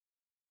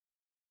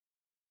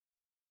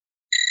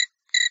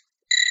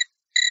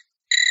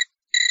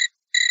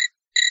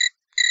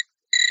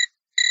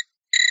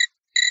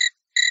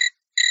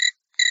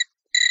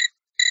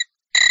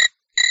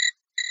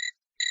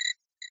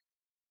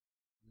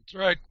That's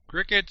right.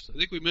 Crickets. I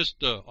think we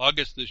missed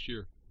August this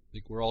year. I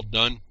think we're all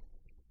done.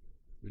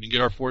 We didn't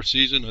get our fourth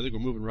season. I think we're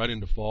moving right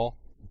into fall.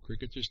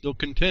 Crickets are still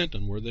content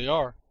on where they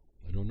are.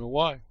 I don't know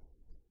why.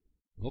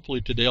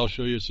 Hopefully today I'll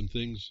show you some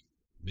things.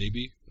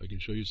 Maybe I can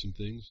show you some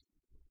things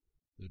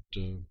that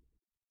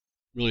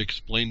really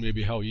explain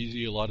maybe how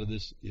easy a lot of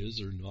this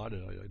is or not.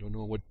 I don't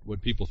know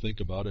what people think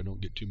about it. I don't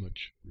get too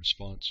much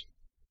response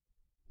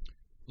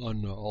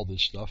on all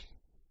this stuff.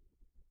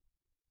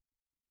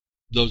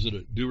 Those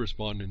that do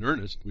respond in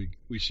earnest,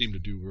 we seem to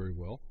do very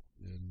well,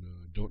 and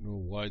don't know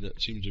why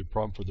that seems to be a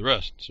problem for the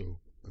rest. So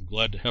I'm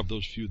glad to have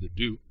those few that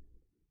do.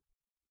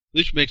 At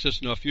least makes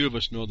us know, a few of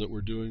us know that we're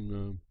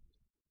doing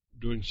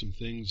some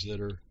things that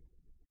are,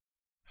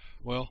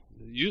 well,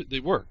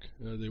 they work.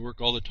 They work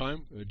all the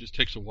time. It just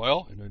takes a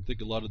while, and I think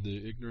a lot of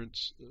the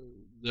ignorance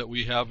that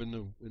we have in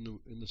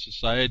the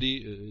society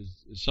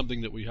is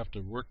something that we have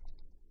to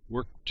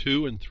work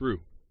to and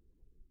through.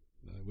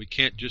 We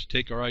can't just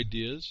take our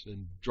ideas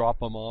and drop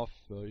them off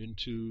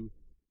into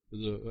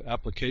the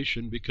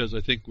application, because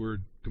I think we're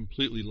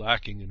completely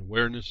lacking in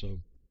awareness of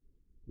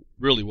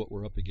really what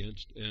we're up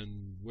against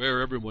and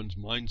where everyone's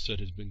mindset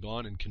has been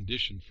gone and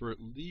conditioned for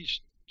at least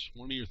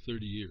 20 or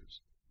 30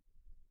 years.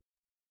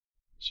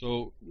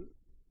 So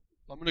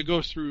I'm going to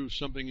go through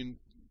something, and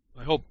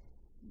I hope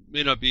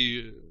may not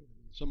be,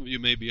 some of you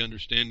may be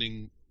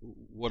understanding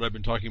what I've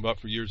been talking about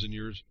for years and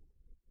years.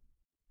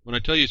 When I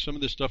tell you some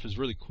of this stuff is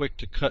really quick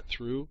to cut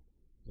through,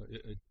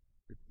 it's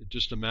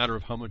just a matter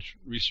of how much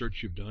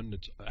research you've done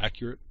that's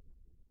accurate,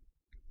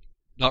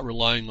 not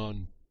relying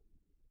on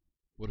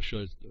or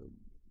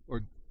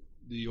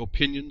the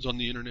opinions on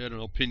the internet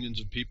and opinions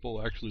of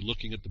people, actually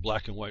looking at the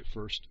black and white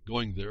first,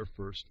 going there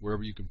first,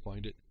 wherever you can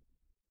find it,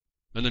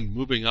 and then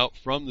moving out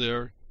from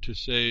there to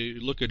say,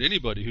 look at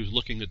anybody who's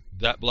looking at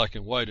that black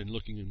and white and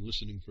looking and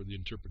listening for the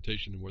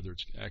interpretation and whether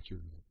it's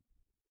accurate or not.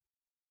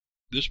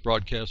 This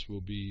broadcast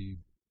will be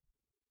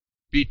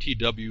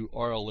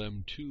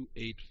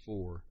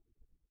BTWRLM284.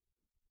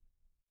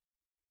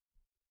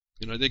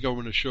 And I think I'm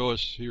going to show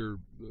us here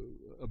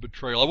a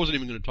betrayal. I wasn't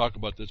even going to talk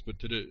about this, but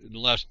today, in the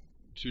last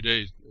 2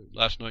 days,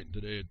 last night and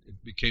today, it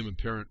became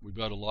apparent we've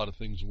got a lot of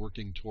things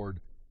working toward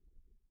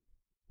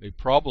a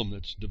problem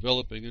that's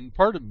developing. And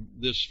part of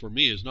this, for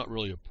me, is not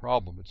really a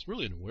problem. It's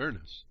really an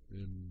awareness.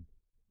 And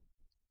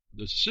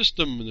the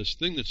system and this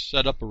thing that's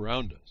set up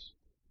around us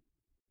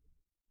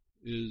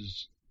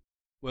is,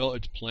 well,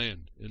 it's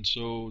planned. And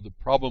so the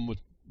problem with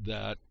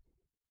that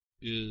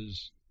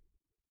is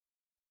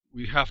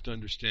we have to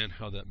understand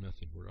how that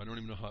method works. I don't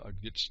even know how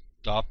I'd get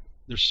stopped.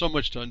 There's so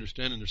much to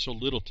understand, and there's so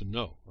little to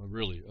know,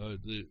 really.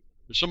 There's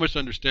so much to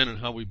understand on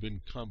how we've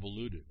been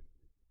convoluted.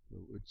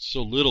 It's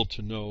so little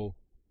to know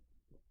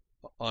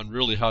on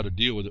really how to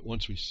deal with it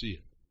once we see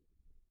it.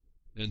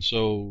 And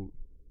so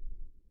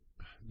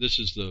this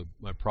is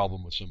my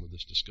problem with some of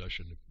this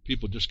discussion. If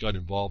people just got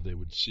involved, they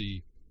would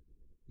see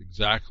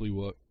exactly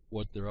what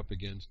they're up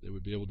against. They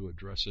would be able to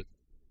address it.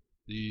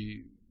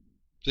 The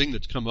thing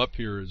that's come up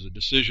here is a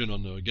decision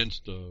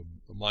against the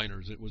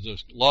miners. It was a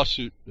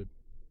lawsuit that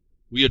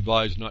we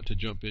advised not to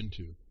jump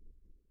into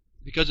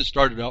because it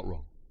started out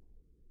wrong.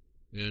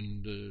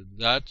 And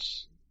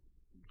that's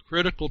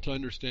critical to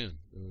understand.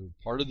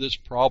 Part of this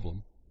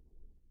problem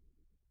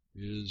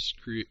is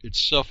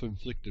it's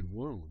self-inflicted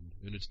wound,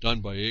 and it's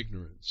done by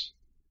ignorance.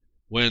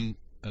 When,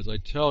 as I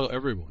tell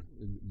everyone,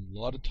 a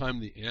lot of time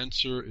the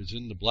answer is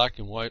in the black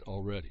and white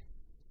already.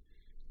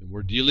 And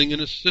we're dealing in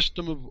a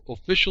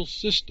official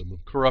system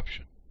of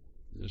corruption.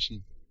 It's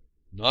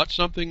not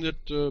something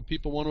that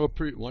people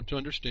want to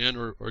understand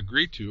or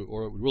agree to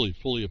or really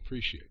fully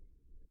appreciate.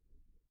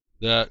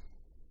 That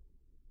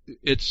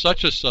it's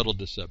such a subtle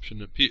deception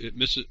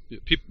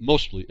that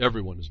mostly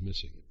everyone is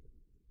missing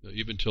it,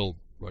 even till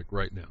like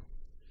right now.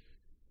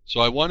 So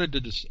I wanted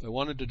to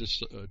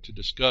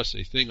discuss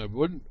a thing I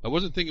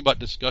wasn't thinking about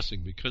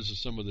discussing because of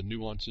some of the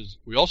nuances.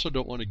 We also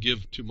don't want to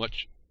give too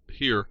much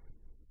here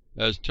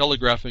as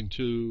telegraphing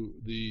to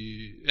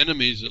the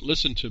enemies that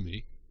listen to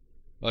me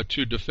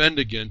to defend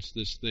against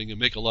this thing and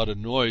make a lot of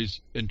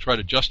noise and try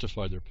to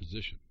justify their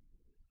position.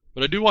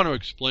 But I do want to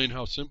explain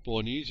how simple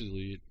and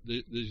easily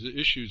these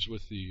issues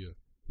with the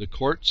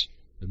courts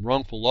and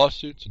wrongful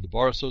lawsuits and the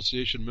Bar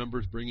Association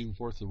members bringing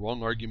forth the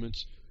wrong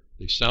arguments.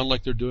 They sound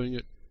like they're doing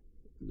it,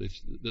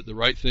 the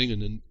right thing,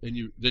 and then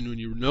when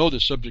you know the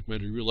subject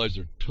matter, you realize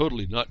they're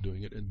totally not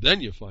doing it, and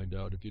then you find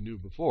out if you knew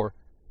before.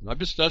 And I've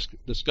discussed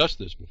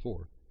this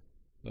before.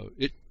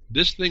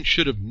 These things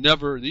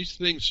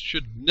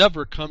should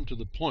never come to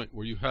the point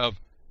where you have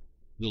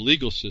the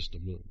legal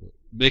system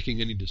making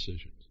any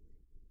decisions.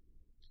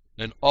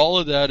 And all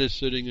of that is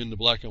sitting in the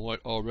black and white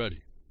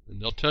already.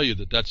 And they'll tell you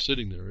that that's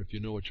sitting there if you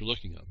know what you're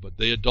looking at. But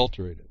they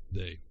adulterate it.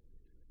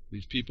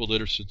 These people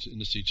that are in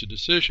the seats of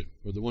decision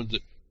are the ones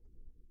that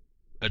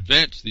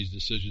advance these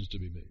decisions to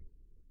be made.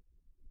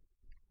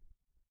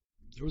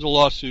 There was a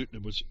lawsuit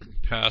that was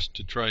passed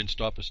to try and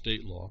stop a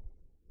state law.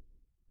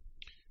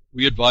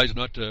 We advised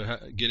not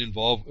to get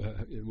involved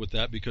with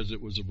that because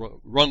it was a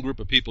wrong group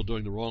of people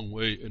doing the wrong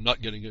way and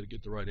not getting it to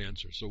get the right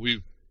answer. So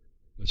we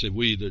I say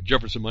we, the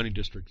Jefferson Mining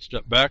District,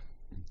 stepped back,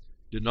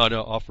 did not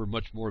offer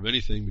much more of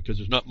anything because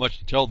there's not much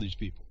to tell these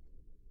people.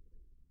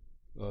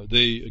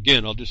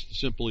 Again, I'll just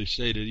simply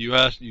say that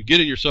you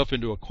get yourself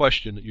into a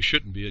question that you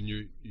shouldn't be, and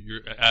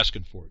you're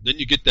asking for it. Then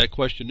you get that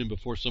question in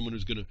before someone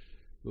who's going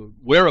to,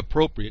 where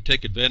appropriate,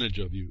 take advantage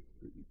of you.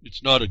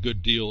 It's not a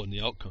good deal in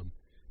the outcome,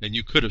 and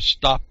you could have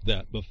stopped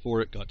that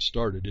before it got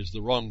started. Is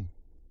the wrong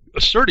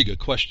asserting a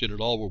question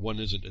at all where one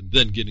isn't, and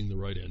then getting the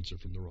right answer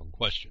from the wrong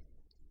question.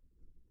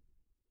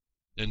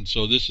 And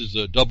so this is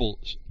a double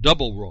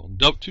wrong,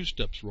 two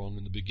steps wrong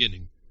in the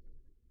beginning,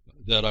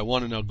 that I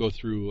want to now go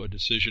through a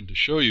decision to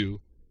show you,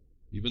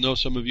 even though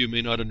some of you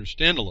may not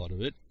understand a lot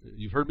of it.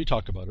 You've heard me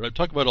talk about it. I've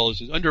talked about all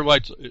this. It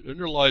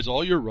underlies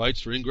all your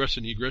rights for ingress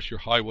and egress, your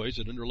highways.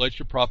 It underlies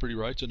your property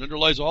rights. It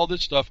underlies all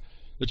this stuff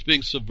that's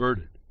being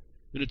subverted.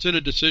 And it's in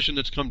a decision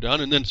that's come down,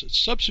 and then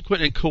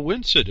subsequent and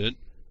coincident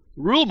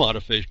rule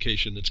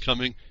modification that's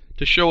coming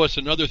to show us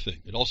another thing.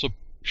 It also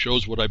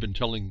shows what I've been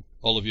telling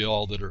all of you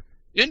all that are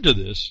into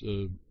this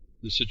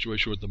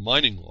situation with the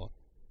mining law.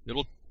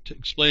 It'll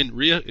explain,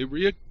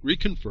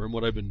 reconfirm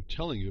what I've been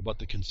telling you about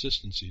the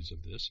consistencies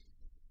of this,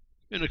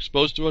 and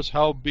expose to us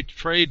how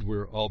betrayed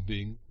we're all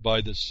being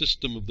by the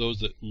system of those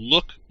that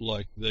look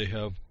like they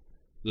have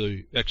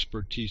the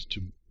expertise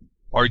to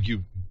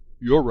argue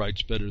your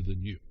rights better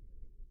than you.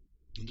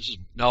 And this is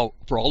now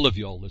for all of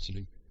you all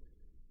listening.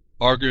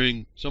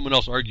 Someone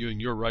else arguing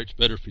your rights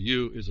better for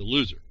you is a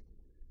loser.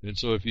 And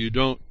so if you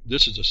don't,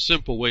 this is a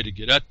simple way to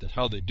get at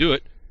how they do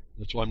it.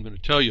 That's why I'm going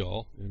to tell you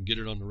all and get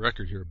it on the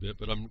record here a bit.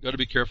 But I'm going to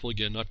be careful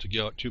again not to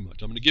get out too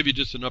much. I'm going to give you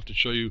just enough to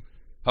show you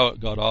how it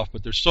got off.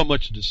 But there's so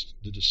much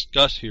to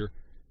discuss here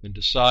and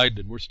decide.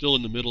 And we're still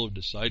in the middle of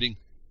deciding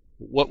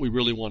what we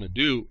really want to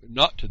do,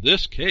 not to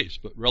this case,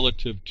 but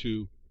relative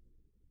to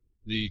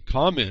the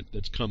comment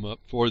that's come up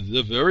for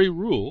the very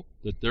rule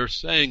that they're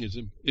saying is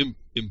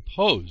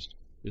imposed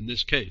in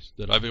this case,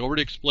 that I've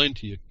already explained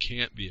to you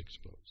can't be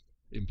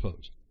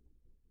imposed.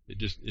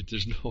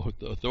 There's no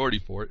authority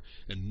for it,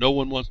 and no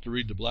one wants to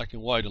read the black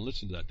and white and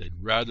listen to that. They'd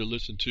rather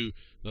listen to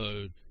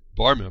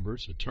bar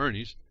members,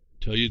 attorneys,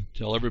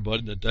 tell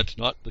everybody that that's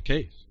not the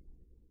case.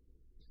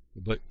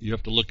 But you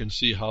have to look and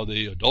see how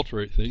they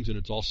adulterate things, and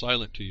it's all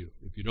silent to you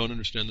if you don't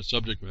understand the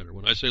subject matter.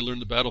 When I say learn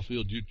the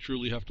battlefield, you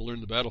truly have to learn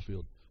the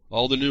battlefield,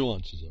 all the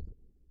nuances of it.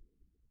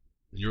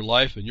 In your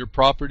life and your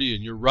property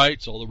and your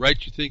rights, all the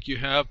rights you think you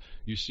have,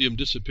 you see them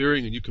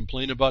disappearing and you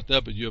complain about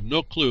that, but you have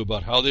no clue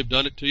about how they've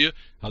done it to you,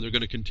 how they're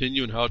going to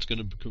continue, and how it's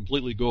going to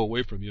completely go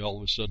away from you all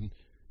of a sudden.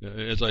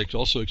 As I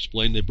also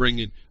explained, they bring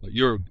in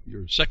your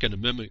Second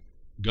Amendment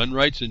gun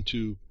rights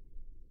into,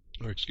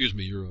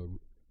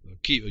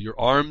 your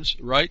arms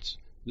rights.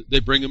 They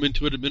bring them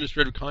into an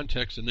administrative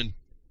context and then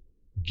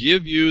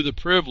give you the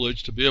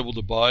privilege to be able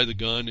to buy the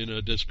gun in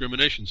a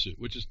discrimination suit,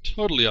 which is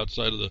totally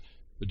outside of the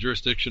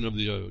jurisdiction of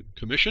the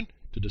commission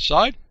to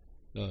decide,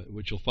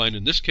 which you'll find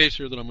in this case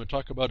here that I'm going to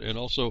talk about, and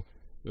also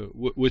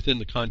within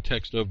the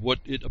context of what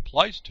it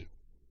applies to.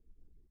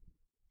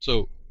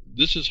 So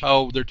this is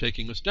how they're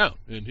taking us down.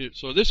 And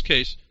so this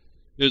case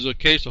is a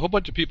whole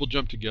bunch of people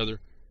jump together,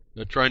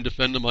 try and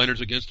defend the miners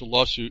against a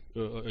lawsuit,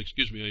 a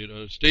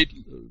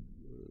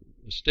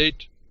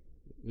state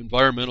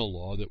environmental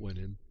law that went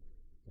in.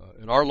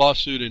 And our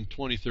lawsuit in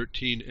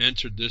 2013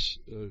 answered this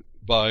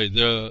by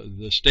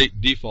the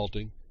state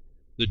defaulting,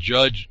 the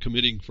judge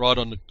committing fraud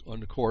on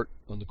the court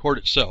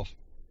itself,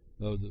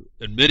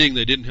 admitting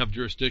they didn't have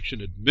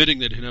jurisdiction, admitting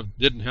they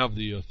didn't have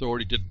the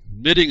authority,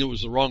 admitting it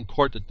was the wrong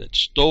court that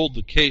stole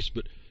the case.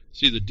 But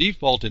see, the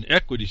default in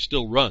equity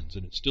still runs,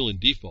 and it's still in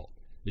default.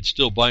 It's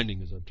still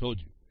binding, as I've told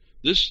you.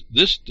 This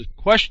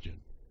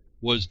question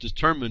was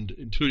determined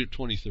in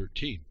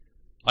 2013.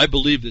 I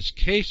believe this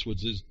case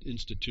was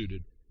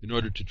instituted in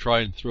order to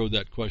try and throw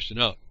that question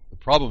out. The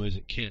problem is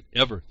it can't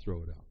ever throw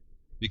it out,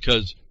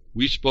 because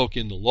we spoke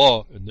in the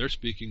law, and they're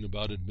speaking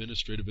about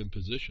administrative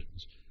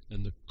impositions.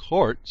 And the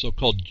court,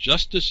 so-called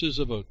justices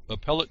of an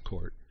appellate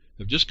court,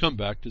 have just come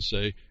back to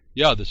say,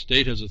 yeah, the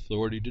state has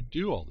authority to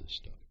do all this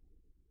stuff.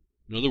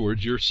 In other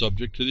words, you're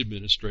subject to the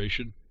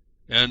administration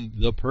and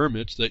the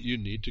permits that you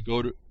need to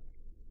go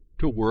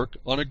to work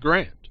on a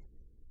grant.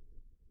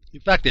 In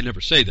fact, they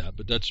never say that,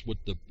 but that's what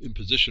the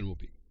imposition will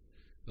be.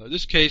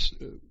 This case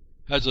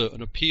has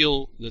an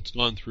appeal that's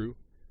gone through.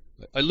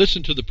 I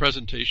listened to the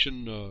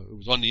presentation, it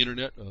was on the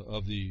internet,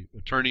 of the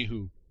attorney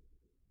who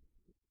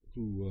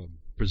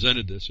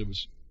presented this. It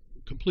was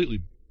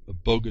completely a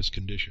bogus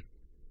condition.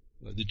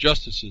 The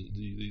justices,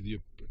 the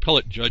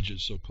appellate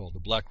judges, so-called, the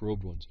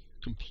black-robed ones,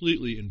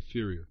 completely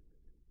inferior,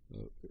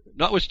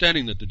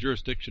 notwithstanding that the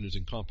jurisdiction is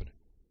incompetent.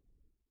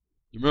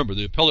 Remember,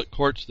 the appellate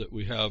courts that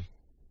we have,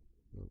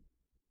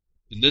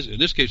 in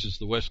this case it's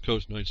the West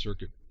Coast Ninth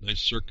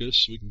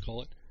Circus, we can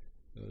call it,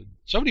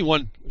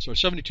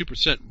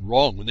 72%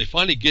 wrong. When they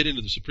finally get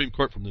into the Supreme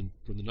Court from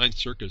the Ninth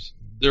Circus,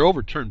 they're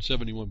overturned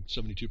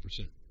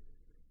 72%.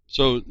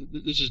 So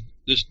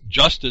this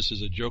justice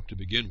is a joke to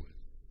begin with.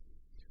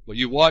 But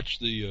you watch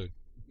the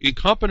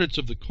incompetence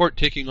of the court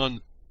taking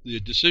on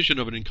the decision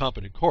of an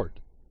incompetent court.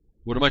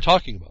 What am I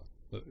talking about?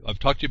 I've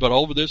talked to you about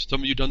all of this.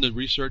 Some of you done the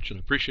research, and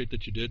I appreciate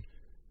that you did.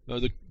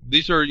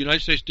 These are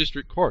United States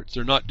district courts.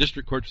 They're not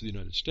district courts of the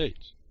United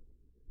States.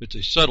 It's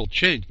a subtle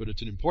change, but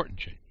it's an important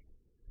change.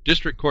 There's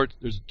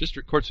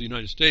district courts of the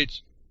United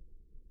States,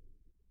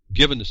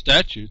 given the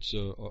statutes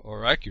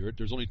are accurate.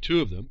 There's only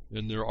 2 of them,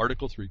 and they're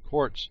Article 3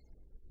 courts.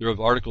 They're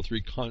of Article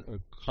 3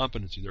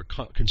 competency. They're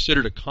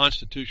considered a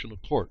constitutional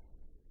court.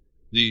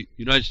 The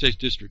United States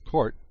District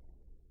Court,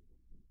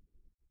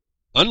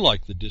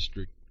 unlike the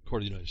District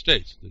Court of the United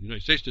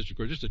States District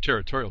Court is just a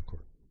territorial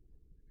court.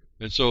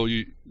 And so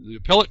the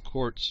appellate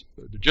courts,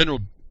 the General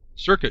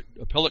Circuit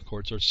appellate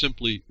courts, are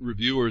simply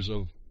reviewers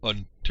of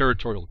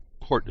territorial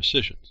court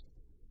decisions.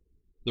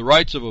 The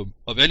rights of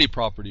any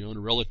property owner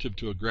relative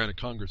to a grant of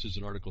Congress is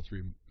an Article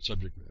 3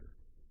 subject matter.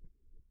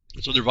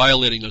 And so they're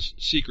violating us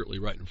secretly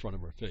right in front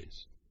of our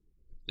face.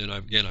 And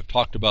I've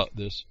talked about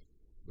this,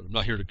 but I'm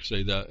not here to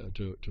say that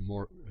to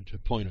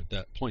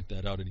point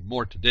that out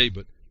anymore today,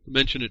 but to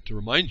mention it to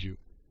remind you,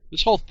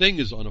 this whole thing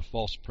is on a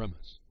false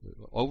premise,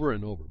 over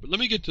and over. But let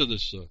me get to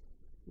this,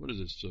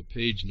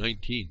 page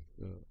 19.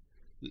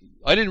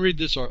 I didn't read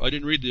this. I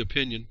didn't read the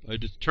opinion. I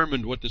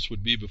determined what this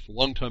would be before, a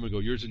long time ago,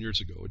 years and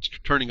years ago. It's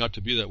turning out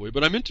to be that way.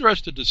 But I'm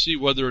interested to see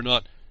whether or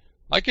not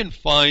I can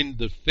find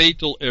the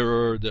fatal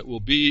error that will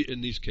be in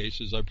these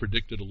cases I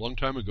predicted a long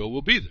time ago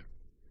will be there.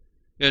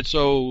 And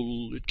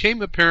so it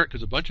came apparent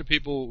because a bunch of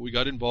people, we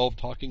got involved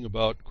talking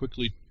about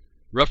quickly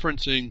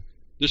referencing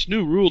this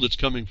new rule that's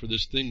coming for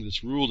this thing,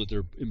 this rule that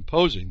they're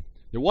imposing.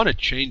 They want to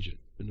change it.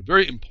 And a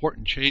very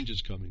important change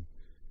is coming.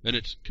 And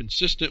it's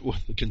consistent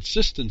with the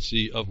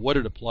consistency of what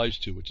it applies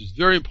to, which is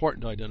very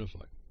important to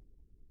identify.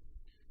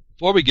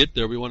 Before we get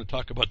there, we want to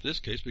talk about this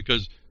case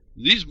because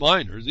these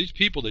miners, these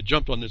people that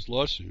jumped on this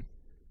lawsuit,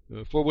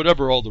 for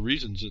whatever all the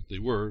reasons that they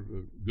were,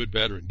 good,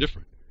 bad, or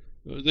indifferent,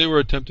 they were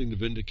attempting to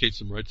vindicate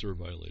some rights that were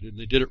violated, and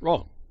they did it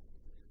wrong.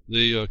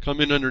 They come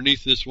in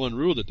underneath this one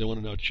rule that they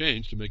want to now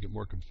change to make it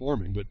more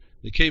conforming, but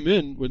they came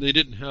in when they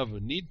didn't have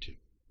a need to.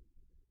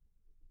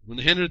 When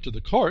they handed it to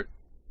the court,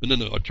 and then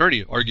the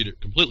attorney argued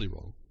it completely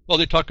wrong. Well,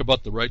 they talk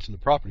about the rights and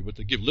the property, but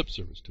they give lip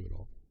service to it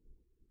all.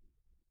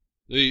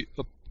 The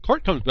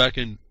court comes back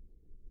and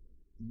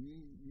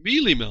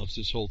mealy-mouths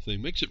this whole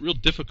thing, makes it real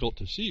difficult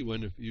to see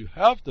when if you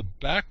have the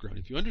background,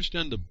 if you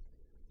understand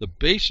the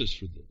basis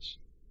for this,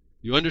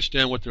 you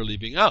understand what they're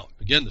leaving out.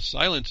 Again, the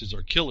silence is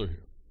our killer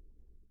here.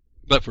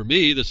 But for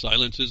me, the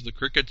silence is the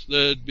crickets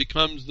that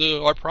becomes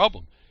our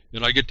problem.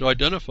 And I get to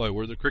identify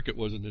where the cricket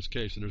was in this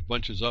case, and there's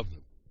bunches of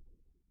them.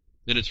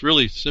 And it's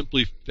really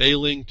simply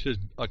failing to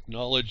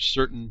acknowledge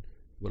certain,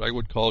 what I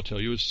would tell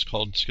you is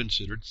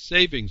considered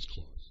savings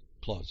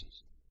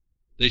clauses.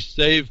 They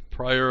save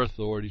prior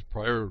authorities,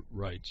 prior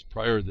rights,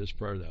 prior this,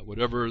 prior that,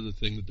 whatever the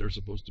thing that they're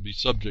supposed to be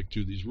subject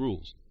to these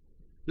rules.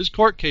 This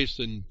court case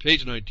in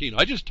page 19,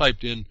 I just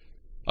typed in,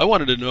 I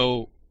wanted to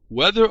know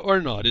whether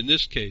or not in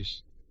this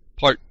case,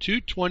 Part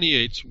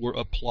 228s were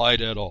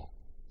applied at all.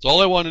 That's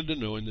all I wanted to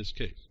know in this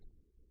case.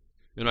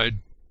 And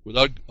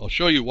I'll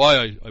show you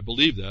why I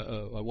believe that.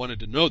 I wanted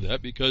to know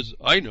that because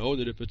I know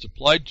that if it's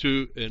applied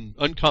to an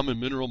uncommon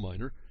mineral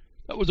miner,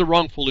 that was a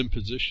wrongful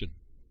imposition.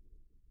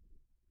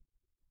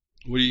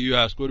 What do you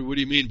ask? What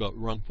do you mean about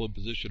wrongful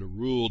imposition? A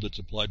rule that's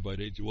applied by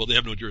an agency? Well, they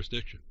have no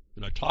jurisdiction.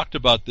 And I talked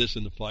about this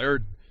in the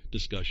fire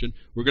discussion.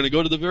 We're going to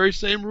go to the very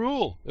same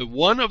rule.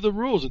 One of the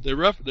rules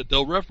that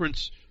they'll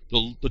reference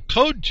the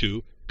code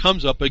to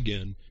comes up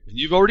again, and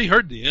you've already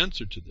heard the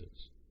answer to this.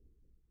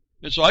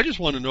 And so I just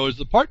want to know, is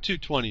the Part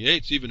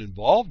 228s even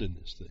involved in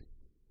this thing?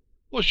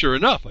 Well, sure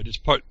enough, I'll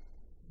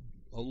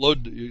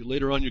load,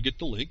 later on you'll get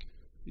the link.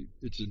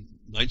 It's a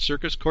Ninth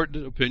Circuit Court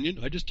opinion.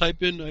 I just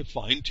type in, I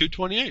find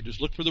 228. Just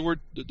look for the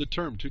word, the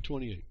term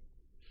 228.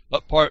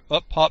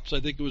 Up pops, I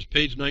think it was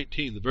page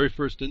 19, the very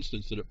first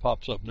instance that it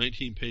pops up,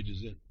 19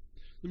 pages in.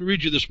 Let me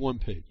read you this one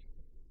page.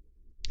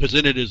 Because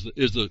in it is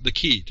the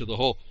key to the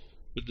whole,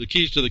 the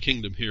keys to the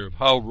kingdom here of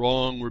how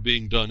wrong we're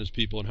being done as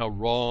people and how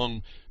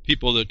wrong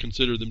people that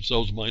consider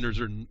themselves minors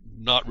are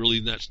not really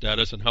in that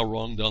status and how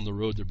wrong down the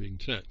road they're being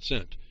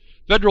sent.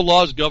 Federal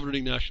laws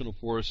governing national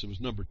forests, it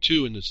was number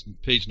 2 in this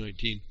page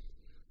 19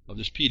 of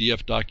this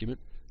PDF document.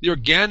 The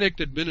Organic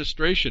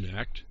Administration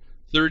Act,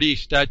 30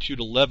 Statute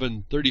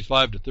 11,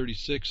 35 to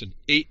 36 and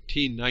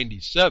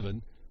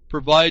 1897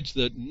 provides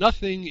that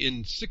nothing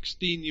in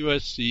 16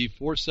 U.S.C.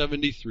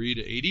 473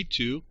 to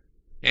 82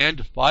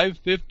 and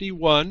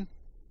 551,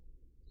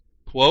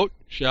 quote,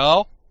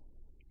 shall, ...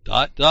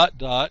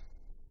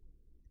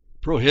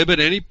 prohibit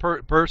any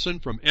person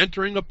from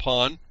entering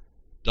upon, ...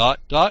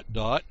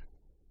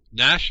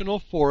 national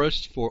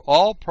forests for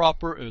all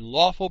proper and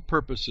lawful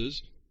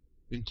purposes,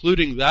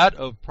 including that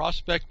of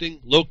prospecting,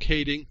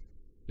 locating,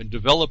 and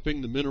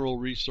developing the mineral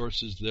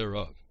resources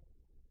thereof.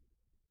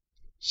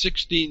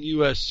 16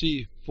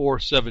 U.S.C.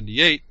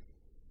 478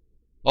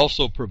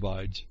 also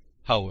provides,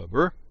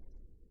 however,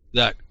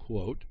 that,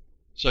 quote,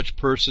 such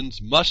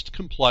persons must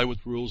comply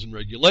with rules and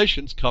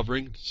regulations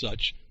covering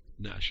such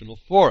national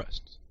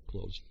forests,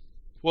 close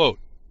quote.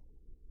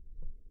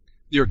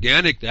 The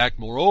Organic Act,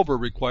 moreover,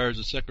 requires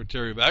the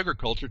Secretary of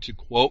Agriculture to,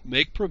 quote,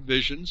 make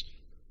provisions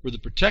for the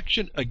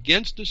protection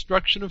against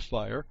destruction of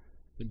fire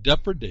and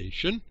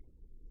depredations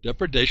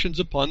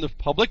upon the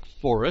public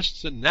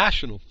forests and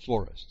national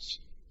forests,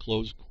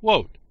 close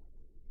quote.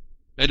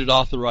 And it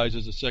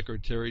authorizes the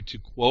Secretary to,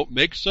 quote,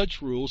 make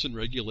such rules and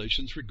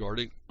regulations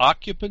regarding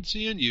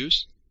occupancy and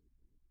use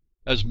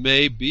as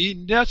may be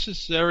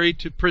necessary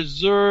to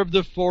preserve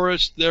the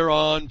forest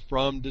thereon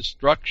from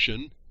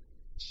destruction.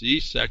 See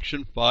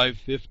Section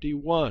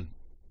 551.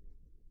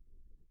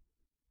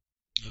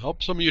 I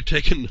hope some of you are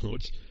taking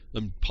notes.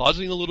 I'm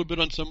pausing a little bit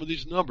on some of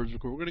these numbers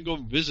because we're going to go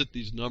and visit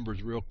these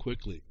numbers real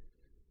quickly.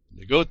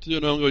 They go through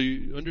and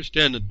you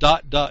understand the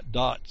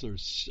dots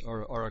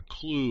are a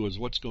clue as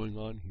what's going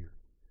on here.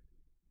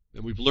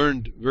 And we've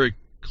learned very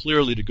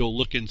clearly to go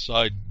look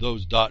inside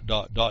those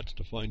dots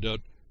to find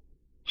out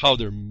how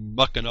they're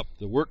mucking up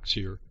the works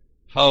here,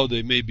 how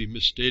they may be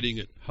misstating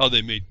it, how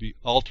they may be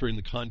altering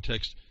the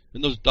context.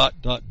 And those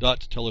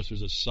dots tell us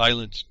there's a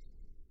silence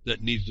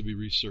that needs to be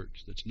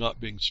researched, that's not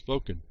being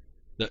spoken,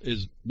 that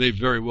may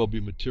very well be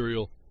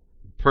material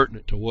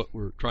pertinent to what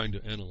we're trying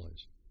to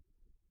analyze.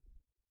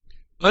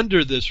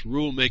 Under this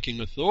rulemaking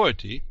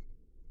authority,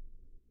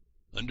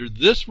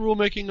 is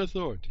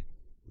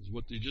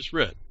what you just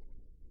read.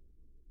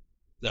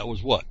 That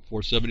was what?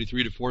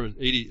 473 to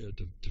 480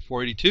 to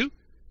 482,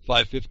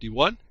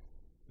 551,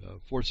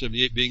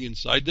 478 being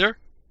inside there.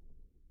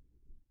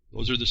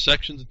 Those are the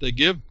sections that they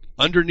give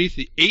underneath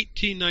the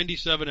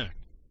 1897 Act.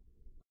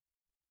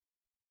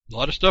 A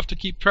lot of stuff to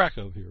keep track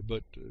of here,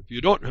 but if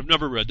you have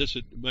never read this,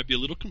 it might be a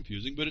little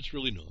confusing, but it's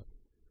really not.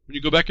 When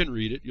you go back and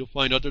read it, you'll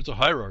find out there's a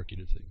hierarchy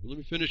to things. Let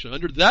me finish.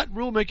 Under that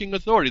rulemaking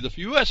authority, the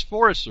U.S.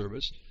 Forest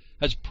Service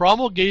has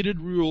promulgated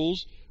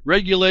rules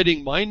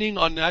regulating mining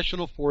on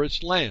national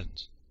forest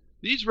lands.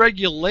 These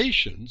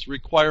regulations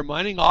require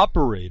mining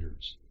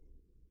operators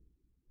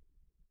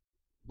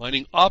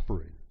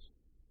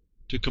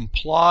to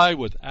comply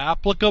with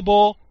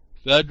applicable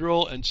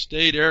federal and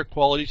state air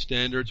quality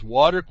standards,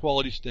 water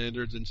quality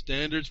standards, and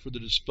standards for the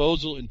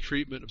disposal and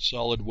treatment of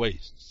solid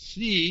waste.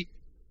 See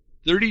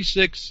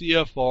 36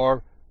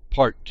 CFR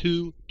Part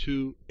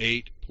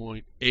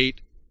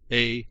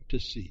 228.8A to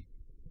C.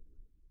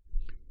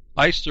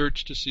 I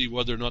searched to see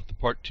whether or not the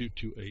Part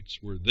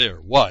 228s were there.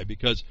 Why?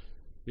 Because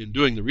in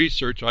doing the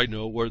research, I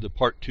know where the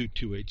Part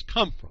 228s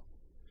come from.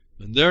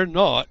 And they're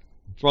not,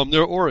 from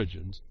their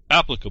origins,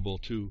 applicable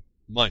to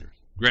miners,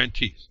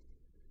 grantees.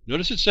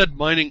 Notice it said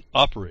mining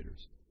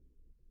operators.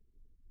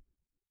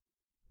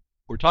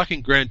 We're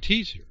talking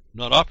grantees here,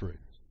 not operators.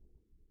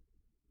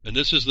 And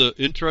this is the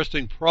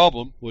interesting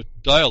problem with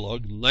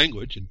dialogue and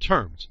language and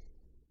terms.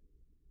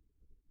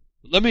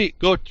 But let me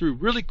go through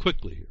really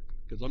quickly here,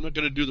 because I'm not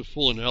going to do the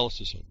full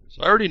analysis on this.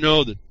 I already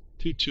know that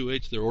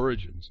 228's their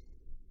origins.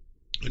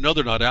 I know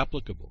they're not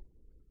applicable.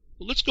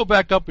 But let's go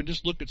back up and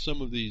just look at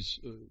some of these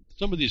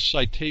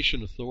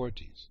citation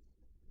authorities.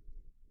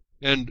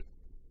 And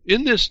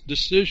in this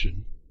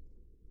decision,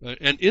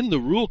 and in the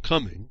rule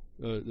coming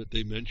that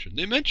they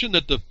mentioned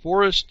that the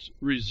forest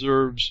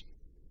reserves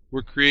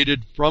were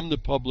created from the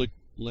public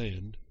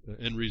land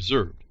and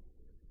reserved.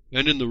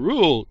 And in the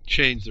rule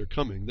change they're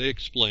coming, they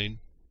explain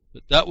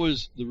that that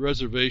was the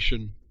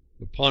reservation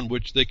upon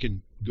which they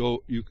can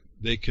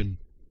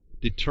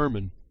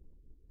determine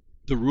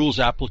the rules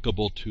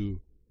applicable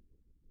to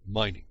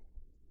mining,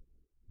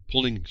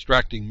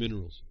 extracting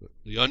minerals,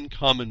 the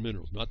uncommon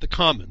minerals, not the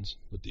commons,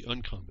 but the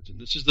uncommons. And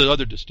this is the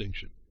other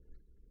distinction.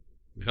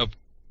 We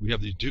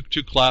have these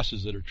two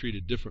classes that are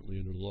treated differently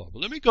under the law.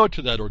 But let me go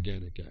to that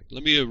Organic Act.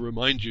 Let me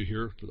remind you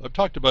here, I've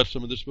talked about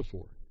some of this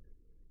before.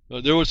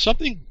 There was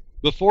something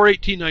before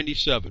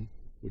 1897,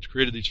 which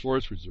created these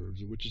forest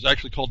reserves, which is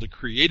actually called the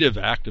Creative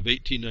Act of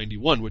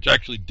 1891, which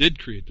actually did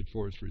create the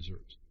forest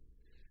reserves.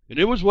 And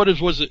it was what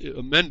was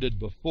amended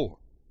before.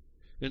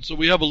 And so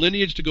we have a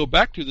lineage to go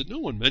back to that no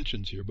one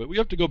mentions here, but we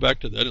have to go back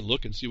to that and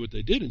look and see what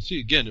they did and see,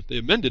 again, if they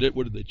amended it,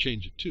 what did they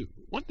change it to?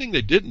 One thing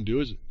they didn't do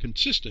is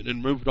consistent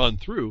and moved on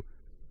through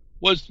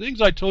was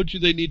things I told you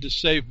they need to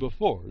save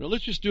before. Now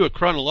let's just do a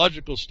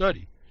chronological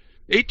study.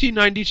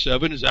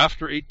 1897 is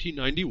after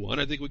 1891.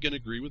 I think we can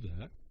agree with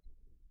that.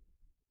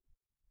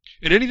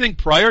 And anything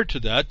prior to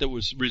that that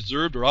was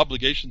reserved or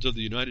obligations of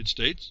the United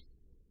States,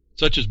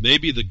 such as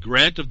maybe the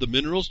grant of the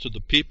minerals to the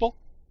people,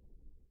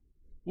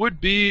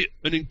 would be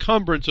an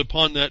encumbrance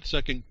upon that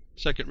second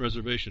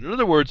reservation. In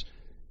other words,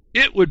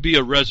 it would be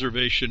a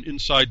reservation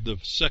inside the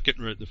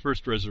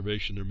first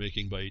reservation they're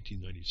making by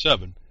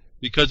 1897,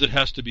 because it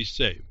has to be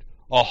saved.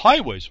 All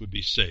highways would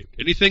be saved.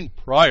 Anything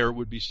prior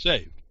would be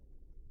saved.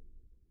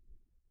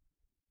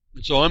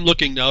 And so I'm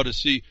looking now to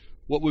see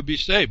what would be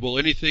saved. Well,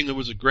 anything that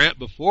was a grant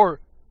before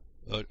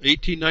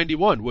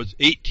 1891. Was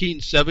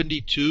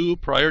 1872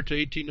 prior to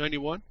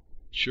 1891?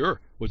 Sure.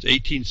 Was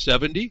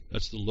 1870?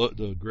 That's the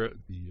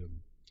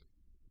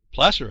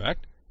Placer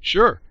Act.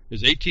 Sure.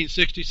 Is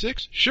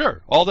 1866?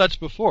 Sure. All that's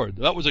before.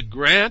 That was a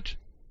grant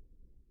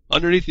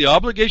underneath the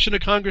obligation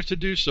of Congress to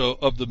do so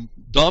of the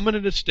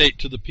dominant estate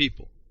to the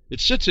people. It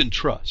sits in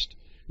trust.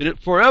 And it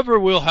forever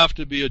will have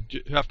to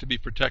be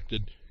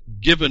protected,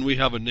 given we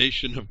have a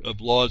nation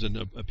of laws and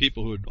of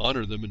people who would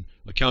honor them and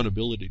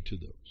accountability to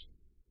those.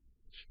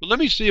 But let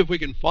me see if we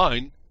can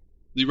find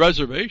the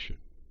reservation.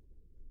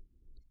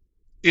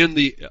 In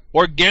the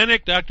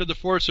Organic Act of the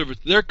Forest Service,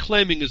 they're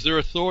claiming is their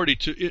authority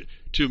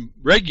to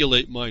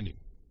regulate mining.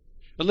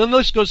 And then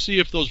let's go see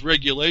if those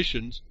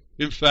regulations,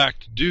 in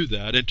fact, do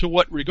that, and to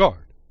what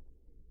regard.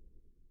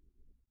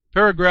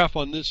 Paragraph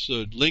on this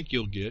link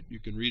you'll get, you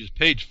can read, is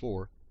page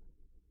 4.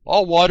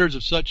 All waters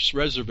of such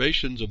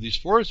reservations of these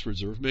forest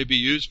reserves may be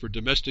used for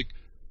domestic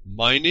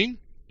mining,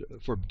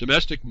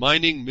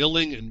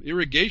 milling, and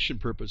irrigation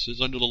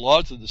purposes under the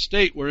laws of the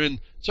state wherein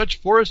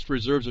such forest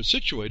reserves are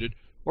situated,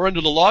 or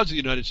under the laws of the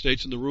United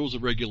States and the rules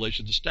and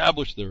regulations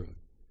established therein.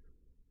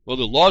 Well,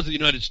 the laws of the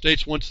United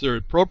States, once they're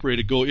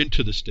appropriated, go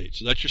into the state.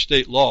 So that's your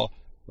state law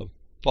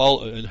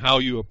and how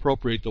you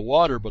appropriate the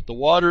water. But the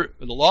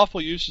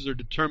lawful uses are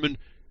determined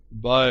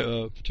by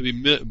to be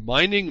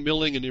mining,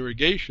 milling, and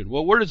irrigation.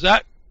 Well, where does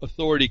that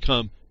authority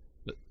come?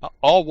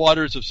 All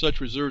waters of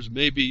such reserves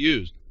may be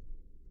used.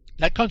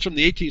 That comes from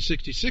the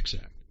 1866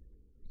 Act.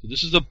 So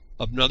this is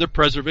another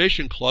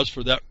preservation clause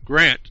for that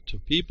grant to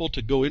people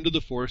to go into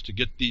the forest to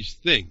get this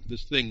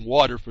thing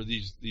water for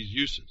these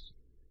uses.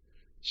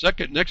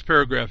 Next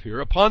paragraph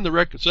here. Upon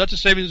the so that's a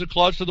savings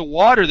clause for the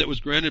water that was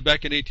granted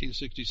back in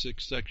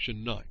 1866,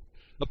 Section 9.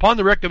 Upon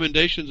the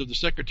recommendations of the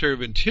Secretary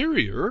of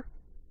Interior,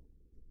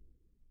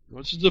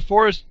 this is the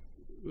Forest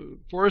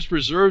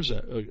Reserves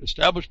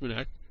Establishment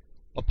Act,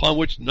 upon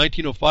which in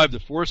 1905 the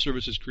Forest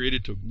Service is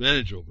created to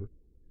manage over.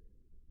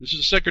 This is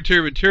the Secretary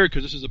of Interior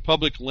because this is a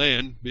public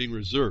land being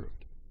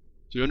reserved.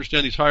 So you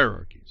understand these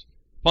hierarchies.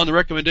 Upon the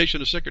recommendation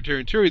of the Secretary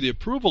of Interior, the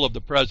approval of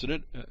the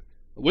President,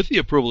 with the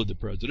approval of the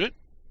President,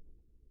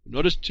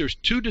 notice there's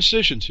two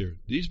decisions here.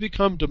 These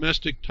become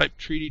domestic type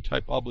treaty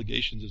type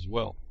obligations as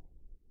well.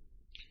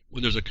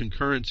 When there's a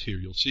concurrence here,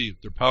 you'll see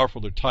they're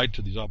powerful, they're tied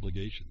to these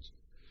obligations.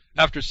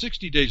 After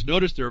 60 days'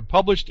 notice, they are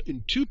published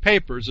in 2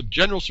 papers of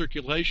general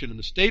circulation in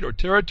the state or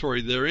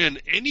territory therein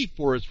any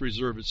forest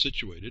reserve is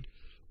situated,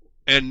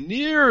 and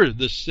near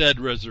the said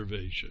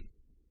reservation,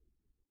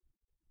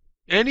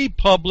 any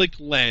public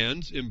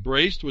lands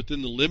embraced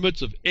within the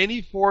limits of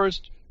any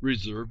forest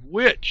reserve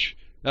which,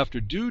 after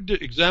due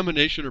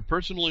examination or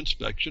personal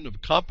inspection of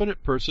a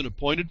competent person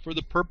appointed for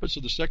the purpose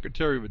of the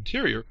Secretary of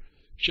Interior,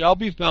 shall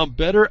be found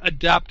better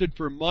adapted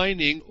for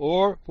mining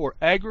or for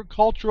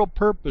agricultural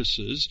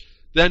purposes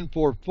than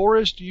for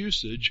forest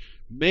usage,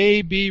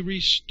 may be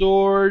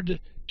restored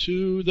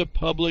to the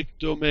public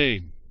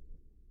domain.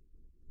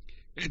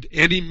 And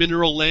any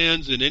mineral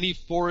lands in any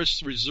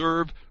forest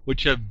reserve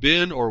which have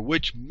been or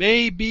which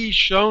may be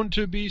shown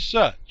to be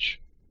such,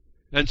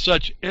 and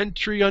such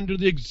entry under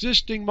the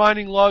existing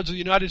mining laws of the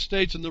United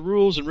States and the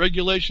rules and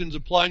regulations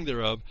applying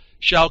thereof,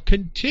 shall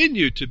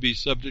continue to be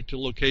subject to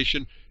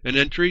location and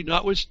entry,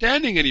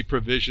 notwithstanding any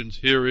provisions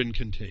herein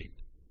contained.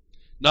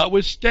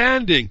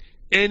 Notwithstanding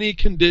any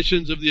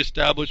conditions of the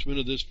establishment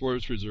of this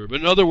forest reserve.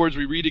 In other words,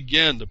 we read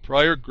again, the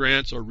prior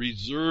grants are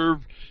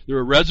reserved, they're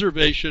a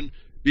reservation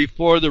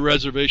before the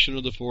reservation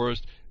of the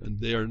forest,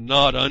 and they are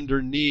not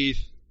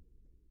underneath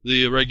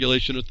the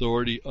regulation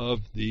authority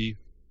of the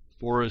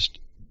forest,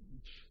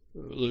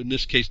 in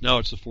this case now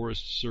it's the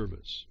Forest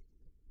Service,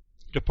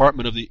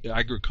 Department of the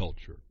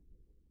Agriculture.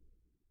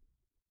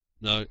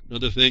 Now,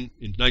 another thing,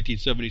 in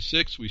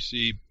 1976 we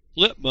see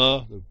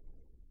FLIPMA, the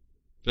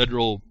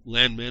Federal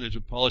Land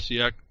Management Policy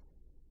Act,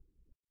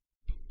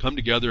 come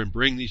together and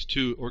bring these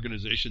two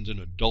organizations and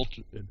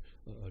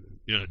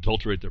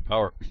adulterate their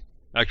power,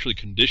 actually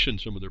condition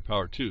some of their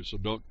power too. So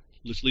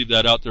let's leave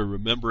that out there,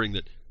 remembering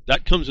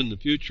that comes in the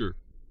future.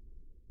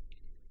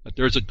 That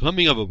there's a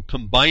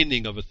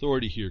combining of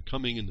authority here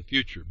coming in the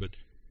future. But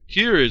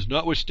here is,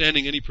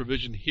 notwithstanding any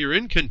provision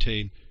herein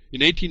contained,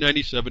 in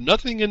 1897,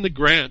 nothing in the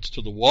grants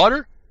to the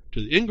water,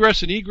 to the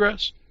ingress and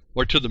egress,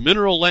 or to the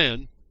mineral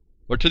land,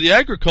 or to the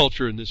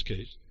agriculture in this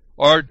case,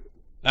 are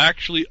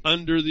actually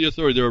under the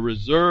authority. They're a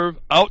reserve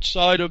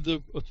outside of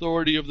the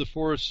authority of the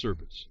Forest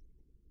Service.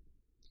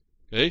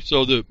 Okay,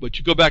 but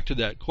you go back to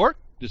that court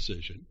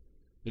decision,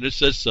 and it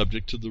says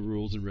subject to the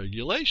rules and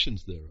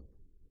regulations thereof.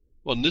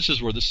 Well, and this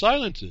is where the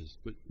silence is.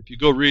 But if you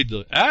go read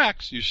the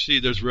acts, you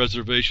see there's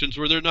reservations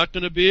where they're not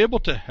going to be able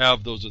to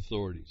have those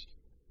authorities.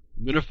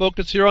 I'm going to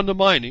focus here on the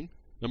mining.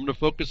 I'm going to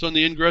focus on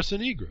the ingress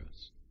and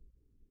egress.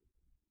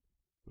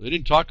 They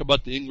didn't talk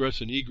about the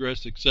ingress and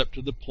egress except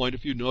to the point,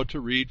 if you know to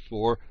read,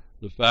 for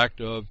the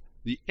fact of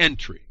the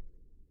entry.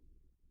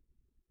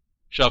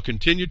 Shall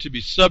continue to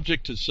be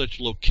subject to such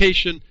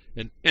location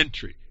and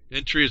entry.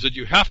 Entry is that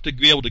you have to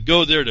be able to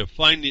go there to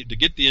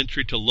get the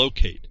entry to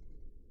locate.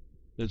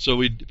 And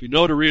so if you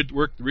know to read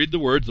the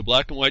words, the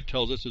black and white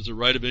tells us there's a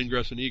right of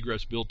ingress and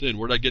egress built in.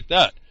 Where did I get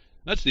that?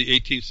 That's the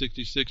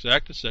 1866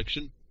 Act of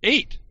Section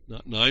 8.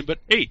 Not 9, but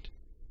 8.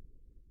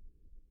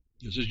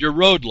 This is your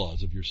road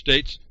laws of your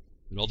states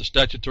and all the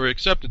statutory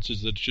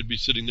acceptances that should be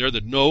sitting there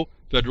that no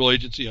federal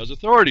agency has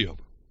authority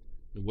over.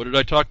 And what did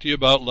I talk to you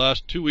about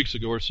last 2 weeks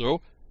ago or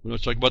so when I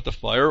was talking about the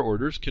fire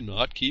orders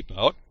cannot keep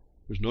out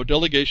There's no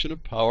delegation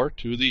of power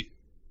to the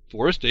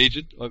forest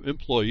agent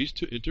employees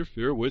to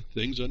interfere with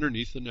things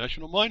underneath the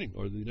national mining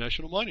or the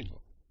national mining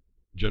law,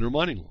 general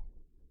mining law.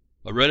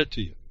 I read it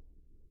to you.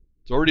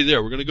 It's already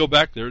there. We're going to go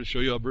back there to show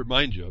you, I'll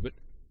remind you of it.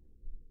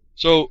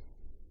 So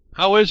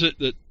how is it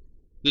that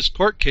this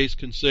court case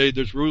can say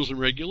there's rules and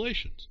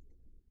regulations?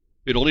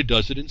 It only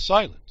does it in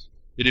silence.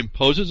 It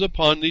imposes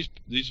upon these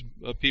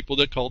people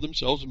that call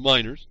themselves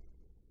miners,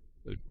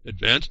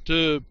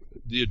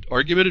 the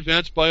argument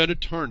advanced by an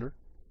attorney,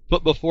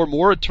 put before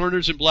more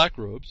attorneys in black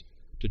robes,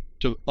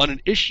 on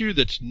an issue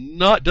that's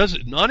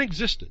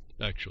non-existent,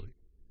 actually,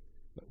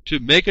 to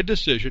make a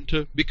decision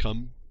to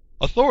become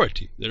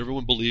authority that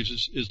everyone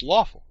believes is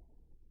lawful.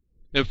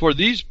 And for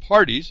these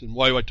parties, and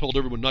why I told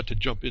everyone not to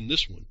jump in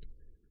this one,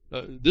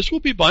 this will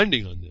be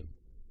binding on them.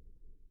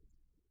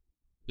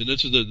 And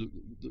this is the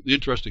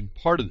interesting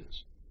part of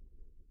this.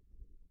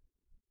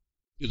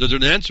 There's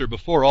an answer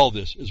before all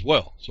this as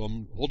well. So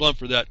hold on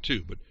for that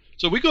too.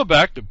 So we go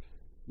back to,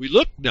 we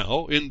look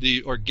now in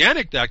the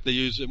Organic Act they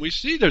use, and we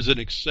see there's an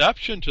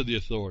exception to the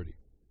authority.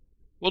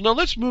 Well, now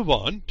let's move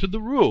on to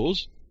the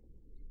rules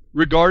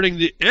regarding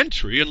the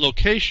entry and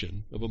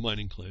location of a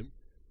mining claim.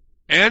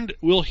 And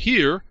we'll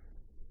hear,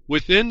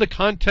 within the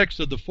context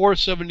of the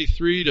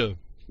 473 to,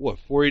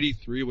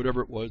 483,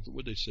 whatever it was,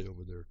 what did they say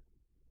over there?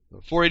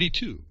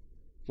 482.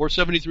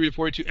 473 to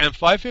 482, and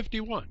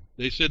 551.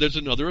 They say there's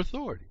another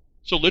authority.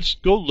 So let's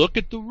go look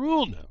at the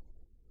rule now.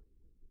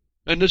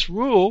 And this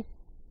rule,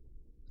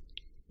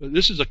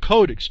 this is a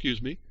code,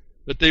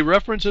 that they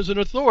reference as an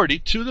authority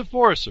to the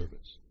Forest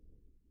Service.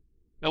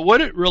 Now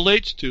what it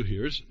relates to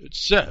here is, it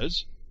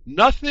says,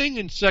 nothing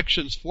in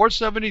sections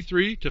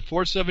 473 to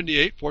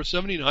 478,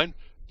 479,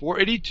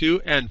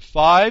 482, and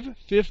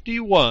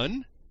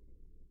 551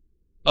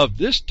 of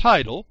this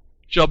title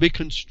shall be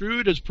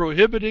construed as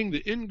prohibiting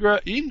the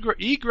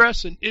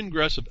egress and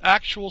ingress of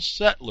actual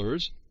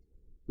settlers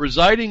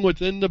residing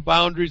within the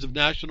boundaries of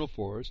national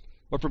forest,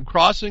 or from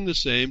crossing the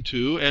same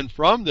to and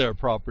from their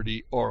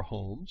property or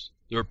homes,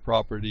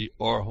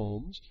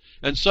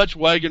 and such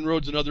wagon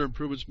roads and other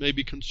improvements may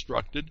be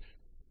constructed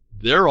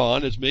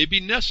thereon as may be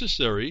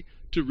necessary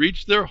to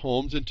reach their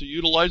homes and to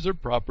utilize their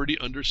property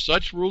under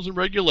such rules and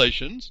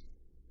regulations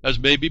as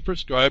may be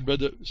prescribed by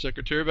the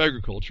Secretary of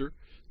Agriculture,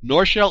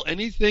 nor shall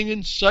anything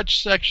in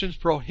such sections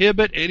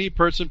prohibit any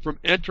person from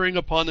entering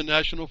upon the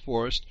national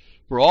forest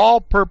for all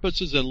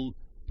purposes and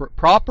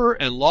proper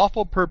and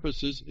lawful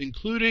purposes,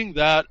 including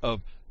that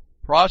of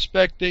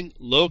prospecting,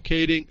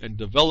 locating, and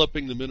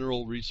developing the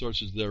mineral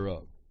resources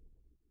thereof.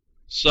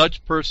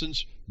 Such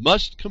persons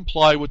must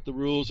comply with the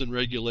rules and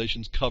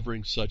regulations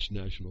covering such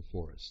national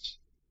forests.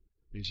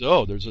 You say,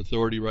 oh, there's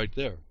authority right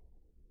there.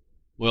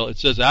 Well, it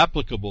says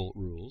applicable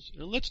rules,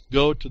 and let's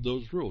go to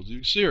those rules.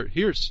 You see here,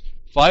 here's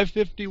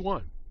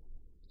 551.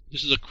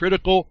 This is a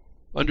critical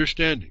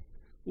understanding.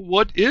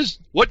 What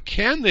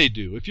can they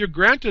do? If you're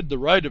granted the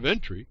right of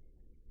entry,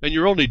 and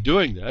you're only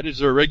doing that, is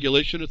there a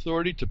regulation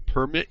authority to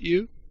permit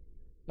you?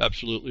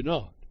 Absolutely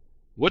not.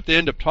 What they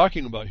end up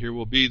talking about here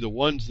will be the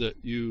ones that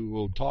you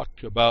will talk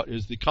about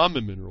is the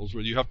common minerals,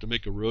 where you have to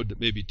make a road that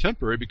may be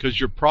temporary because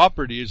your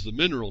property is the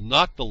mineral,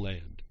 not the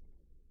land.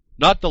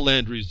 Not the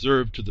land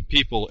reserved to the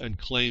people and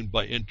claimed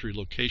by entry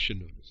location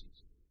notices.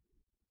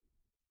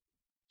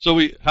 So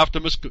we have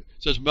to, it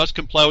says must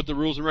comply with the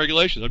rules and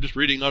regulations. I'm just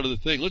reading out of the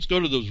thing. Let's go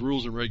to those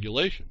rules and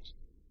regulations.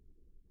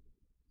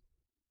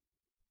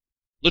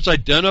 Let's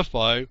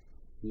identify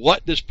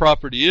what this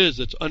property is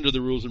that's under the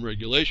rules and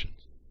regulations.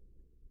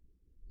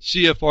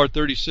 CFR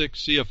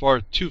 36,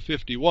 CFR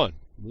 251.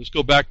 Let's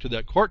go back to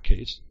that court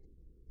case.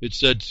 It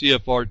said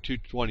CFR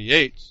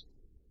 228.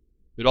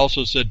 It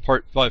also said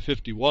Part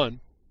 551.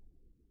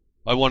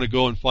 I want to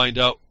go and find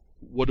out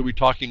what are we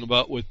talking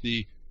about with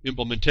the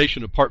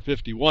implementation of Part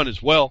 51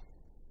 as well.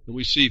 And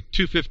we see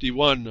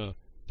 251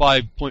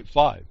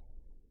 5.5.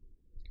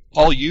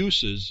 All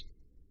uses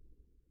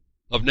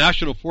of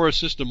National Forest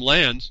System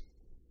lands,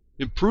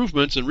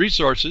 improvements and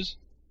resources,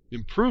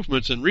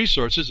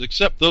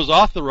 except those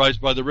authorized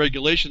by the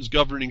regulations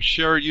governing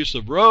share use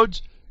of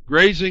roads,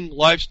 grazing,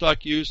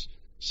 livestock use,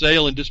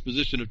 sale and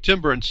disposition of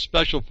timber, and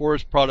special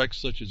forest products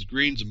such as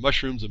greens and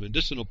mushrooms and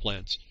medicinal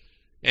plants,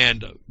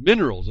 and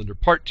minerals under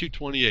Part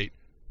 228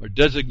 are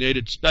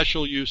designated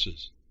special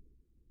uses.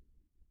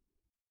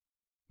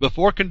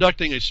 Before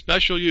conducting a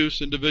special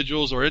use,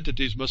 individuals or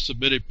entities must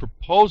submit a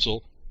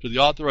proposal to the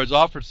authorized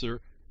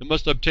officer and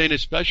must obtain a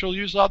special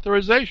use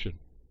authorization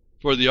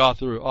for the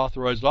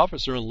authorized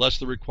officer unless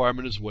the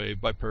requirement is waived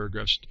by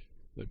paragraphs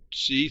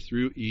C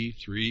through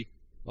E3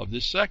 of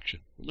this section.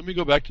 Let me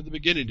go back to the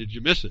beginning. Did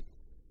you miss it?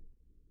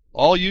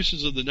 All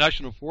uses of the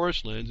national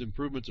forest lands,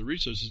 improvements, and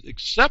resources,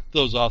 except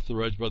those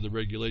authorized by the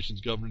regulations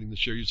governing the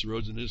share use of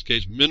roads, in this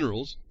case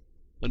minerals,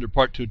 under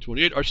Part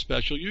 228, are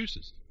special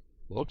uses.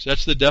 Folks,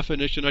 that's the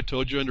definition I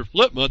told you under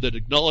FLIPMA that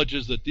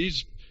acknowledges that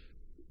these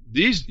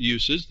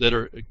uses that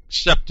are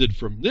accepted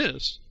from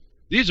this,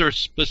 these are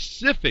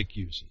specific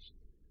uses.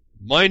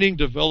 Mining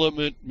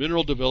development,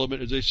 mineral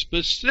development is a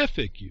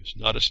specific use,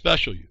 not a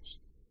special use.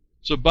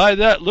 So by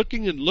that,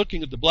 looking at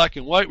the black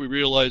and white, we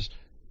realize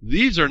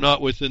these are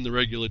not within the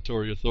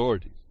regulatory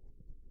authorities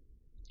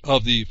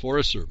of the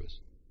Forest Service.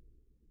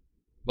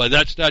 By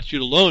that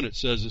statute alone, it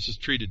says this is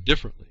treated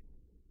differently.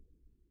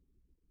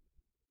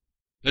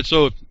 And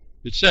so if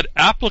it said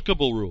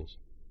applicable rules,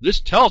 this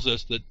tells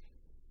us that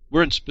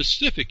we're in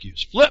specific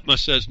use. FLTMA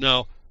says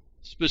now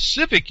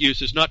specific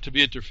use is not to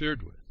be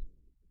interfered with.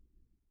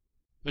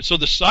 And so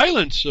the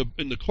silence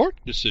in the court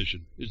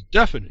decision is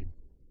deafening.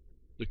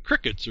 The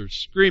crickets are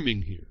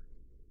screaming here.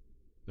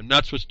 And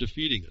that's what's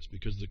defeating us,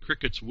 because the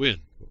crickets win.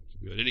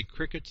 If you had any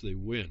crickets, they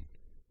win.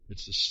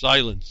 It's the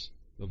silence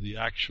of the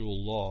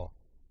actual law,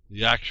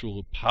 the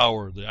actual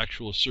power, the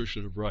actual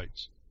assertion of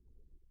rights.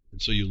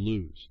 And so you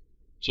lose.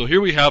 So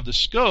here we have the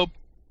scope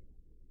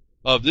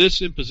of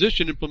this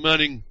imposition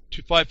implementing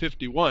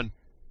 551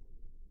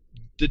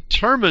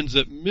 determines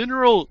that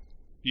mineral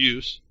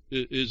use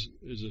is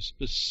a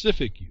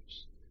specific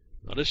use,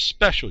 not a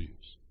special use.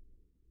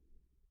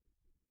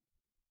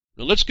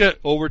 Now let's get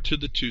over to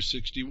the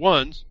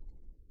 261s,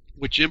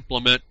 which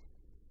implement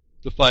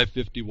the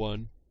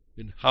 551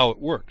 and how it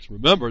works.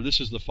 Remember, this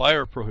is the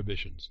fire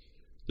prohibitions.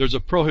 There's a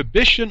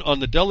prohibition on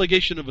the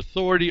delegation of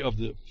authority of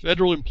the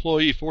federal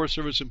employee, Forest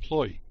Service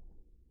employee,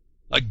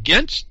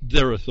 against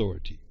their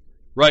authority,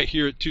 right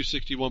here at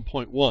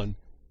 261.1.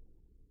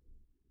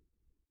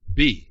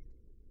 B.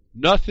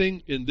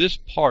 Nothing in this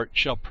part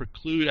shall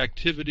preclude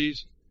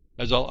activities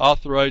as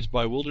authorized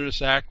by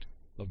Wilderness Act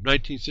of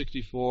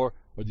 1964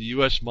 or the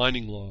U.S.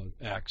 Mining Law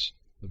Acts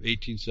of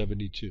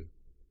 1872.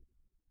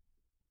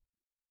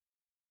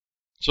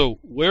 So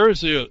where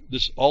is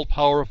this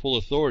all-powerful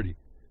authority?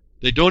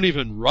 They don't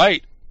even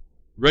write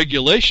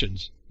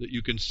regulations that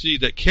you can see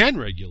that can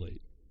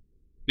regulate,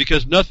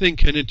 because nothing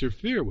can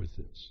interfere with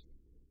this.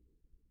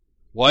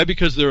 Why?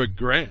 Because they're a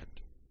grant.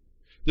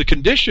 The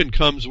condition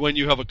comes when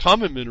you have a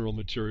common mineral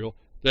material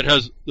that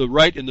has the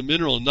right in the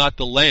mineral and not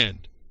the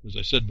land, as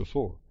I said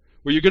before,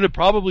 where you're going to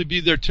probably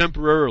be there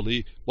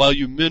temporarily while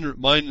you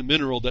mine the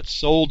mineral that's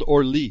sold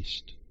or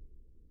leased.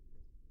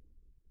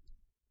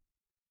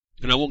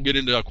 And I won't get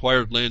into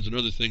acquired lands and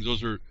other things.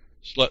 Those are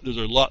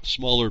a lot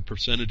smaller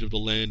percentage of the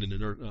land and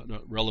they're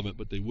not relevant,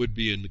 but they would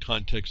be in the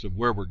context of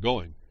where we're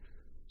going.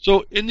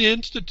 So in the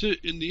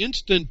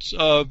instance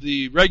of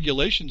the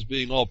regulations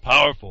being all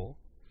powerful,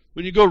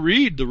 when you go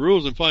read the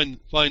rules and find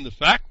the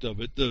fact of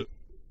it, the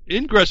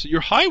ingress,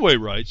 your highway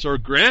rights are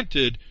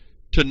granted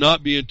to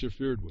not be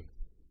interfered with.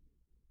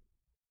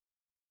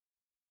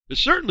 And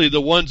certainly the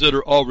ones that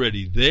are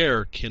already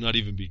there cannot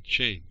even be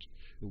changed.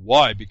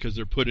 Why? Because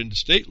they're put into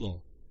state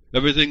law.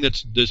 Everything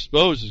that's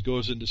disposed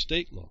goes into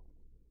state law.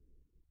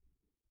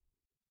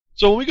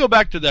 So when we go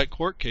back to that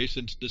court case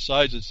and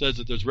decides it says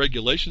that there's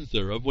regulations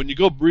thereof, when you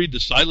go read the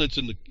silence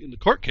in the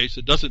court case,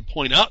 it doesn't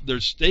point out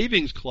there's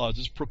stavings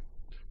clauses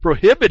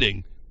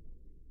prohibiting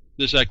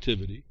this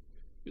activity.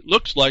 It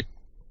looks like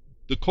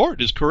the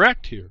court is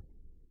correct here,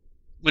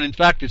 when in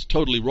fact it's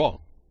totally wrong.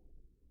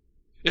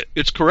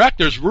 It's correct,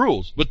 there's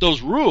rules, but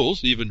those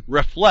rules even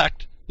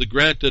reflect the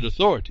granted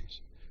authorities,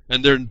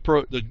 and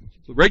the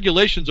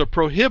regulations are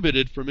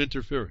prohibited from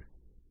interfering.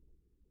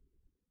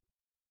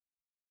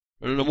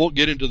 And I won't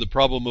get into the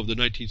problem of the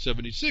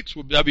 1976.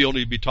 That'd be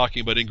only be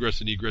talking about ingress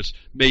and egress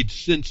made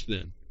since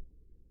then.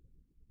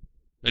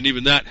 And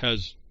even that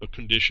has a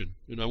condition.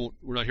 And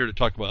we're not here to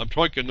talk about it. I'm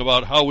talking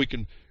about how we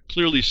can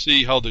clearly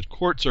see how the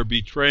courts are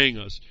betraying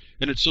us.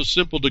 And it's so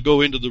simple to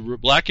go into the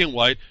black and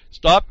white,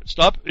 stop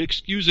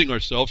excusing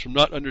ourselves from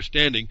not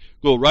understanding,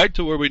 go right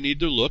to where we need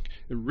to look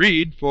and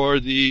read for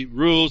the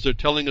rules they're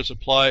telling us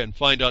apply and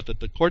find out that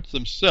the courts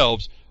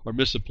themselves are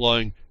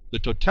misapplying the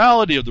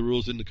totality of the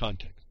rules in the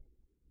context.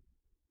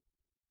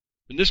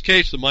 In this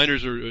case, the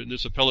miners are, in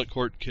this appellate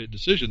court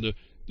decision,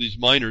 these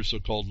miners,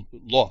 so-called,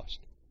 lost.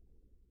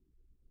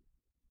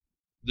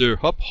 They're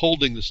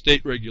upholding the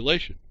state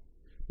regulation.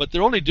 But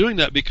they're only doing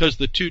that because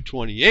the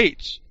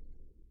 228s,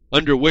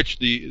 under which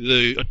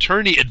the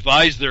attorney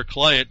advised their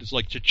client, it's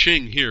like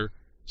cha-ching here,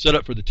 set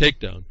up for the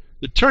takedown.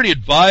 The attorney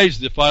advised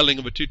the filing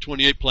of a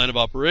 228 plan of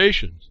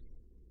operations.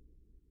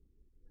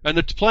 And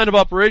the plan of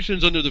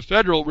operations under the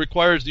federal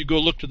requires you go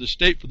look to the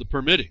state for the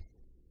permitting.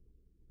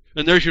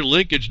 And there's your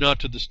linkage now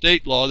to the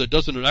state law that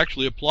doesn't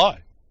actually apply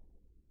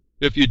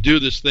if you do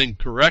this thing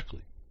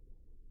correctly.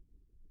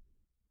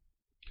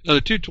 Now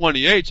the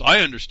 228s,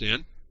 I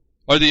understand,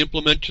 are the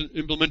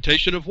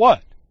implementation of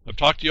what? I've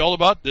talked to you all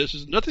about this.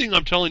 There's nothing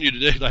I'm telling you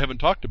today that I haven't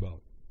talked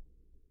about.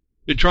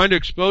 Been trying to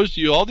expose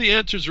to you all the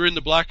answers are in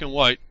the black and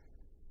white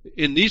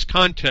in these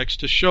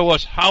contexts to show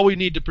us how we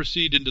need to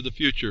proceed into the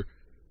future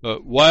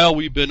while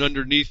we've been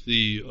underneath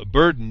the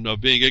burden of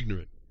being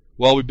ignorant,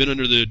 while we've been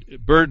under the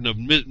burden of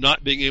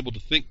not being able to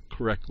think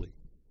correctly.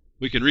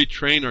 We can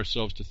retrain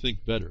ourselves to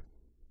think better.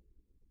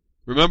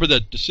 Remember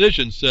that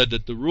decision said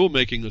that the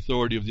rulemaking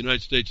authority of the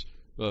United States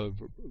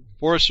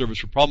Forest Service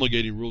for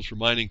promulgating rules for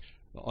mining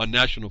on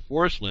national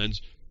forest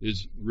lands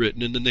is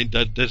written, and then they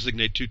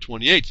designate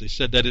 228s. They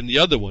said that in the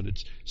other one.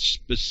 It's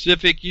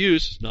specific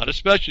use, it's not a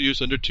special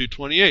use under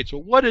 228. So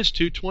what is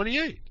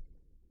 228?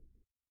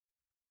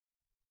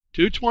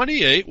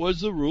 228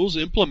 was the rules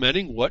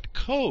implementing what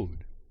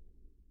code?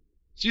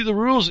 See, the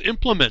rules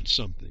implement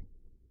something.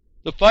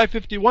 The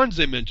 551s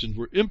they mentioned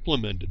were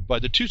implemented by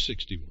the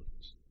 261s.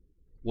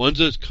 One's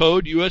a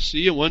code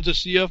USC and one's a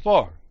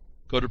CFR,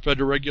 Code of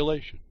Federal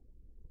Regulation.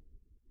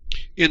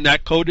 In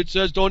that code it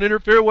says don't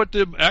interfere with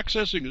the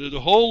accessing, the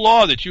whole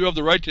law that you have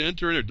the right to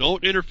enter in,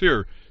 don't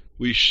interfere.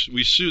 We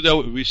see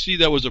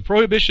that was a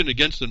prohibition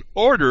against an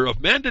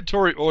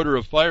mandatory order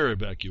of fire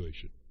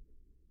evacuation.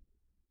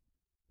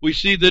 We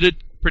see that it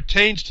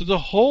pertains to the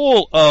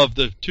whole of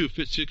the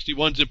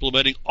 261s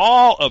implementing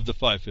all of the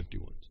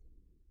 551s.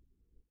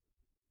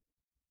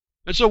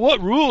 And so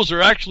what rules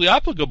are actually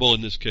applicable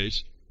in this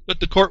case that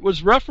the court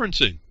was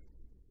referencing,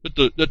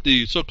 that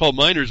the so-called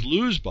miners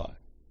lose by?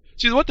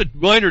 See, what the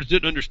miners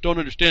don't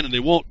understand, and they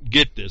won't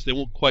get this, they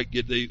won't quite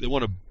get,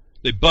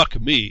 they buck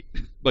me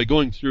by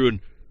going through and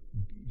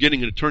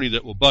getting an attorney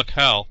that will buck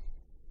Hal,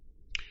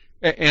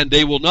 and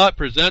they will not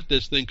present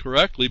this thing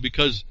correctly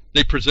because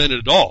they present it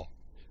at all.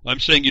 I'm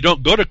saying you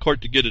don't go to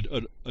court to get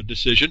a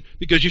decision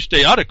because you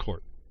stay out of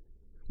court.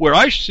 Where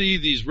I see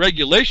these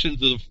regulations,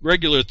 the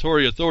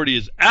regulatory authority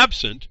is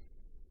absent,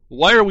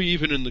 why are we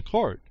even in the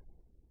court?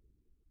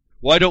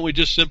 Why don't we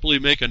just simply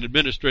make an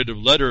administrative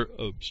letter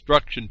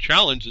obstruction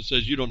challenge that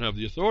says you don't have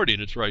the authority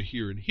and it's right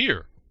here and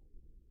here?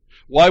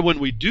 Why, when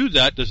we do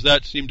that, does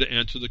that seem to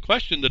answer the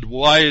question that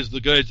why is the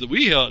guys that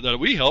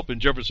we help in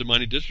Jefferson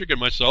Mining District and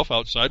myself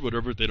outside,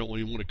 whatever, if they don't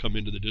even want to come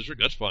into the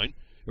district, that's fine.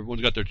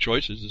 Everyone's got their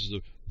choices. This is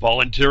a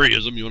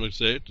voluntarism, you want to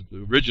say it,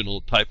 the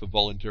original type of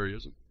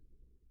voluntarism.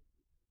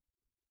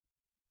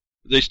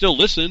 They still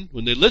listen.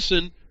 When they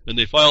listen and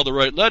they file the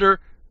right letter,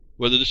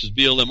 whether this is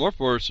BLM or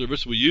Forest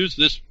Service, we use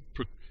this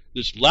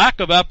lack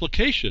of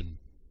application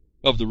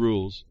of the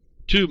rules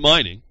to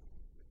mining.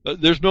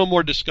 There's no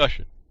more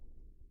discussion.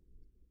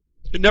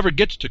 It never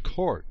gets to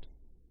court.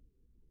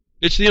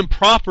 It's the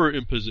improper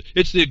imposition.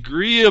 It's the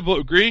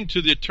agreeing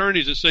to the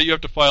attorneys that say you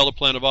have to file a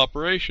plan of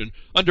operation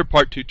under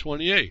Part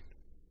 228.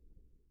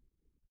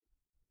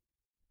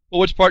 Well,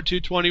 what's Part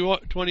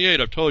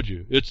 228? I've told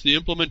you. It's the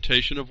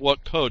implementation of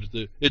what code?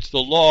 It's the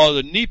law,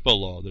 the NEPA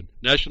law, the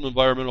National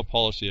Environmental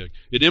Policy Act.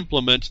 It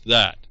implements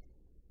that.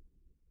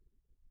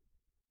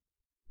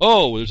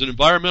 Oh, there's an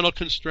environmental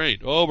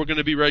constraint. Oh, we're going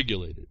to be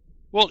regulated.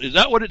 Well, is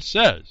that what it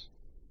says?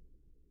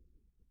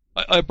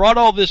 I brought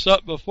all this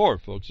up before,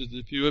 folks.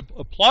 If you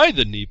apply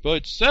the NEPA,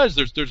 it says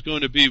there's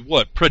going to be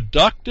what?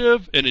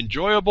 Productive and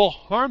enjoyable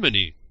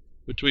harmony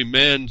between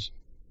man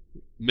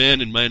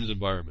and man's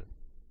environment.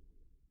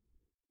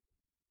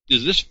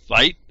 Is this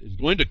fight is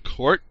going to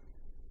court,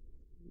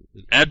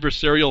 an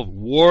adversarial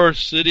war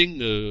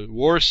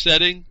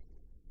setting?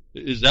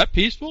 Is that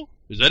peaceful?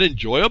 Is that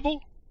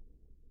enjoyable?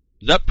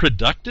 Is that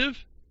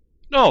productive?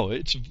 No,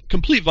 it's a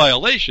complete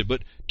violation.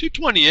 But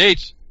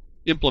 228s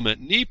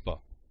implement NEPA.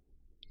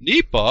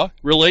 NEPA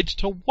relates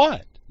to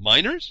what?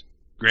 Miners?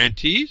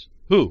 Grantees?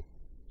 Who?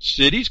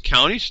 Cities,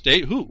 counties,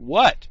 state? Who?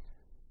 What?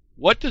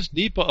 What does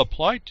NEPA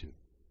apply to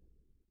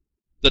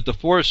that the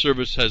Forest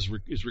Service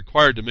is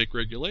required to make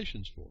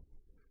regulations for?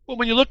 Well,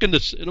 when you look in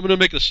this, and I'm going to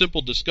make a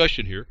simple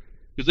discussion here,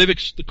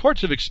 because the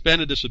courts have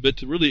expanded this a bit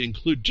to really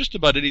include just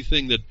about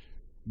anything that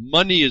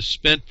money is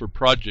spent for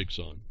projects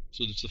on.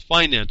 So it's the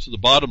finance, the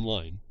bottom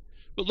line.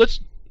 But let's,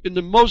 in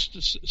the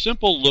most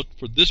simple look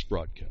for this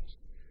broadcast,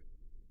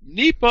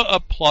 NEPA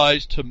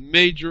applies to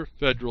major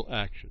federal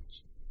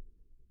actions.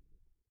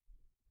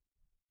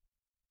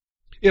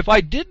 If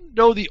I didn't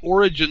know the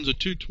origins of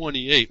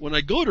 228, when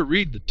I go to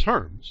read the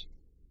terms,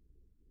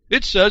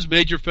 it says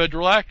major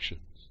federal actions.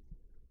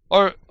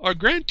 Are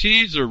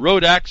grantees or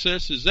road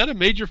access, is that a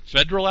major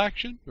federal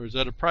action or is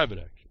that a private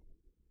action?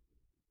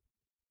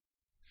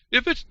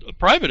 If it's a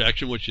private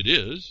action, which it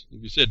is,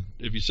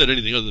 if you said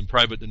anything other than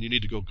private, then you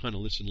need to go kind of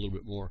listen a little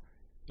bit more.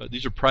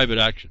 These are private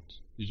actions.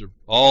 These are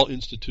all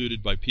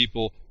instituted by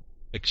people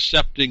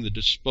accepting the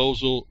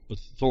disposal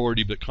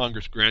authority that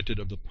Congress granted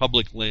of the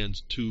public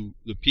lands to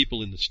the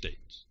people in the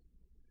states.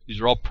 These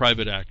are all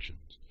private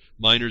actions.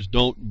 Miners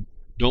don't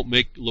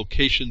make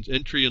locations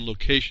and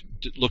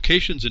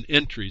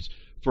entries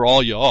for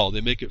all y'all.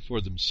 They make it for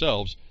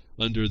themselves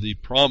under the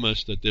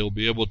promise that they'll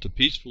be able to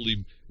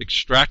peacefully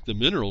extract the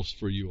minerals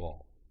for you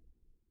all.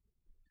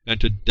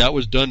 And that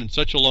was done in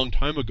such a long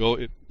time ago,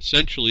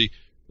 essentially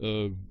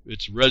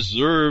it's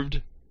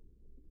reserved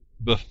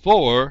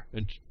before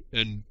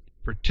and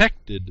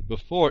protected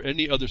before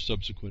any other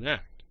subsequent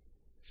act.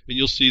 And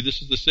you'll see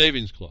this is the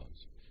savings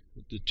clause.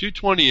 The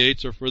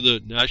 228s are for the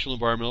National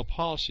Environmental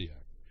Policy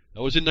Act.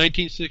 That was in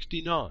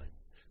 1969.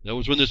 That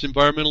was when this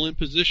environmental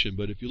imposition.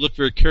 But if you look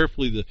very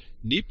carefully, the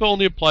NEPA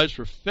only applies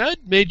for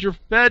major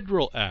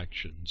federal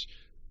actions,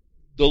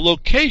 the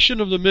location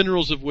of the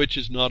minerals of which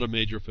is not a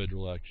major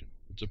federal action.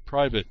 It's a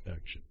private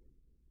action.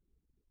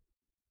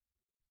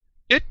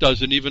 It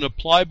doesn't even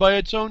apply by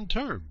its own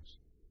terms.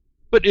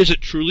 But is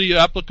it truly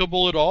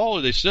applicable at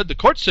all? The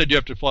court said you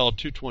have to follow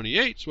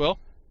 228s. Well,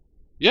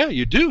 yeah,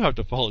 you do have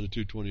to follow the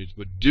 228s.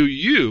 But do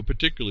you,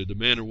 particularly the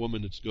man or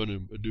woman that's going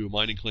to do a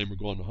mining claim or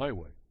go on the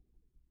highway?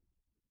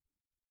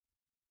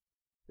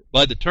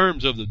 by the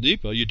terms of the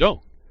NEPA, you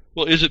don't.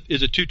 Well, is it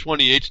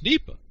 228's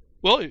NEPA?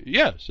 Well,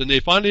 yes, and they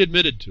finally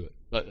admitted to it.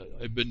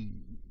 I've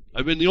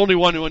been the only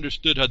one who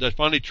understood how they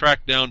finally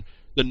tracked down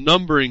the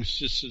numbering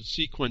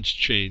sequence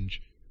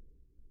change.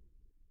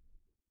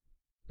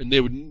 And they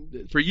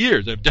would, for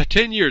years,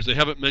 10 years, they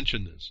haven't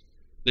mentioned this.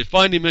 They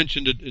finally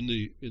mentioned it in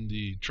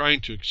the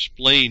trying to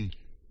explain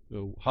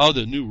how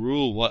the new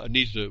rule why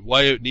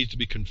it needs to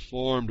be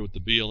conformed with the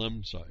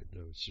BLM side,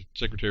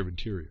 Secretary of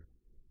Interior.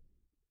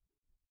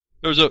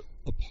 There was a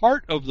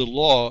part of the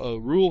law, a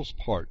rules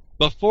part,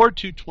 before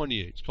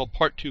 228, it's called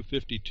Part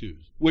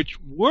 252s, which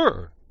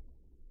were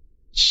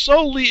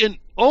solely and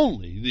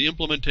only the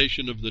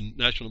implementation of the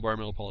National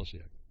Environmental Policy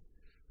Act.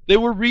 They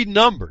were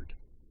renumbered.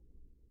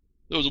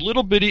 There was a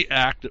little bitty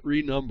act that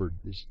renumbered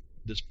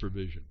this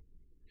provision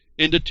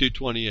into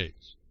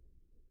 228s.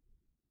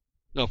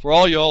 Now, for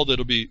all y'all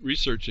that'll be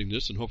researching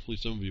this, and hopefully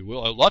some of you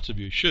will, lots of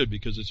you should,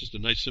 because it's just a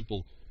nice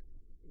simple,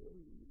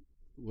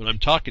 when I'm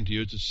talking to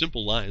you, it's a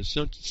simple line,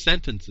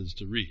 sentences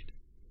to read.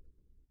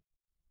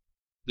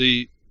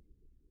 The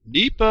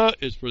NEPA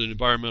is for the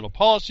Environmental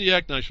Policy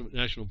Act. National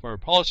Environmental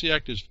Policy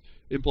Act is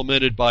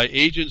implemented by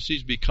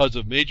agencies because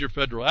of major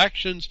federal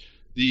actions.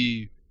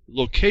 The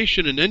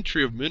location and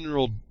entry of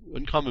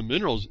uncommon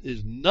minerals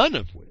is none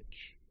of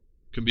which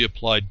can be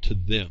applied to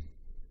them,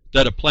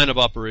 that a plan of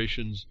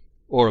operations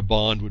or a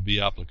bond would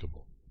be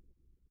applicable.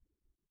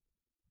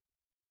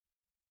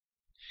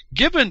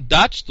 Given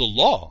that's the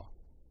law,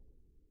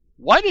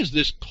 why does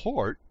this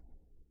court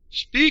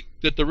speak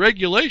that the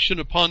regulation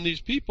upon these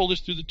people is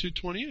through the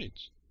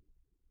 228s?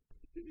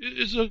 It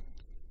is a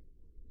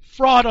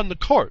fraud on the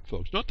court,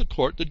 folks. Not the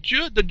court. The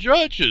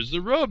judges,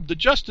 the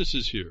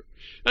justices here,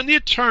 and the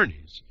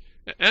attorneys,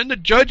 and the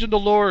judge and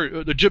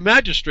the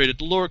magistrate at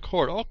the lower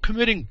court, all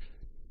committing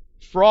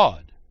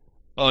fraud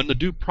on the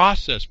due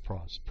process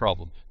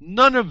problem.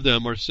 None of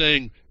them are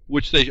saying,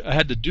 which they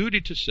had the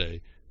duty to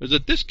say, is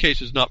that this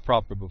case is not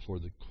proper before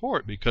the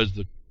court because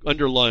the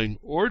underlying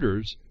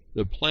orders,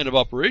 the plan of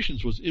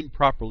operations, was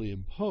improperly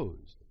imposed.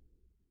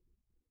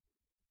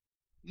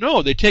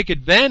 No, they take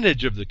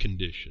advantage of the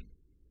condition.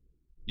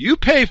 You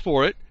pay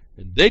for it,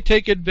 and they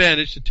take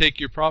advantage to take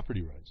your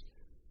property rights.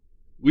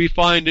 We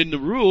find in the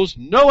rules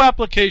no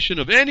application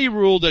of any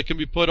rule that can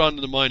be put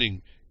onto the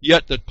mining.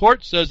 Yet the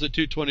court says that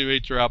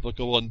 228s are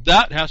applicable, and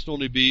that has to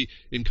only be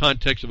in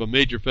context of a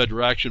major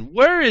federal action.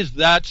 Where is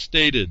that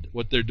stated,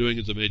 what they're doing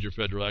is a major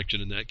federal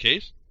action in that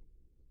case?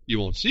 You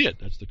won't see it.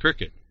 That's the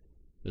cricket.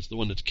 That's the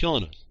one that's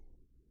killing us.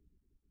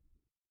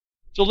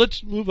 So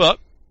let's move up.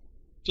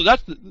 So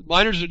that's the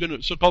miners are going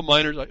to, so-called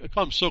miners, I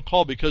call them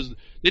so-called because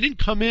they didn't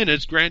come in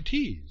as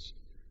grantees.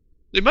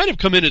 They might have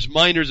come in as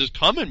miners, as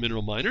common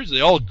mineral miners.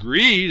 They all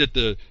agree that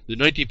the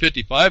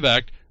 1955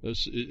 Act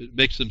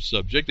makes them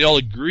subject. They all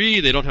agree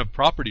they don't have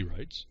property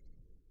rights.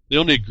 They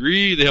only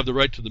agree they have the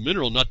right to the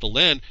mineral, not the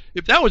land.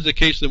 If that was the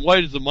case, then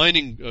why does the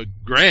mining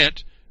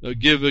grant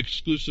give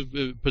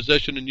exclusive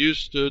possession and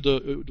use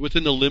to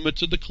within the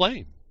limits of the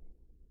claim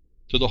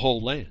to the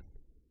whole land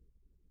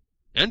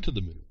and to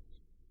the minerals?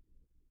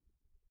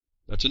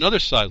 That's another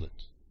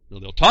silence. Now,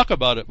 they'll talk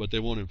about it, but they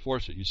won't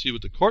enforce it. You see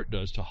what the court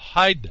does to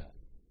hide that.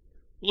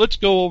 Let's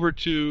go over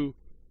to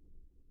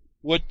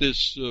what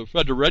this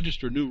Federal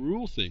Register new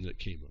rule thing that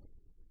came up.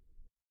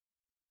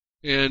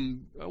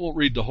 And I won't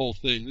read the whole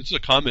thing. This is a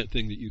comment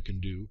thing that you can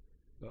do,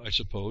 I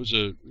suppose.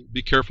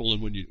 Be careful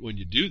when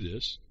you do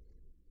this.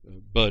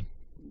 But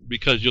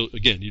because you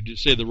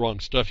just say the wrong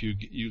stuff,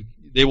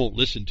 they won't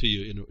listen to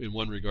you in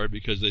one regard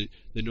because they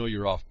know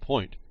you're off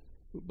point.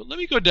 But let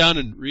me go down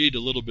and read a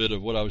little bit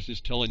of what I was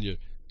just telling you,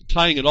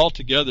 tying it all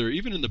together,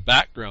 even in the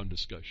background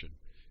discussion.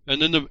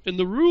 And then in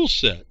the rule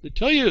set, they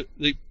tell you,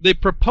 they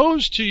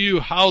propose to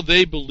you how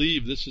they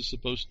believe this is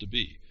supposed to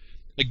be.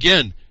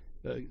 Again,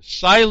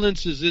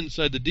 silence is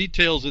inside, the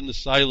details in the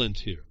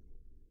silence here.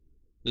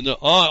 And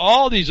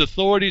all these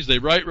authorities, they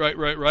write,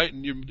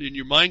 and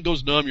your mind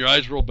goes numb, your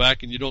eyes roll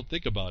back, and you don't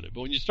think about it.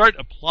 But when you start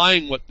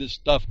applying what this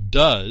stuff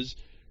does,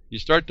 you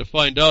start to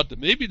find out that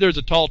maybe there's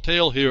a tall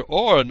tale here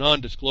or a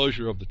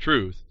non-disclosure of the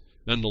truth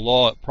and the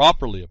law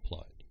properly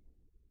applied.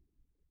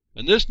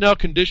 And this now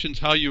conditions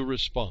how you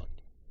respond.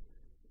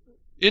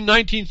 In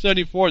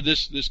 1974,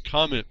 this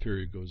comment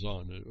period goes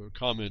on, or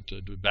comment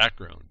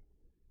background.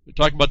 We're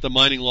talking about the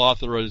mining law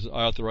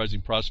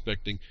authorizing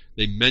prospecting.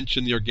 They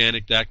mention the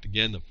Organic Act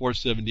again, the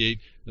 478,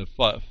 the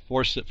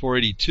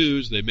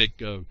 482s. They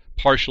make a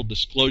partial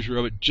disclosure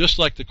of it, just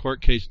like the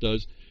court case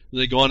does. And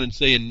they go on and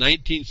say in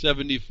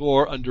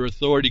 1974, under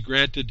authority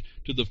granted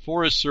to the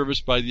Forest Service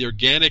by the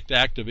Organic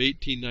Act of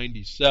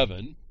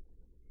 1897,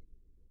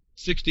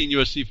 16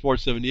 U.S.C.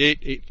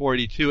 478,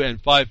 482,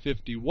 and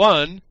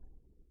 551,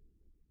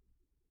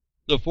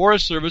 the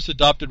Forest Service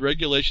adopted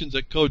regulations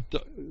at Code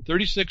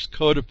 36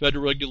 Code of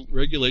Federal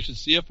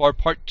Regulations, CFR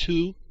Part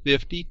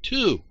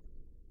 252,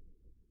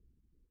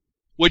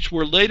 which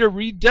were later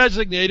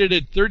redesignated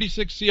at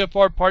 36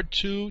 CFR Part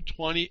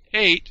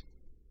 228,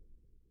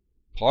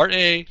 Part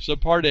A,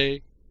 Subpart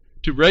A,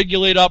 to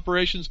regulate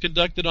operations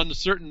conducted on the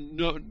certain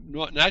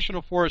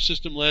National Forest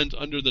System lands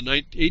under the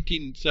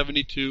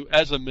 1872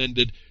 as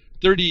amended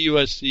 30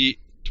 U.S.C.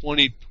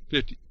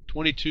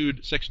 22,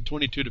 Section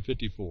 22 to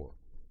 54,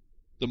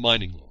 the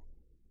mining law.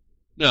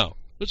 Now,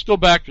 let's go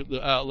back to the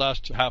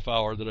last half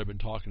hour that I've been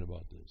talking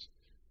about this.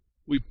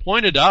 We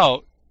pointed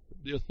out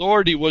the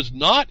authority was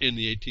not in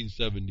the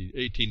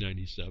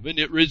 1897.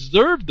 It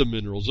reserved the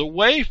minerals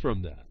away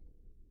from that.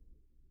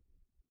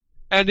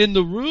 And in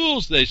the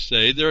rules, they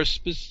say, there are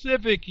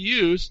specific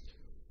use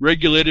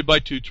regulated by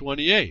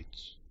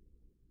 228s.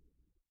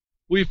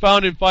 We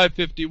found in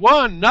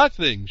 551,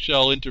 nothing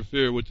shall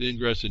interfere with the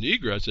ingress and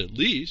egress, at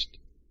least.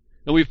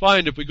 And we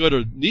find if we go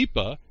to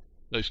FLIPMA,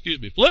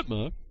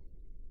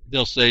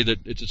 they'll say that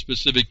it's a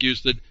specific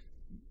use that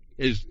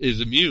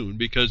is immune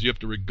because you have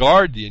to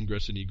regard the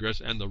ingress and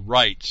egress and the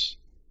rights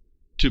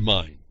to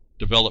mine,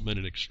 development,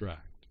 and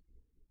extract.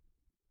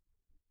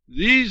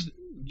 These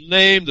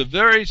name the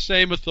very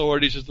same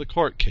authorities as the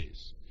court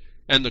case.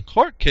 And the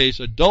court case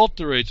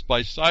adulterates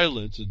by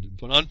silence and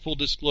non-full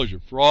disclosure,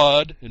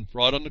 fraud and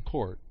fraud on the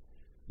court,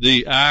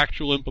 the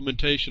actual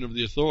implementation of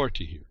the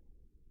authority here.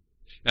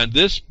 And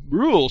this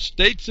rule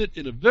states it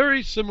in a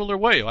very similar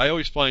way. I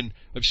always find,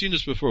 I've seen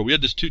this before. We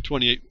had this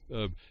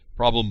 228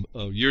 problem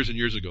years and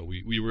years ago.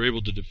 We were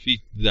able to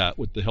defeat that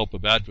with the help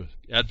of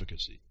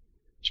advocacy,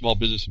 Small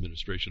Business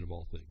Administration of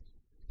all things.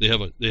 They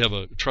have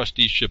a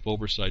trusteeship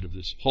oversight of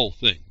this whole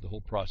thing, the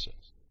whole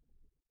process.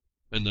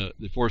 And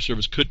the Forest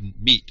Service couldn't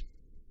meet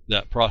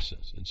that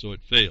process, and so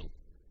it failed.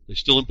 They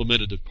still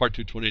implemented the Part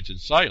 228s in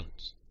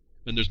silence,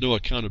 and there's no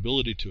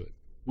accountability to it.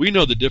 We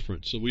know the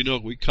difference, so we know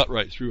we cut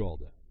right through all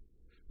that.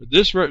 But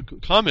this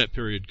comment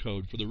period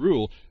code for the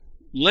rule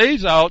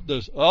lays out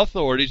the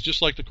authorities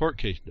just like the court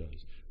case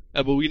does.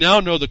 But we now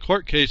know the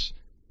court case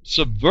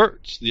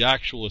subverts the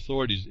actual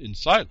authorities in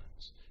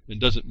silence and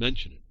doesn't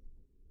mention it.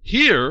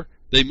 Here,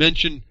 they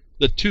mention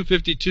the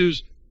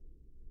 252s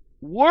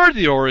were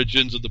the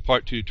origins of the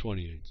Part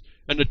 228s.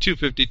 And the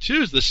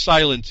 252s, the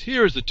silence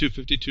here is the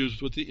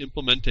 252s with the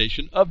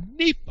implementation of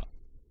NEPA.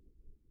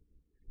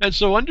 And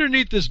so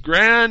underneath this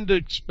grand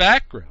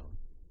background,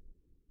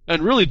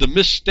 and really the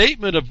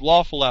misstatement of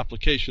lawful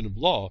application of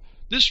law,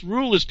 this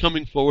rule is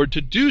coming forward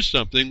to do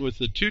something with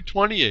the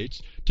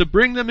 228s to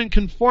bring them in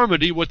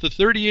conformity with the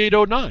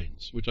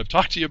 3809s, which I've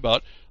talked to you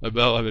about. I've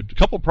had a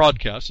couple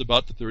podcasts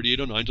about the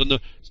 3809s on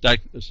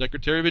the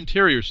Secretary of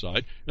Interior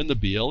side and the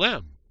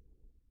BLM.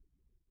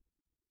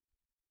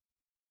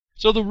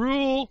 So the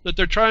rule that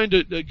they're trying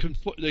to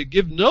they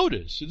give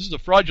notice, this is a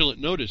fraudulent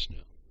notice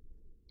now,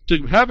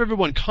 to have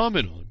everyone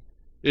comment on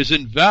is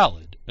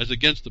invalid as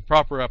against the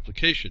proper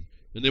application,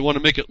 and they want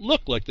to make it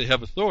look like they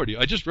have authority.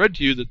 I just read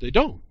to you that they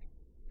don't,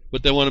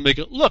 but they want to make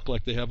it look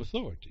like they have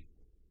authority.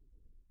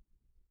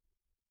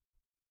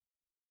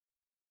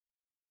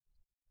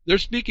 They're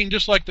speaking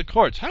just like the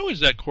courts. How is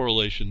that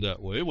correlation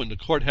that way when the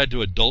court had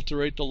to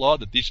adulterate the law,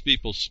 that these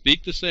people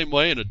speak the same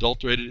way and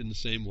adulterate it in the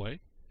same way?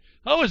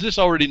 How is this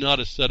already not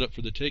a setup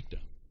for the takedown?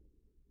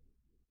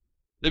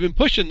 They've been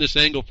pushing this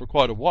angle for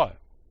quite a while.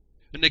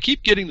 And they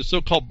keep getting the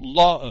so-called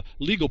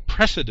legal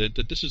precedent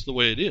that this is the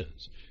way it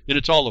is. And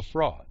it's all a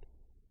fraud.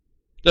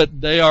 That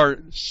they are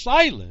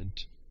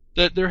silent,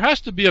 that there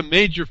has to be a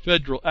major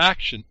federal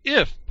action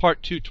if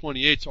Part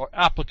 228s are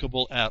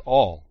applicable at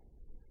all.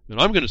 And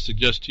I'm going to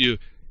suggest to you,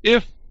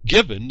 if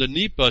given, the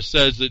NEPA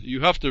says that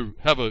you have to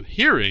have a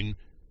hearing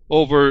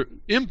over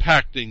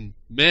impacting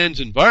man's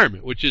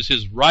environment, which is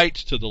his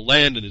rights to the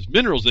land and his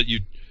minerals that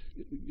you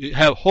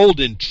hold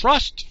in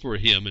trust for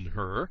him and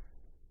her,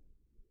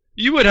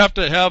 you would have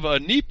to have a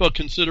NEPA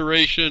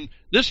consideration.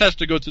 This has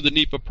to go through the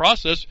NEPA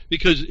process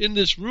because in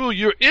this rule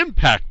you're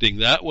impacting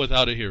that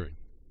without a hearing.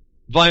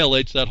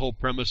 Violates that whole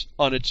premise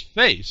on its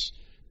face.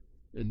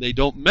 And they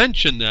don't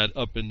mention that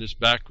up in this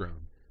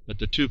background, that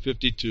the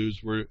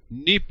 252s were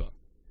NEPA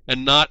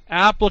and not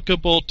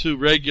applicable to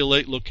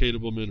regulate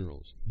locatable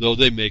minerals, though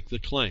they make the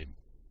claim.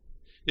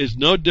 Is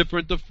no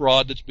different the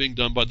fraud that's being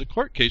done by the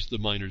court case the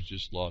miners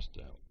just lost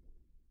out.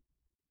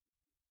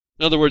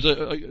 In other words,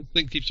 I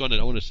think keeps on it.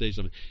 I want to say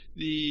something.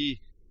 The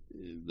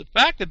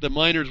fact that the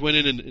miners went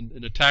in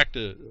and attacked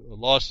a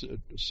lawsuit,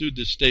 sued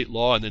this state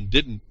law, and then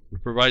didn't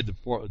provide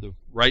the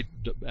right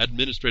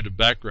administrative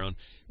background,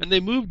 and they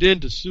moved in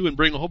to sue and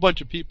bring a whole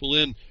bunch of people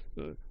in,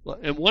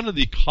 and one of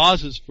the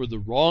causes for the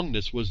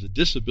wrongness was the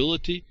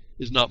disability,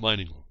 is not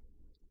mining law.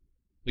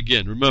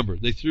 Again, remember,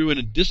 they threw in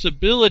a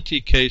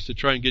disability case to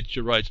try and get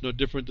your rights, no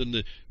different than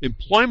the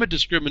employment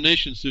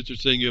discrimination suits are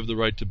saying you have the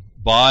right to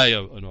buy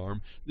an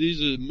arm.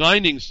 These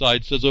mining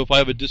side says, oh, if I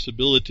have a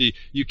disability,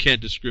 you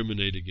can't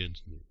discriminate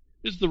against me.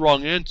 It's the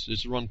wrong answer.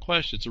 It's the wrong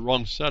question. It's the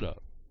wrong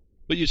setup.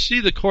 But you see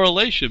the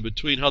correlation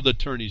between how the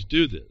attorneys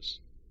do this.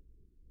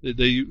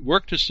 They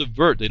work to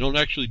subvert. They don't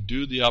actually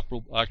do the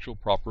actual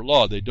proper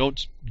law. They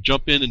don't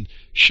jump in and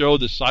show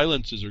the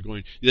silences are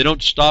going. They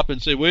don't stop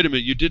and say, wait a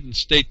minute, you didn't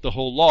state the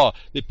whole law.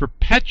 They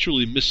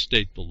perpetually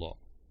misstate the law.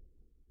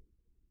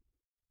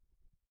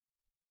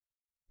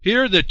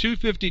 Here, the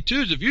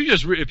 252s,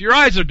 if your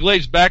eyes are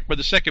glazed back by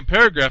the second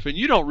paragraph and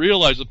you don't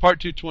realize the Part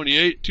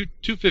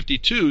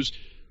 252s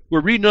were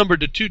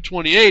renumbered to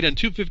 228, and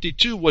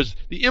 252 was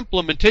the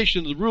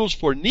implementation of the rules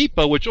for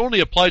NEPA, which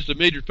only applies to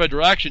major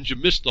federal actions, you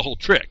missed the whole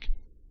trick.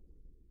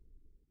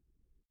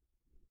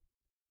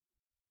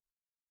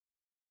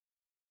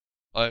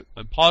 I'm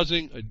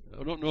pausing.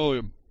 I don't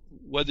know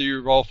whether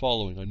you're all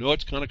following. I know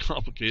it's kind of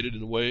complicated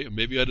in a way, and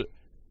maybe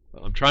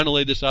I'm trying to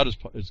lay this out as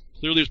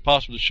clearly as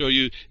possible to show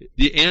you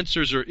the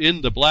answers are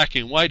in the black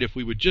and white if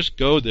we would just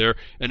go there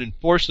and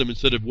enforce them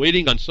instead of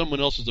waiting on someone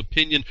else's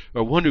opinion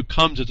or one who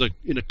comes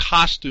in a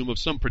costume of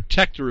some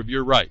protector of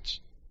your rights.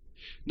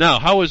 Now,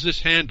 how is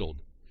this handled?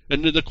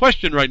 And the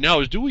question right now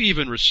is, do we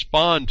even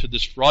respond to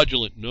this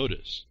fraudulent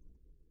notice?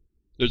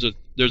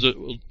 There's a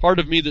part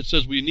of me that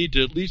says we need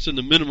to, at least in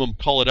the minimum,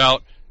 call it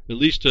out, at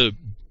least to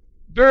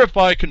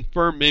verify,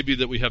 confirm maybe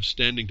that we have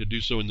standing to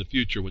do so in the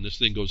future when this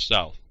thing goes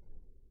south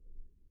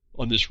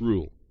on this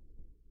rule.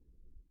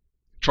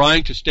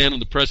 Trying to stand on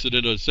the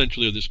precedent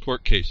essentially of this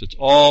court case. It's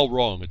all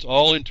wrong. It's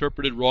all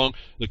interpreted wrong.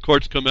 The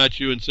courts come at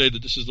you and say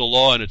that this is the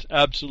law, and it's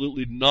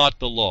absolutely not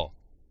the law.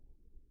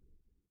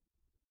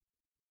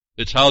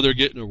 It's how they're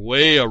getting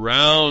way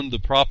around the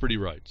property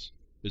rights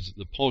is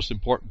the most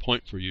important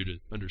point for you to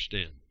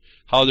understand.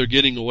 How they're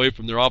getting away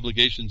from their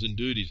obligations and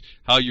duties.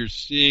 How you're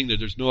seeing that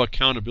there's no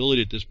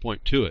accountability at this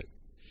point to it.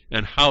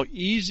 And how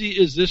easy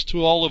is this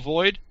to all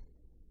avoid?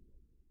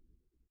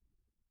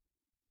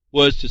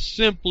 Was to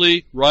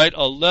simply write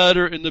a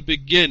letter in the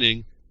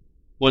beginning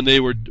when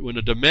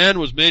a demand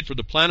was made for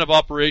the plan of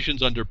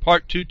operations under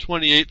Part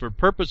 228 for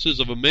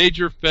purposes of a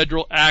major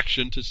federal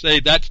action to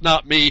say, that's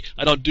not me,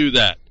 I don't do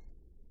that.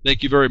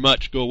 Thank you very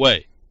much, go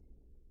away.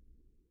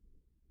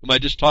 Am I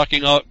just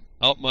talking in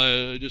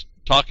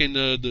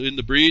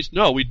the breeze?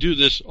 No, we do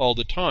this all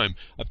the time.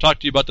 I've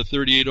talked to you about the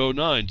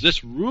 3809s.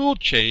 This rule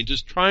change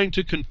is trying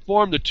to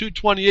conform the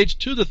 228s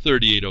to the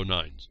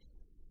 3809s.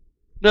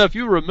 Now, if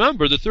you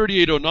remember, the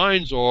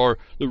 3809s are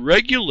the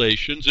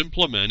regulations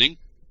implementing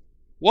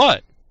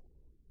what?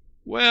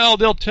 Well,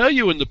 they'll tell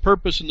you in the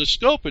purpose and the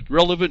scope, it's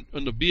relevant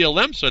on the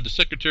BLM side, the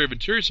Secretary of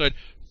Interior side,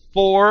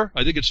 four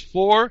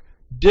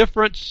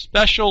different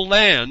special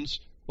lands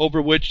over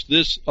which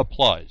this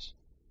applies.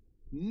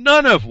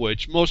 None of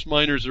which most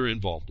miners are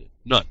involved in.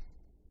 None.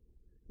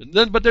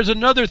 But there's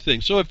another thing.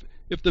 So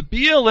if the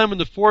BLM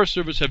and the Forest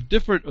Service have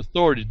different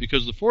authorities,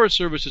 because the Forest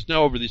Service is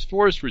now over these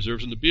forest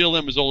reserves and the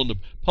BLM is all in the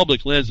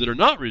public lands that are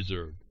not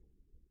reserved,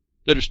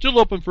 that are still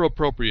open for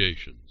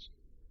appropriations,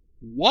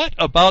 what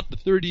about the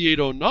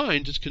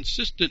 3809s is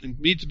consistent and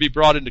needs to be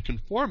brought into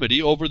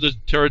conformity over the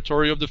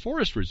territory of the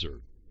Forest Reserve?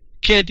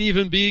 Can't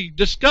even be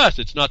discussed.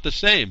 It's not the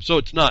same. So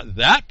it's not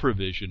that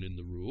provision in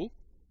the rule.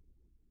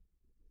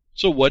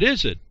 So what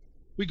is it?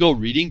 We go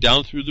reading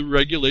down through the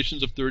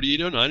regulations of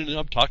 3809, and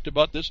I've talked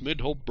about this,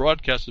 made a whole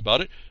broadcast about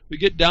it. We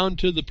get down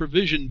to the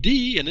provision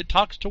D, and it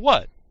talks to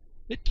what?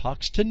 It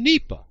talks to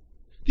NEPA.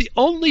 The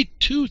only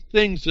two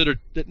things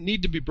that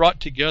need to be brought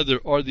together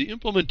are the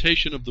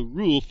implementation of the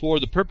rule for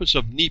the purpose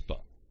of NEPA,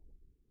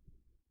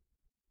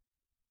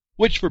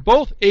 which for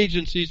both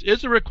agencies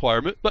is a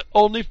requirement, but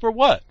only for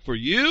what? For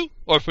you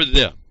or for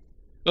them?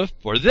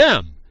 For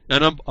them.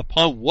 And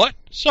upon what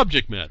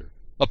subject matter?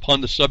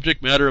 Upon the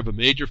subject matter of a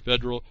major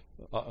federal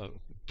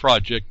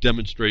project,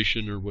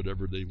 demonstration, or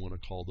whatever they want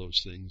to call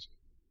those things.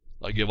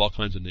 I give all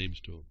kinds of names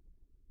to them.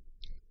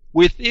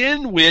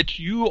 Within which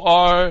you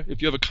are,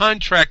 if you have a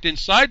contract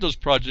inside those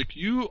projects,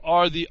 you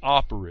are the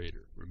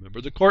operator. Remember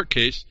the court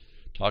case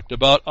talked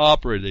about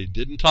operator. They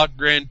didn't talk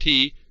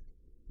grantee.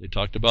 They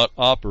talked about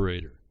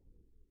operator.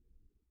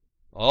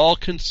 All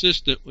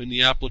consistent in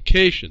the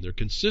application. They're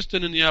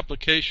consistent in the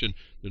application.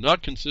 They're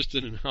not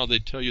consistent in how they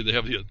tell you they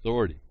have the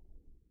authority.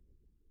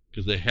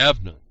 Because they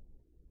have none.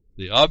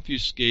 They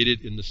obfuscate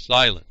it in the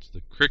silence.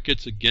 The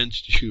crickets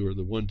against you are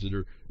the ones that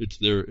are,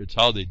 it's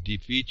how they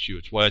defeat you.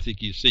 It's why I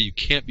think you say you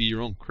can't be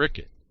your own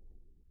cricket.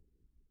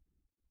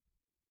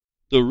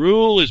 The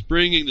rule is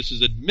bringing, this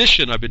is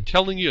admission. I've been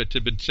telling you,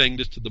 I've been saying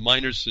this to the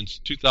miners since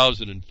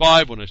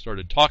 2005 when I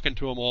started talking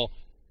to them all.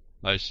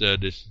 I said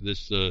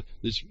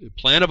this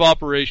plan of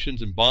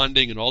operations and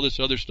bonding and all this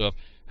other stuff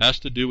has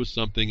to do with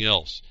something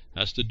else.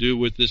 Has to do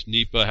with this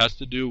NEPA, has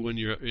to do when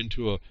you're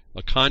into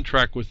a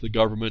contract with the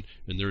government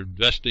and they're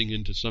investing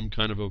into some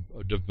kind of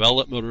a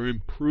development or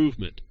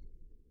improvement.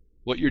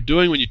 What you're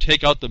doing when you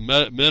take out the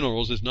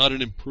minerals is not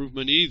an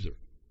improvement either.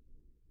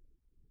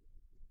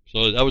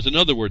 So that was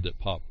another word that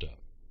popped up.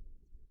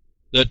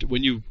 That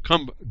when you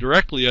come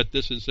directly at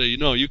this and say,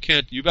 you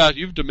can't,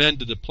 you've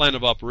demanded the plan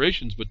of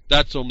operations, but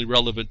that's only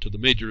relevant to the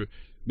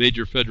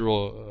major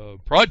federal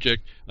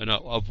project, and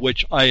of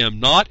which I am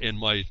not, and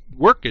my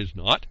work is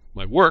not.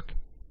 My work,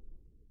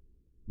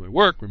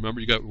 remember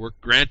you got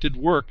granted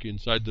work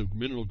inside the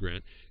mineral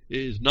grant,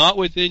 is not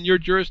within your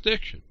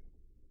jurisdiction.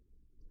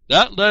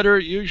 That letter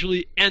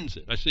usually ends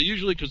it. I say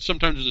usually because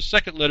sometimes there's a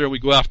second letter and we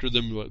go after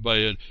them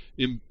by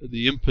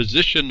the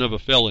imposition of the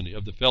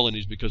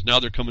felonies, because now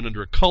they're coming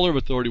under a color of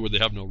authority where they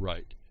have no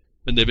right.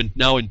 And they've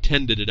now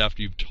intended it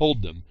after you've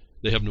told them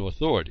they have no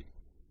authority.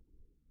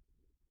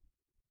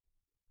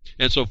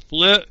 And so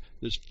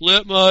this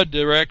FLTMA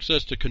directs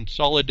us to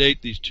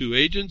consolidate these two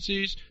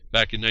agencies.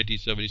 Back in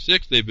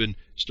 1976, they've been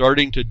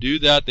starting to do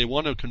that. They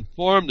want to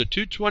conform the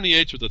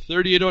 228s with the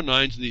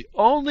 3809s, the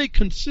only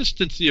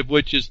consistency of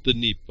which is the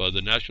NEPA,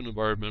 the National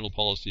Environmental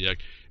Policy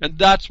Act. And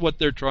that's what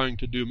they're trying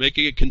to do,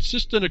 making it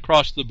consistent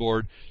across the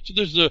board. So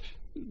there's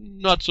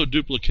not so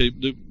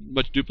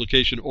much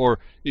duplication or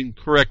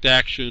incorrect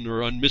action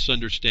or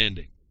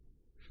misunderstanding.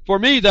 For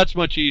me, that's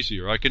much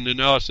easier. I can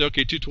now say,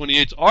 okay,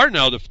 228s are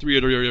now the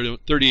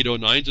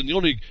 3809s, and the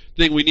only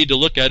thing we need to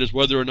look at is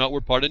whether or not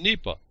we're part of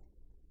NEPA.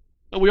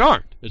 And we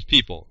aren't, as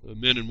people,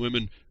 men and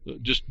women,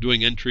 just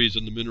doing entries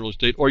in the mineral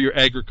estate, or your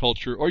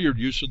agriculture, or your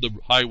use of the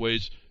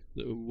highways,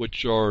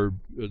 which are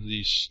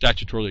the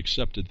statutorily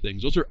accepted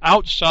things. Those are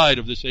outside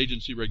of this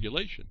agency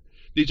regulation.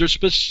 These are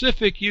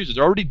specific uses.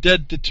 They're already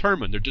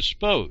determined. They're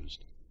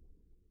disposed.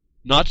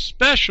 Not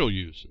special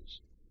uses.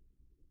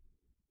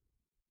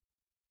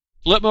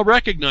 FLTMA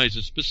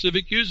recognizes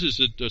specific uses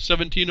at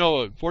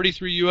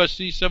 43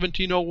 U.S.C.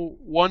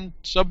 1701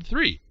 sub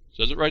 3.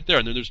 Says it right there.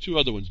 And then there's two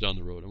other ones down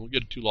the road. And we'll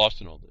get too lost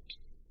in all this.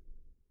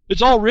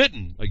 It's all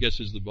written, I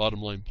guess, is the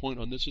bottom line point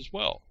on this as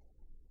well.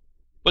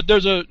 But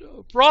there's a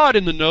fraud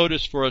in the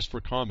notice for us for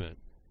comment.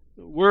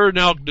 We're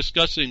now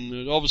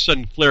discussing, all of a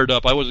sudden flared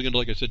up. I wasn't going to,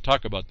 like I said,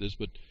 talk about this,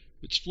 but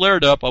it's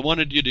flared up. I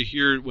wanted you to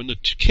hear when the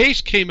case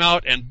came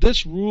out and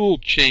this rule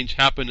change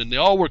happened and they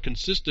all were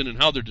consistent in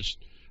how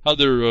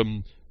they're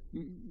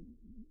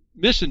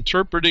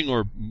misinterpreting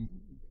or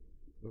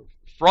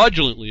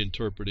fraudulently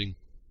interpreting.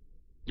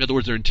 In other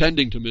words, they're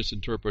intending to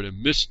misinterpret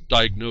and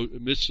misstate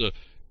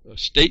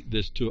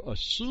this to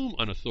assume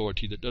an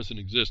authority that doesn't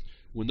exist.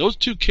 When those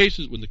two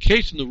cases, when the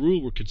case and the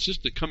rule were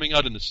consistent, coming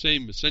out in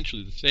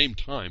essentially the same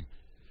time,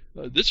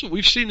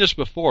 we've seen this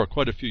before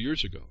quite a few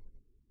years ago.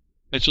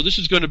 And so this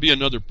is going to be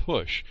another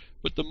push.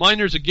 But the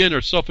miners, again,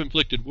 are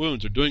self-inflicted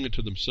wounds. They're doing it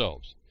to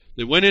themselves.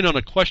 They went in on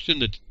a question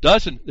that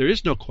there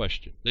is no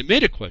question. They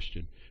made a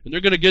question. And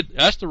they're going to get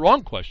asked the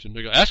wrong question.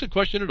 They're going to ask a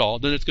question at all,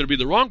 then it's going to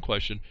be the wrong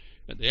question.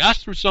 And they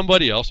ask through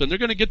somebody else, and they're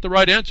going to get the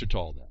right answer to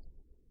all that.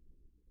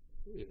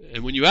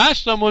 And when you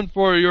ask someone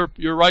for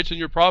your rights and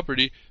your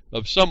property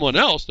of someone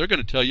else, they're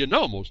going to tell you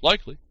no, most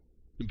likely.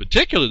 In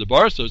particular, the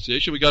Bar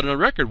Association, we got it on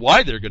record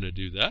why they're going to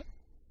do that.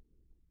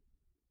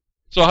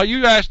 So how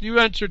you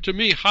answer to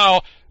me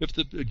how,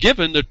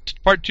 given that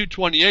Part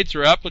 228s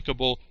are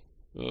applicable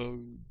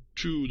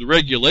to the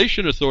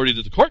regulation authority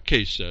that the court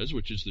case says,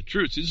 which is the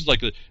truth. This is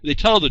like they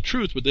tell the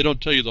truth, but they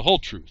don't tell you the whole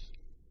truth.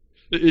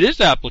 It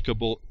is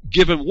applicable,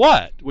 given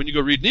what? When you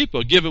go read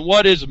NEPA, given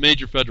what is a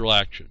major federal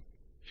action?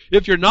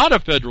 If you're not a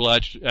federal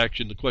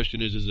action, the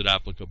question is it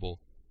applicable?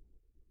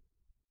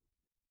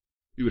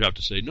 You would have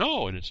to say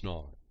no, and it's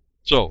not.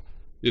 So,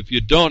 if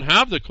you don't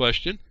have the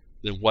question,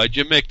 then why'd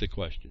you make the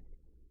question?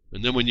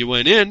 And then when you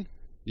went in,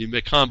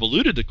 you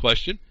convoluted the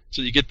question,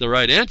 so you get the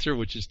right answer,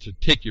 which is to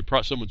take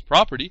someone's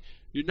property.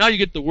 Now you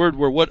get the word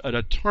where what an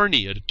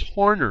attorney, a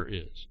torner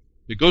is.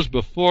 It goes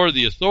before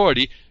the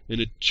authority,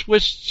 and it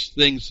twists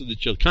things so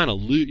that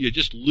you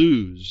just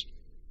lose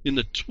in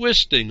the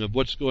twisting of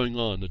what's going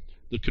on,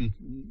 the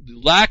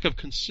lack of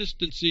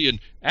consistency and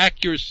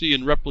accuracy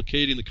in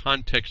replicating the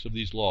context of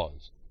these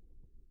laws.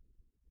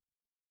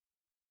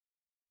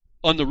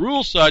 On the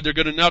rule side, they're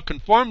going to now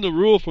conform the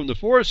rule from the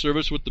Forest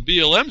Service with the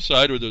BLM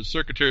side, or the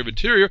Secretary of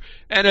Interior,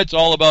 and it's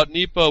all about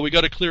NEPA. We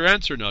got a clear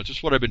answer now. It's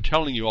just what I've been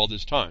telling you all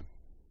this time.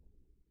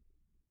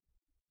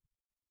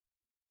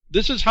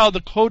 This is how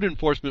the code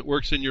enforcement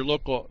works in your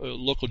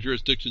local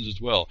jurisdictions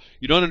as well.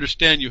 You don't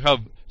understand. You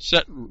have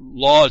set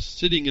laws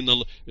sitting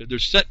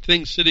there's set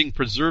things sitting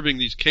preserving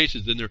these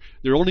cases, and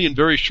they're only in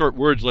very short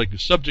words like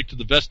subject to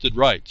the vested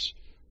rights,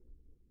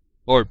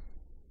 or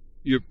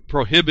you're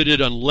prohibited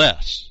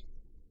unless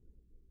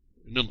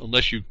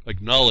you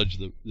acknowledge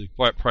the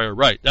prior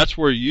right. That's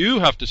where you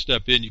have to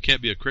step in. You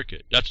can't be a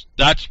cricket.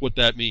 That's what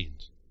that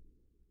means.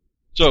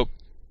 So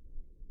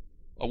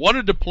I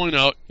wanted to point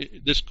out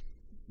this.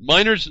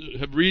 Miners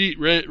have read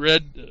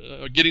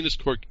getting this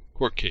court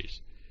case.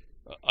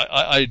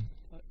 I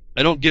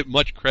don't give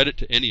much credit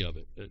to any of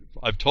it.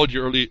 I've told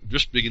you earlier,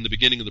 just in the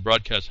beginning of the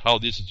broadcast, how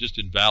this is just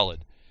invalid.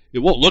 It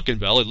won't look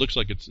invalid. It looks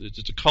like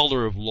it's a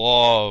color of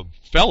law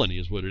felony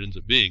is what it ends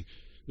up being.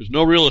 There's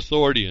no real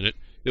authority in it.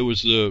 It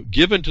was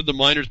given to the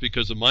miners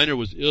because the miner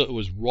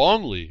was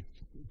wrongly,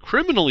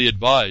 criminally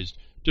advised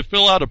to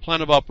fill out a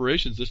plan of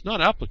operations that's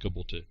not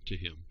applicable to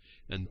him.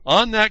 And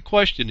on that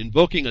question,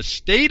 invoking a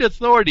state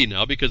authority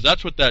now, because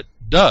that's what that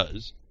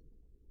does,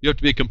 you have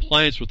to be in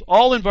compliance with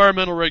all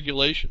environmental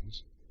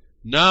regulations.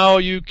 Now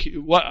you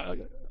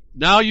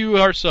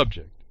are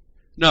subject.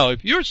 Now,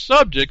 if you're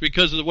subject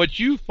because of what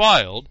you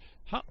filed,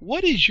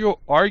 what is your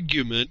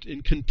argument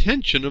in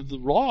contention of the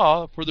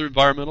law for the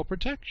environmental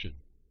protection?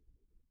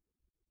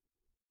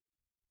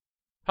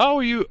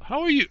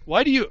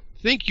 Why do you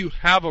think you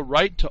have a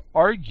right to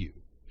argue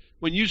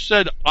when you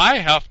said, I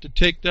have to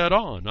take that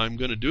on? I'm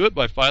going to do it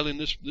by filing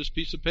this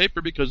piece of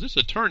paper because this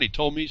attorney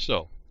told me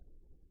so.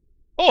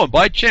 Oh, and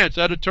by chance,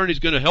 that attorney's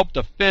going to help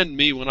defend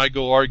me when I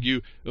go argue,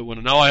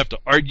 when now I have to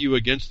argue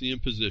against the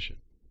imposition.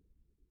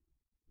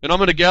 And I'm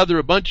going to gather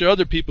a bunch of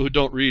other people who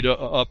don't read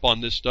up on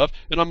this stuff,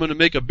 and I'm going to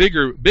make a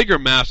bigger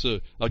mass,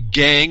 a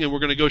gang, and we're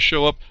going to go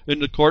show up in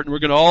the court, and we're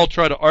going to all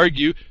try to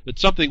argue that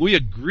something we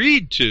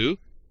agreed to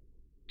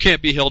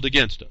can't be held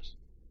against us.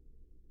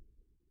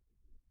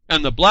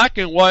 And the black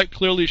and white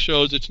clearly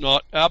shows it's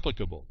not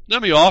applicable.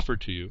 Let me offer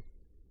to you,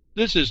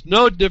 this is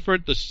no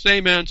different, the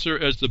same answer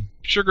as the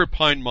sugar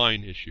pine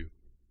mine issue.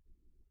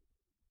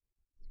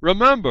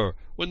 Remember,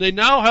 when they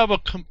now have a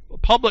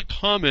public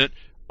comment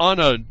on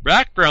a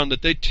background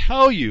that they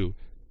tell you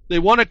they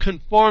want to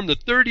conform the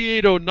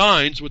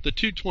 3809s with the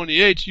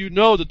 228s, you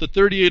know that the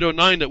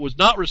 3809 that was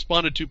not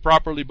responded to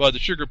properly by the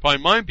sugar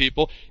pine mine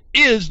people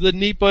is the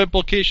NEPA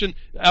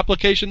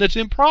application that's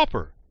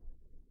improper.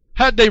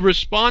 Had they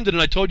responded,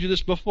 and I told you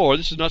this before,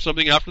 this is not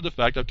something after the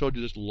fact, I've told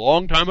you this a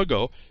long time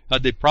ago,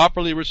 had they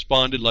properly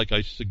responded like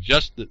I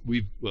suggest that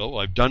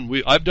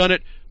I've done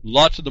it,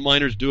 lots of the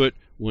miners do it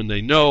when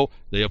they know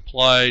they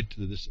applied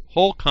to this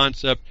whole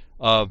concept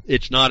of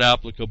it's not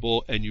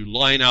applicable, and you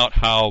line out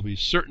how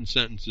these certain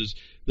sentences,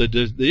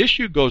 the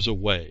issue goes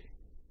away.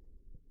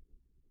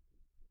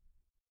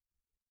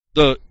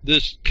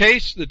 This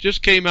case that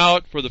just came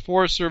out for the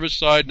Forest Service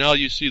side, now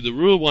you see the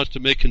rule wants to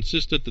make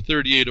consistent the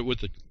 38 with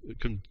the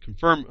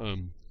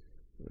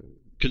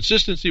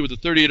consistency with the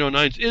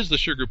 3809s is the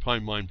sugar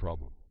pine mine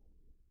problem.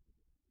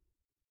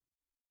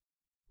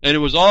 And it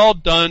was all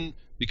done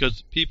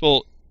because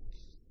people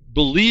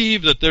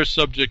believe that they're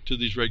subject to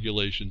these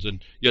regulations, and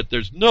yet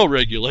there's no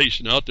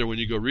regulation out there when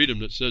you go read them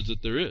that says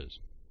that there is.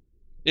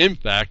 In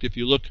fact, if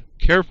you look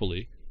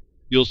carefully,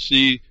 you'll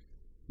see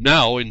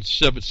now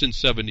since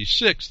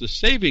 76, the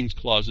savings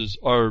clauses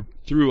are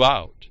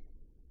throughout.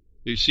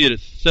 You see it at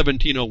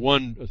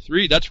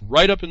 1701(3). That's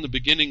right up in the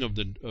beginning of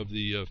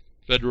the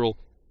Federal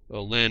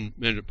Land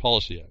Management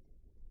Policy Act.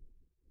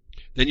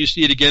 Then you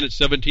see it again at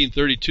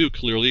 1732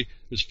 clearly.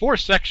 There's 4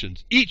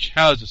 sections. Each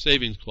has a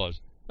savings clause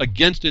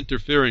against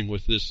interfering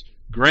with this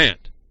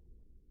grant.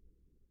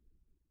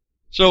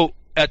 So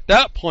at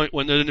that point,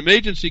 when an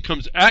agency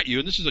comes at you,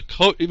 and this is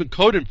even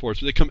code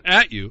enforcement, they come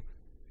at you,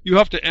 you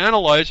have to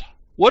analyze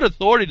what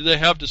authority do they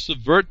have to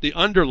subvert the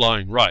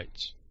underlying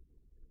rights.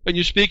 And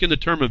you speak in the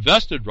term of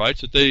vested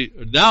rights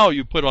that now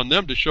you put on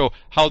them to show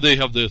how they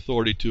have the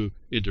authority to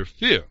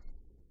interfere.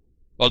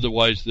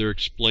 Otherwise, they're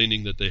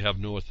explaining that they have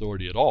no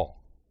authority at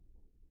all.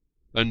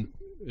 And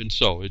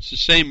so it's the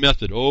same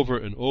method over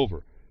and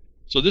over.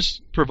 So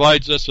this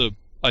provides us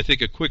I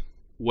think a quick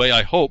way,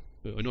 I hope.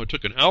 I know it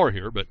took an hour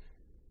here, but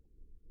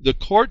the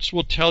courts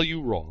will tell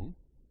you wrong.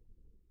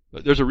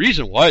 There's a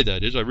reason why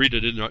that is. I read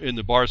it in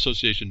the Bar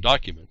Association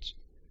documents.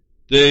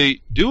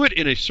 They do it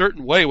in a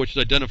certain way which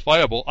is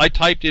identifiable. I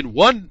typed in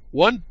one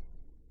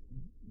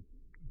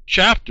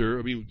chapter,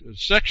 a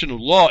section of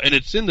law, and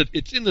it's in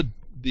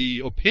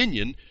the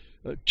opinion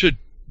to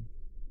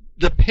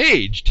the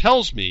page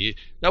tells me,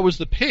 that was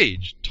the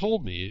page,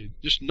 told me,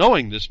 just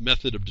knowing this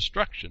method of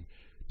destruction,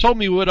 told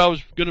me what I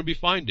was going to be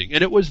finding.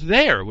 And it was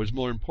there, was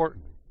more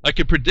important. I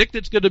could predict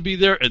it's going to be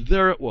there, and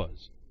there it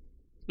was.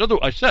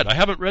 I said, I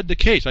haven't read the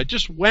case. I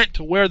just went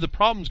to where the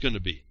problem's going to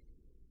be.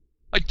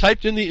 I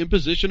typed in the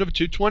imposition of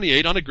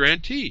 228 on a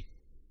grantee.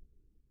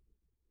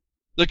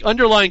 The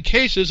underlying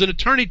case is an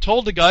attorney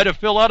told the guy to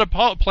fill out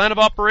a plan of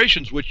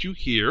operations, which you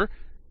hear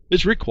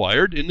is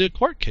required in the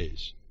court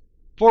case.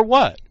 For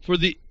what? For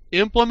the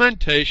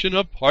implementation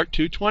of Part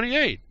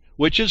 228,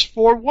 which is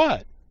for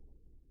what?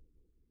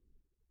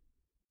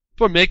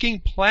 For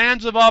making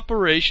plans of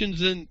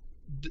operations in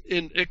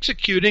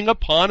executing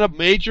upon a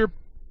major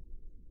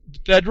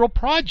federal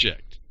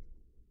project.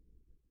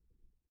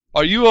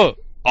 Are you a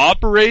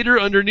operator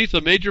underneath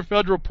a major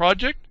federal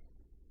project?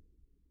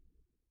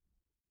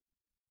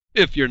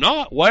 If you're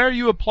not, why are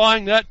you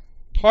applying that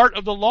part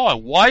of the law?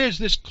 Why is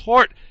this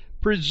court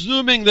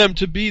presuming them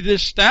to be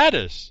this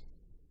status?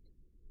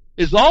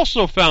 Is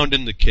also found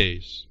in the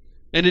case,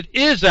 and it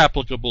is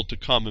applicable to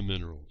common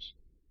minerals,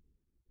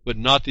 but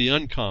not the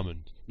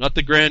uncommon, not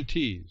the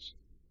grantees.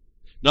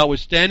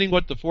 Notwithstanding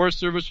what the Forest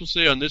Service will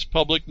say on this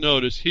public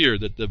notice here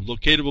that the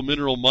locatable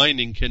mineral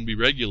mining can be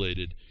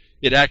regulated,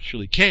 it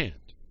actually can't.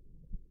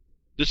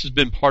 This has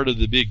been part of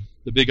the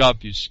big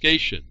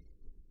obfuscation.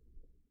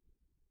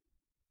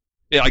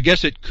 Yeah, I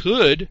guess it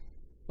could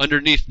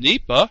underneath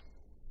NEPA,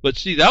 but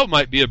see, that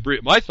might be a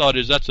breach. My thought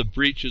is that's a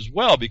breach as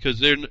well, because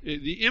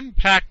the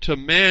impact to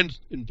man's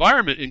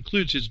environment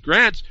includes his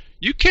grants.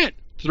 You can't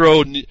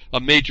throw a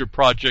major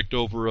project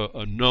over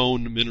a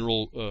known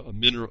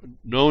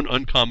known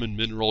uncommon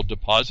mineral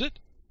deposit.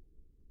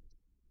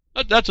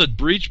 That's a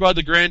breach by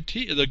the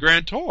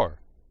grantor.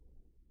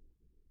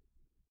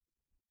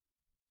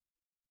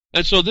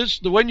 And so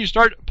when you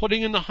start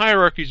putting in the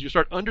hierarchies, you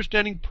start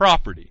understanding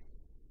property,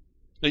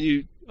 and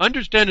you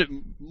understand it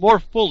more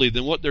fully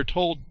than what they're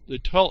told.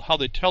 How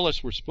they tell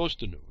us we're supposed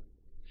to know it.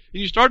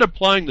 And you start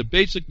applying the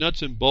basic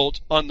nuts and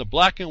bolts on the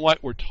black and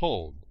white we're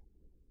told.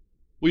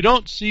 We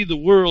don't see the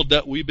world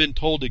that we've been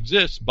told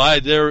exists by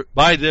their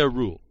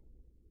rule.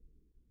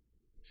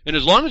 And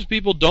as long as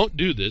people don't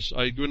do this,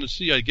 I'm going to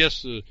see, I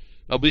guess,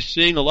 I'll be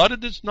seeing a lot of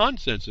this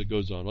nonsense that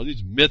goes on, all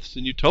these myths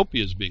and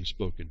utopias being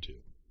spoken to.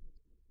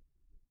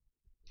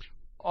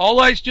 All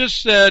I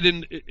just said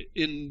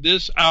in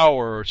this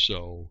hour or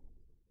so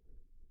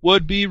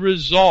would be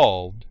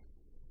resolved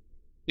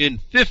in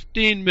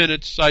 15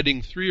 minutes,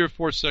 citing 3 or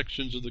 4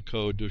 sections of the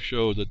code to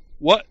show that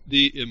what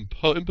the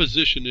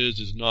imposition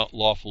is not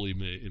lawfully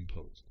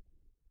imposed.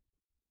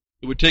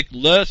 It would take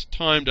less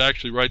time to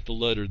actually write the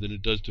letter than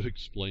it does to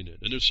explain it.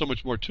 And there's so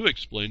much more to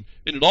explain,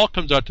 and it all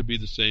comes out to be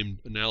the same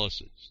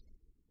analysis.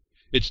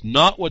 It's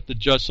not what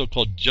the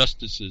so-called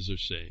justices are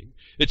saying.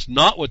 It's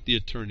not what the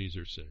attorneys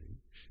are saying.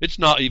 It's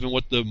not even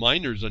what the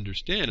miners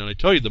understand. And I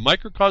tell you, the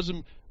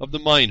microcosm of the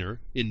miner,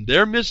 in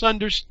their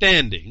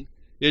misunderstanding,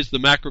 is the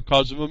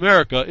macrocosm of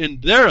America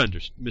in their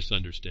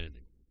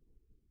misunderstanding.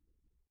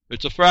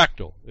 It's a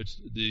fractal. It's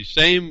the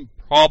same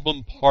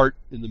problem part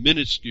in the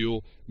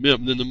minuscule,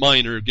 then the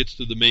minor gets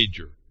to the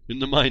major. In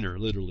the minor,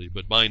 literally,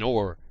 but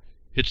minor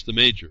hits the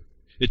major.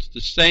 It's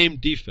the same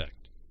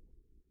defect.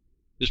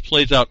 This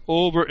plays out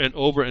over and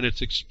over, and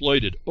it's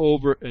exploited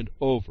over and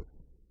over.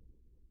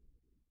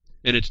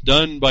 And it's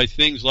done by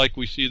things like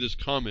we see this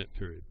comment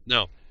period.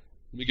 Now,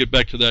 let me get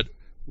back to that.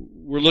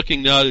 We're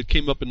looking now, it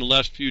came up in the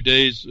last few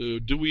days,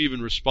 do we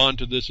even respond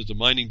to this as a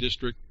mining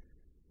district?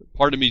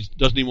 Part of me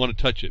doesn't even want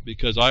to touch it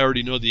because I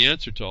already know the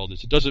answer to all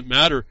this. It doesn't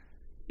matter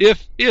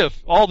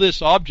if all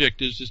this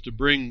object is to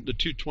bring the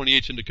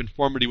 228s into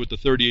conformity with the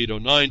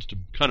 3809s to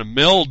kind of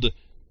meld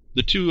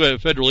the two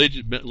federal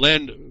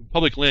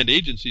public land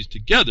agencies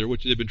together,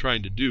 which they've been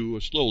trying to do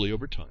slowly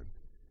over time,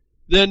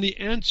 then the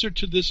answer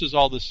to this is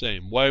all the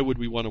same. Why would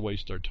we want to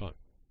waste our time?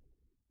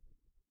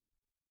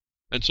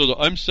 And so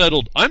I'm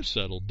settled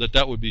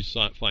that would be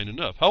fine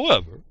enough.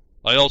 However,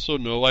 I also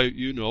know,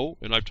 you know,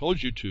 and I've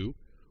told you to,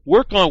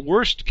 work on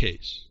worst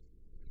case.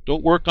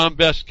 Don't work on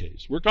best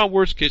case. Work on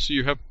worst case so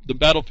you have the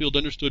battlefield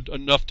understood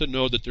enough to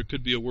know that there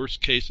could be a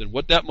worst case, and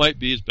what that might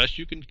be as best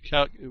you can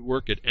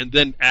work it, and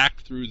then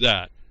act through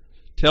that.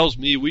 Tells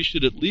me we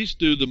should at least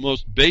do the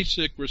most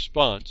basic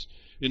response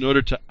in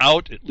order to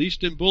out, at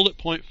least in bullet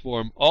point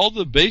form, all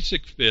the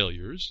basic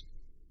failures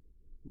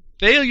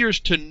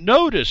to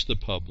notice the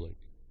public,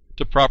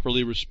 to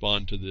properly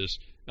respond to this,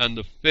 and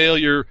the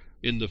failure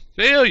in the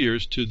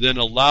failures to then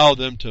allow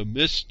them to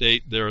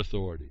misstate their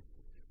authority.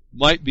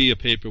 Might be a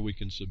paper we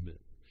can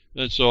submit.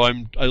 And so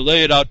I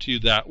lay it out to you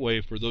that way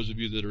for those of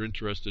you that are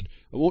interested.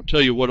 I won't tell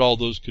you what all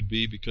those could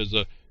be because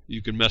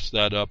you can mess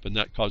that up, and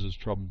that causes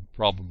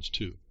problems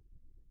too.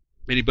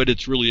 Anybody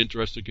that's really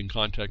interested can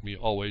contact me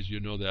always. You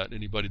know that.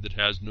 Anybody that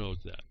has knows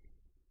that.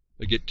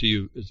 I get to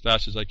you as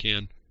fast as I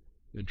can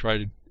and try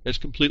to, as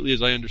completely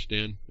as I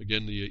understand.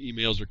 Again, the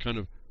emails are kind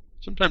of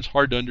sometimes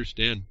hard to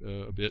understand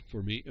a bit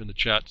for me, and the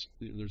chats,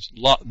 there's a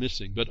lot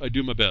missing, but I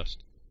do my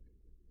best.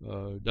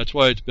 That's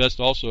why it's best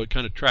also, it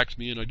kind of tracks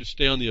me in. I just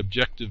stay on the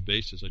objective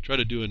basis. I try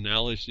to do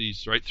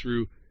analyses right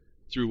through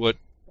what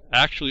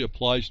actually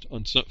applies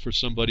for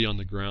somebody on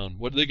the ground.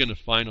 What are they going to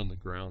find on the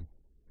ground?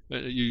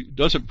 It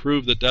doesn't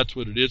prove that that's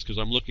what it is because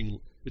I'm looking,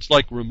 it's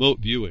like remote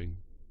viewing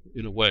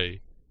in a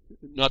way.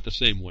 Not the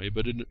same way,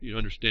 but you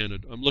understand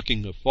it. I'm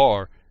looking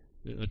afar,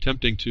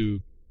 attempting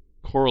to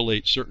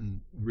correlate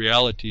certain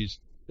realities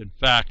and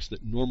facts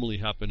that normally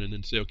happen and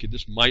then say, okay,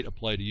 this might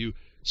apply to you.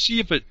 See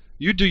if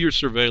you do your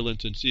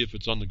surveillance and see if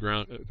it's on the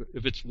ground,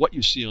 if it's what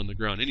you see on the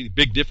ground. Any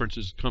big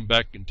differences, come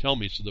back and tell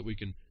me so that we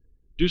can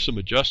do some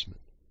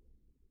adjustment.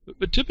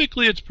 But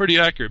typically it's pretty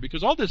accurate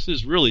because all this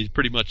is really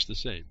pretty much the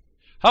same.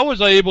 How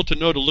was I able to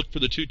know to look for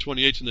the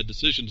 228s in the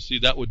decision to see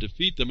that would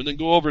defeat them and then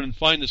go over and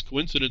find this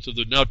coincidence of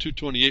the now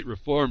 228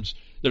 reforms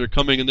that are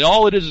coming? And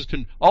all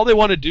they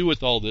want to do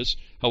with all this,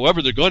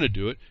 however they're going to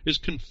do it, is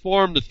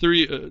conform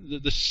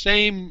the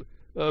same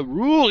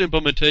rule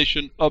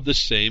implementation of the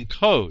same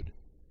code,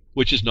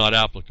 which is not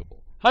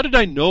applicable. How did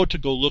I know to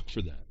go look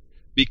for that?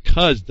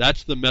 Because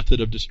that's the method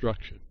of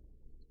destruction.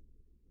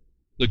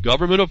 The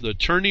government, the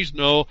attorneys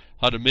know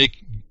how to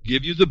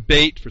give you the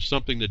bait for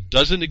something that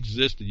doesn't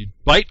exist, and you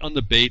bite on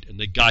the bait and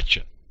they got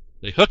you.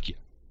 They hook you.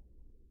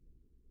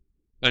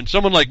 And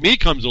someone like me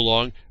comes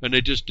along and they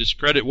just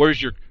discredit.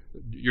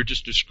 You're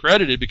just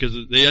discredited because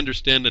they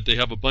understand that they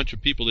have a bunch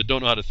of people that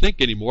don't know how to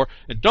think anymore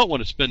and don't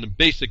want to spend the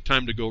basic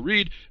time to go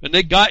read, and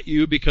they got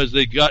you because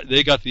they got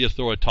the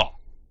authority.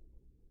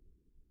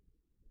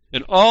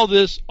 And all of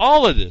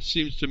this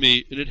seems to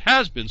me, and it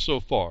has been so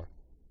far,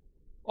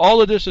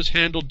 all of this is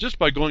handled just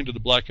by going to the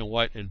black and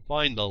white and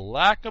find the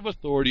lack of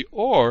authority,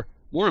 or,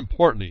 more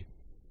importantly,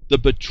 the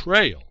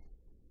betrayal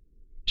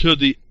to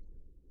the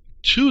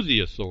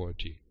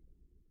authority,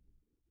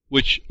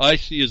 which I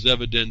see as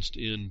evidenced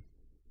in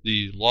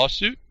the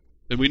lawsuit.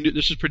 And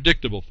this is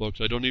predictable,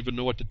 folks. I don't even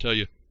know what to tell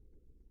you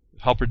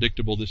how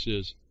predictable this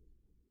is.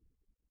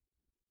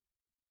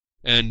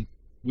 And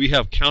we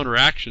have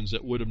counteractions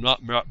that would have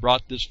not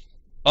brought this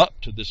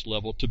up to this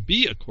level to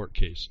be a court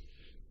case.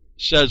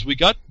 Says we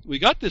got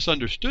this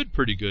understood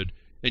pretty good,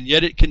 and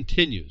yet it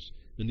continues.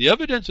 And the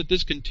evidence that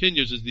this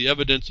continues is the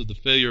evidence of the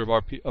failure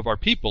of our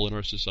people in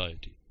our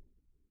society.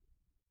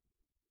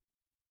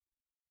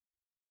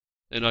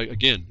 And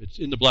again, it's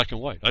in the black and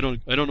white. I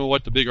don't know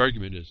what the big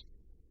argument is.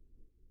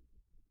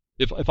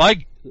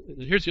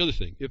 Here's the other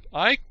thing. If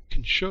I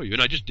can show you,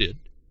 and I just did,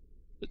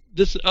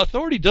 this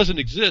authority doesn't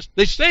exist.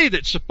 They say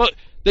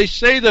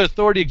the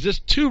authority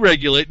exists to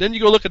regulate. Then you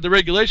go look at the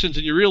regulations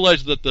and you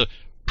realize that the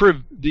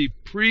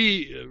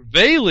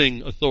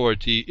prevailing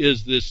authority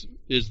is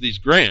these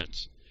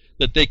grants,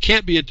 that they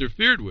can't be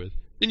interfered with.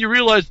 Then you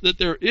realize that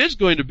there is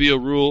going to be a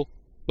rule,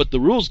 but the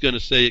rule's going to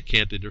say it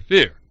can't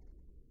interfere.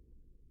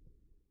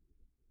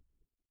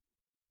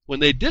 When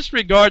they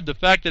disregard the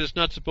fact that it's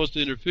not supposed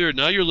to interfere,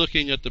 now you're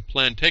looking at the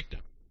planned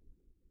takedown.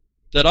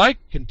 That I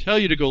can tell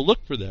you to go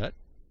look for that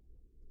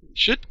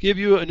should give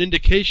you an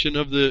indication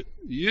of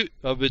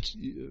its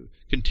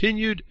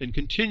continued and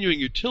continuing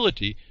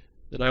utility.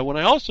 When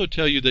I also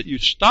tell you that you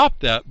stop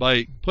that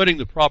by putting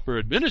the proper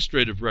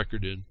administrative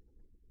record in,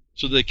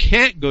 so they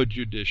can't go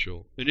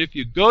judicial. And if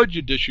you go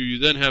judicial, you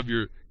then have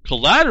your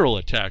collateral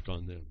attack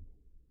on them.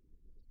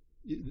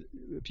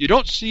 If you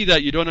don't see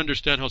that, you don't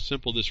understand how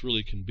simple this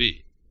really can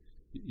be.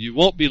 You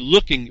won't be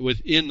looking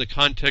within the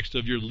context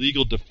of your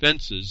legal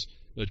defenses,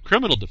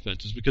 criminal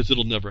defenses, because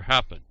it'll never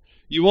happen.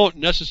 You won't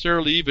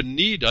necessarily even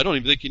need, I don't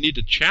even think you need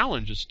to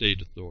challenge a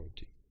state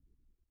authority.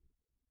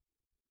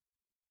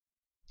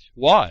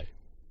 Why?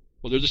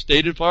 Well, there's a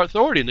state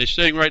authority, and they're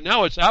saying right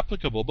now it's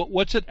applicable. But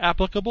what's it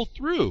applicable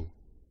through?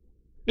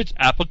 It's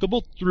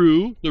applicable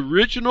through the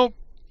original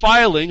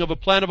filing of a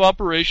plan of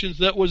operations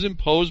that was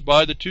imposed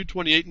by the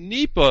 228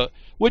 NEPA,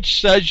 which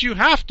says you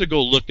have to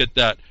go look at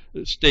that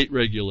state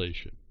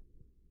regulation.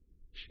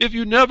 If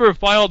you never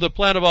file the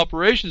plan of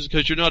operations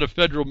because you're not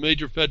a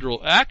major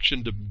federal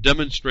action,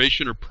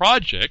 demonstration, or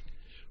project,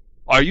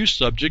 are you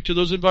subject to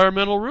those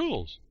environmental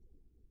rules?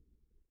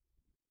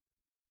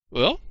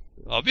 Well,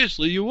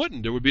 obviously you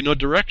wouldn't. There would be no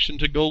direction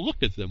to go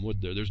look at them,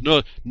 would there? There's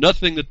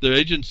nothing that the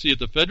agency at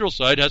the federal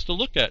side has to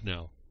look at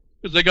now,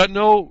 because they got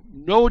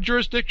no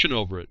jurisdiction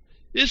over it.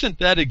 Isn't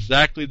that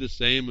exactly the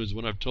same as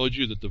when I've told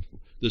you that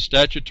the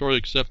statutorily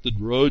accepted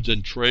roads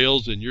and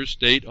trails in your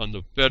state on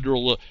the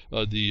federal,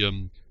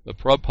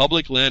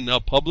 public land, now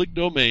public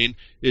domain,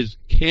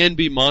 can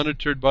be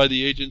monitored by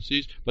the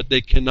agencies, but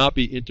they cannot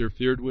be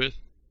interfered with?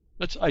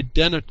 That's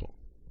identical.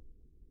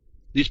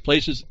 These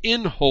places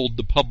hold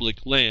the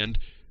public land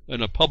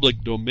and a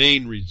public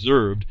domain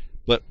reserved,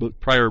 but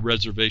prior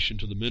reservation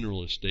to the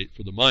mineral estate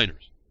for the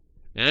miners.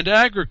 And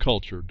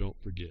agriculture, don't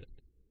forget.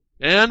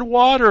 And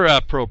water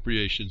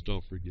appropriations,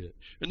 don't forget.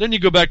 And then you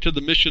go back to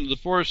the mission of the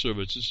Forest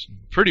Service. It's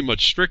pretty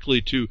much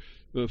strictly to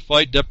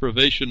fight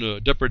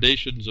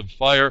depredations of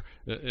fire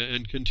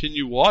and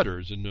continue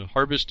waters and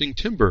harvesting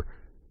timber.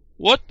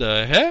 What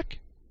the heck?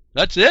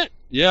 That's it?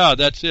 Yeah,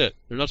 that's it.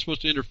 They're not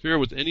supposed to interfere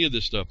with any of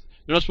this stuff.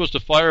 They're not supposed to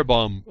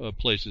firebomb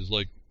places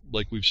like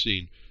we've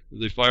seen.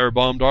 They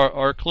firebombed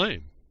our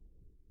claim.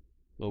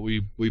 Well,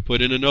 we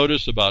put in a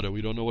notice about it.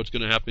 We don't know what's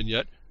going to happen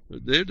yet.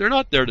 They're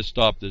not there to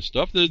stop this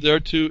stuff. They're there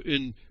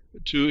to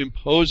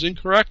impose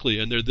incorrectly,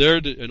 and they're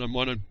there to. And I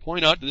want to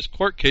point out that this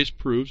court case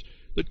proves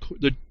that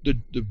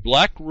the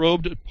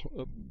black-robed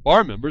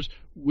bar members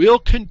will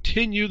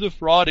continue the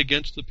fraud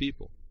against the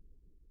people.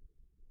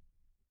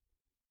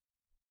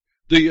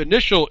 The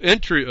initial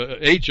entry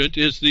agent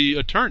is the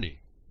attorney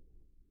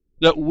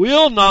that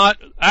will not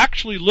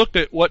actually look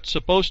at what's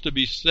supposed to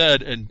be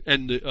said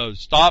and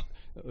stop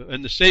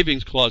and the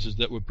savings clauses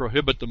that would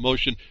prohibit the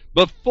motion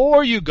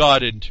before you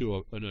got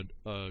into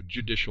a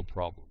judicial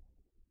problem.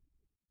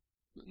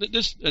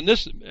 This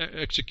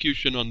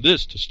execution on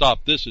this to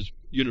stop this is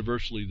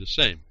universally the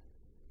same.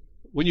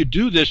 When you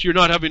do this, you're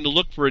not having to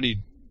look for any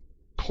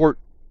court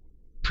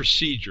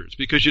procedures,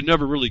 because you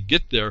never really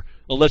get there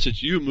unless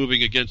it's you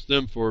moving against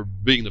them for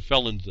being the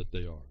felons that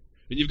they are.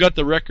 And you've got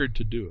the record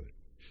to do it.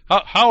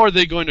 How are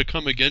they going to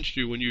come against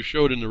you when you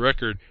showed in the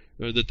record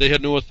that they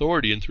had no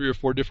authority in 3 or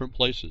 4 different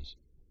places?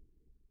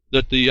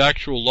 That the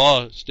actual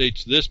law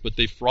states this, but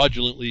they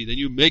fraudulently, then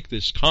you make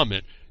this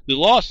comment, the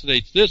law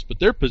states this, but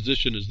their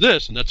position is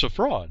this, and that's a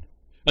fraud.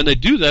 And they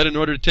do that in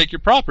order to take your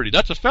property.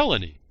 That's a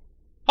felony.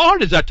 How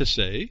hard is that to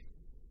say?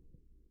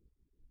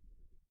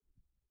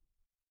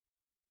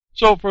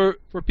 So for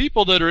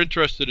people that are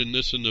interested in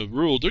this and the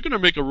rule, they're going to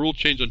make a rule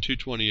change on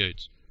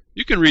 228s.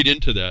 You can read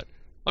into that.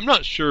 I'm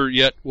not sure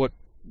yet what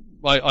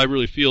I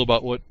really feel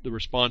about what the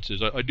response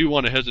is. I do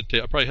want to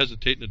hesitate. I probably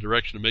hesitate in the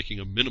direction of making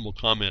a minimal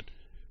comment,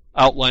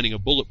 outlining a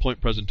bullet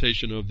point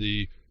presentation of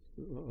the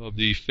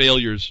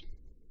failures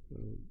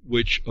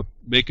which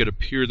make it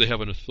appear they have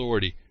an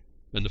authority,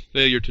 and the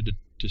failure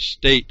to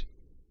state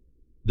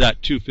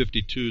that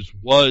 252s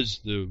was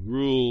the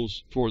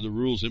rules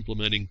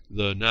implementing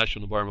the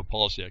National Environmental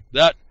Policy Act.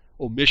 That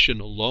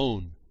omission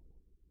alone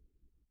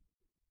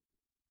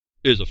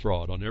is a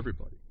fraud on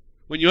everybody.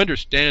 When you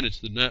understand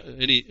it's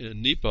any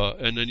NEPA,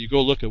 and then you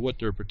go look at what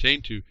they're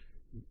pertained to,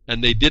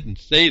 and they didn't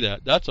say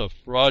that, that's a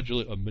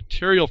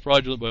material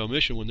fraudulent by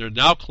omission, when they're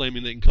now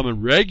claiming they can come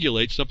and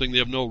regulate something they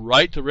have no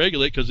right to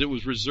regulate because it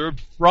was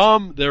reserved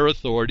from their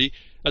authority,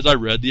 as I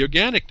read the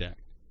Organic Act.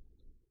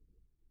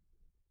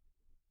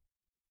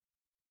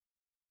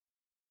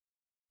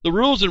 The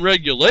rules and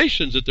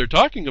regulations that they're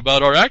talking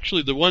about are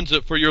actually the ones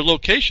that for your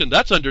location,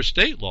 that's under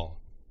state law.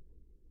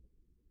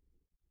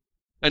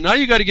 And now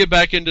you got to get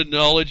back into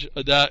knowledge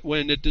that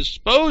when it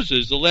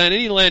disposes, the land,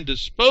 any land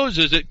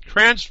disposes, it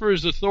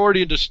transfers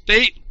authority into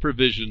state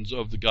provisions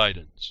of the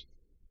guidance.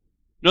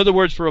 In other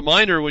words, for a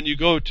miner, when you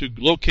go to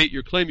locate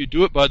your claim, you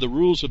do it by the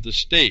rules of the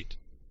state.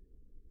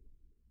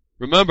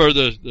 Remember,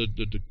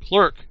 the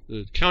clerk,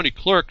 the county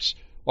clerks,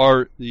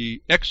 are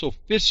the ex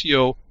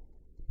officio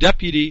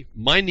deputy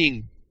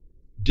mining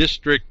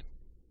district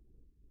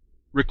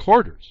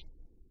recorders.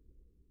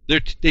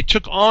 They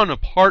took on a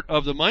part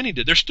of the mining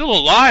district. They're still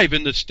alive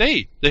in the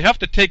state. They have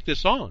to take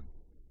this on.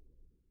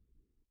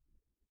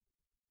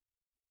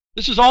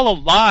 This is all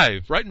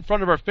alive right in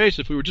front of our face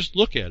if we were just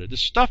look at it.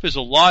 This stuff is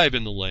alive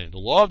in the land. The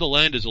law of the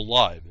land is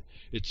alive.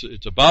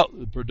 It's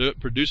about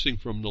producing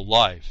from the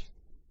life.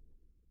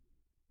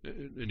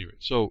 Anyway,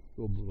 so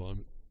we'll move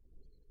on.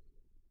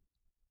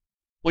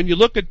 When you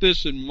look at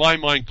this, in my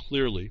mind,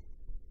 clearly,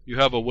 you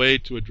have a way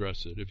to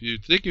address it. If you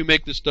think you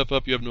make this stuff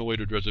up, you have no way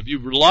to address it. If you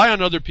rely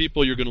on other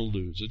people, you're going to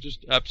lose. It's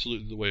just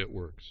absolutely the way it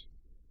works.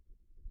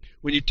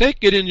 When you take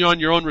it in on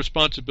your own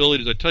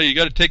responsibilities, I tell you, you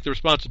got to take the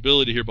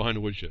responsibility here behind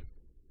the woodshed.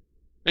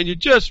 And you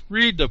just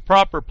read the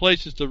proper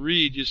places to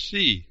read, you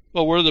see.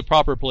 Well, where are the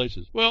proper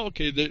places? Well,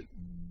 okay,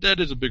 that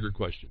is a bigger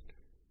question.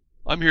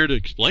 I'm here to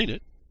explain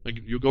it.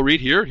 You go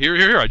read here.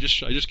 I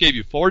just gave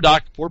you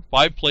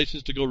 5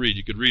 places to go read.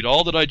 You could read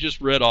all that I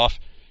just read off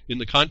in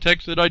the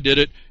context that I did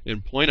it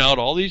and point out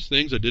all these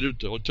things. I did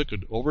it. It took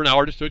over an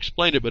hour just to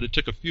explain it, but it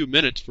took a few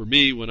minutes for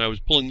me when I was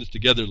pulling this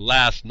together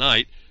last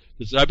night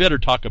to say, I better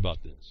talk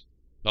about this.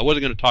 I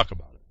wasn't going to talk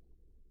about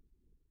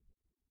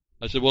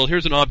it. I said, well,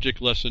 here's an object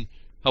lesson,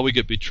 how we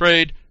get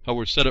betrayed, how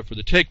we're set up for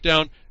the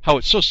takedown, how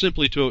it's so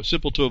simple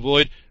to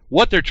avoid,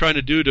 what they're trying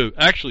to do to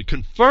actually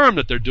confirm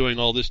that they're doing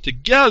all this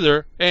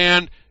together,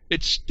 and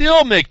it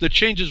still the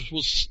changes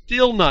will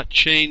still not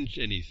change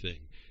anything.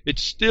 It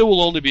still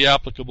will only be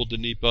applicable to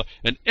NEPA,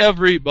 and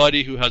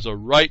everybody who has a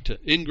right to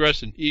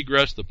ingress and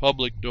egress the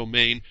public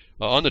domain,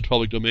 on the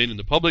public domain in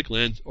the public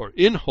lands or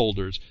in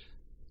holders,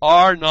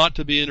 are not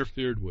to be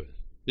interfered with,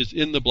 is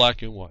in the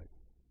black and white.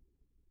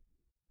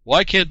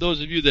 Why can't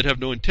those of you that have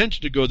no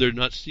intention to go there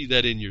not see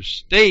that in your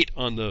state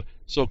on the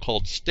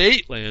so-called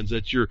state lands,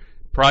 that your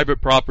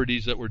private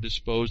properties that were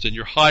disposed and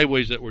your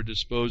highways that were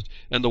disposed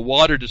and the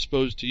water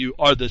disposed to you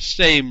are the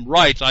same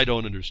rights? I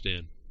don't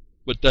understand.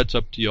 But that's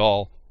up to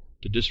y'all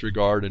to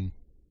disregard and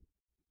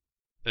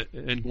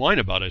whine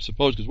about, I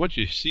suppose, because once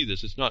you see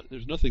this,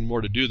 there's nothing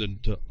more to do than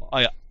to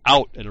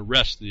out and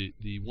arrest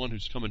the one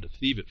who's coming to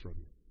thieve it from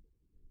you.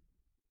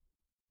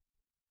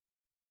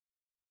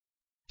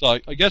 So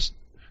I guess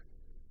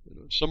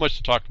so much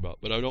to talk about,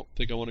 but I don't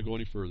think I want to go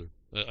any further.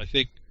 I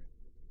think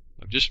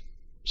I've just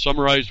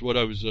summarized what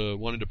I was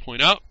wanting to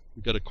point out.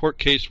 We've got a court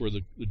case where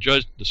the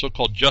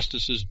so-called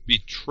justices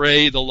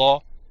betray the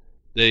law.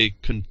 They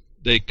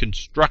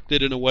construct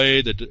it in a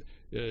way that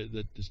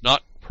is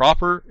not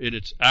proper in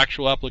its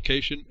actual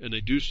application, and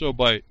they do so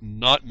by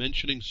not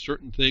mentioning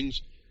certain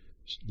things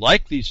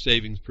like these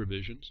savings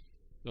provisions.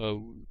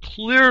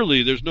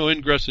 Clearly, there's no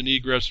ingress and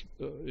egress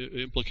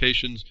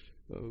implications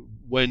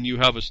when you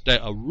have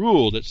a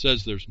rule that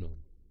says there's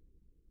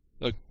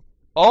none.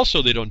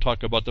 Also, they don't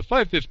talk about the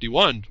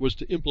 551 was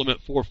to implement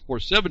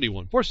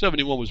 471.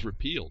 471 was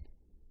repealed.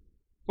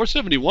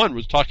 471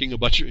 was talking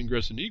about your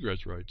ingress and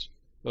egress rights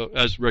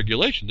as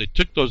regulation. They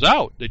took those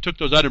out. They took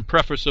those out in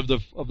preface of the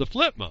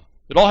FLTMA.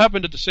 It all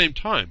happened at the same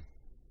time.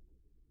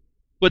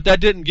 But that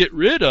didn't get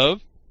rid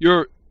of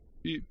your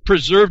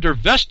preserved or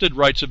vested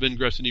rights of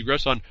ingress and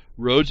egress on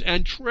roads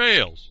and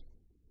trails.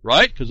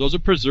 Right? Because those are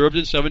preserved in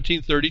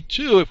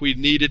 1732 if we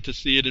needed to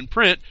see it in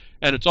print,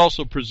 and it's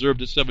also preserved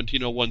in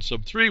 1701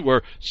 sub 3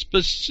 where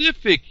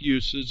specific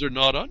uses are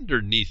not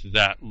underneath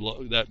that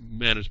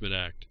Management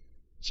Act.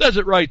 It says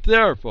it right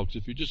there, folks,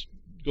 if you just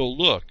go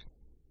look.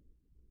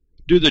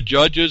 Do the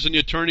judges and the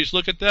attorneys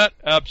look at that?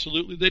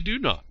 Absolutely they do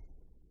not.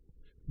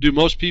 Do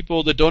most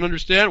people that don't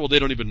understand? Well, they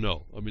don't even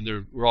know. I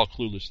mean, we're all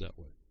clueless that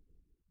way.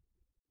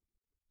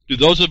 Do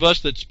those of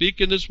us that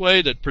speak in this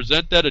way, that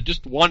present that, and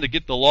just want to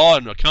get the law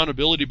and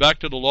accountability back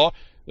to the law,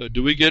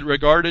 do we get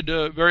regarded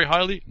very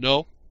highly?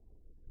 No.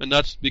 And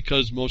that's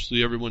because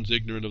mostly everyone's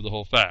ignorant of the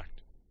whole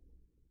fact.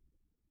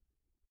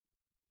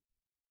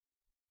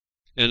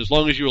 And as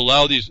long as you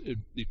allow the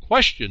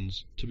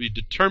questions to be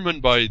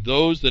determined by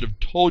those that have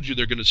told you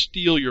they're going to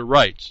steal your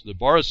rights, the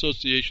Bar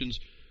Association's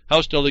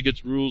House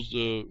Delegates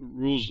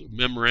Rules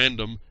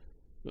Memorandum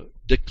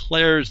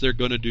declares they're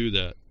going to do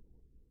that.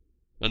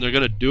 And they're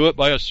going to do it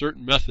by a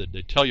certain method.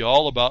 They tell you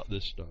all about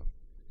this stuff.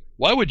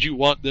 Why would you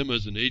want them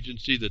as an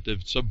agency that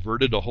they've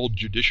subverted a whole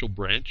judicial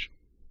branch?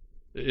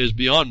 It is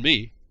beyond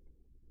me.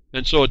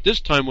 And so at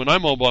this time, when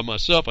I'm all by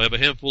myself, I have a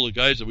handful of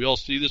guys that we all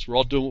see this. We're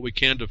all doing what we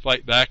can to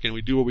fight back, and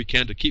we do what we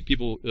can to keep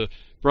people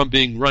from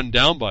being run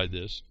down by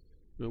this.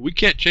 We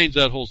can't change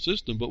that whole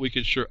system, but we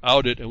can sure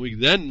out it, and we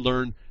then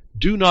learn,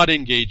 do not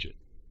engage it.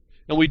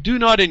 And we do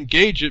not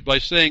engage it by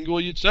saying, well,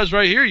 it says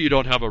right here you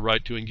don't have a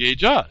right to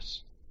engage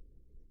us.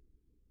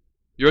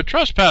 You're a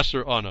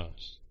trespasser on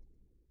us.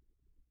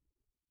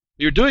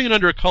 You're doing it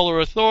under a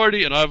color of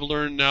authority, and I've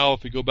learned now,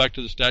 if we go back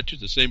to the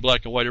statutes, the same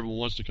black and white everyone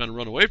wants to kind of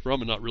run away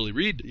from and not really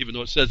read, even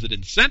though it says it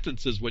in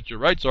sentences what your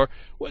rights are.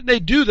 When they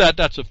do that,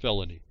 that's a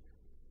felony.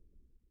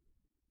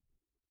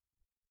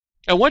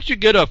 And once you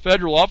get a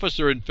federal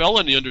officer in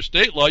felony under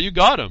state law, you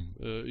got him.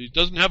 He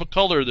doesn't have a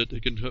color that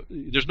it can.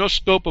 There's no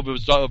scope of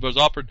his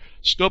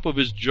scope of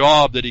his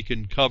job that he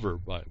can cover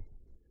by.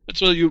 And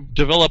so you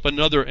develop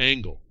another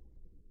angle.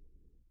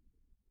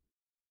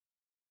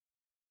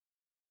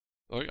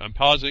 All right, I'm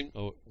pausing.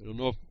 Oh, I don't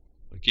know if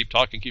I keep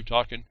talking.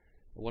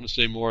 I want to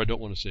say more. I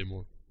don't want to say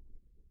more.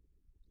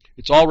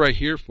 It's all right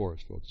here for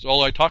us, folks. It's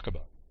all I talk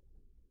about.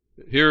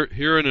 Here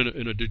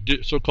in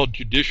a so-called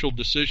judicial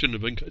decision,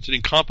 it's an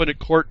incompetent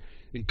court,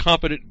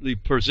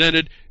 incompetently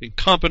presented,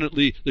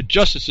 incompetently, the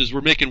justices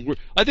were making,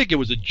 I think it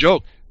was a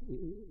joke.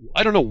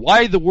 I don't know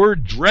why the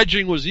word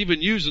dredging was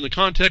even used in the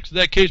context of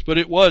that case, but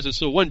it was. And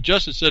so one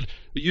justice said,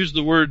 used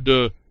the word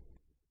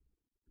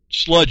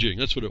sludging.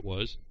 That's what it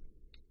was.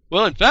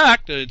 Well, in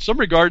fact, in some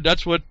regard,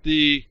 that's what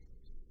a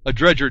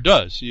dredger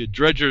does. See, a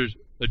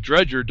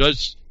dredger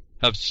does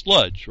have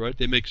sludge, right?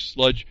 They make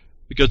sludge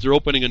because they're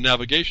opening a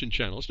navigation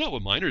channel. It's not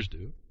what miners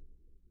do.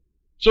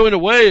 So in a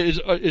way,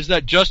 is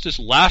that justice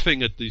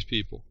laughing at these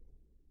people?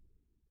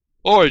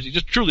 Or is he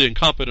just truly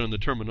incompetent on the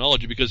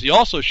terminology? Because he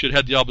also should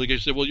have the obligation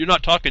to say, well, you're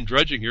not talking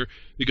dredging here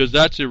because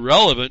that's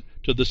irrelevant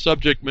to the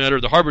subject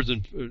matter. The Harbors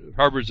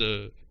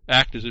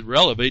Act is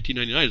irrelevant.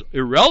 1899 is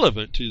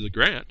irrelevant to the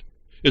grant,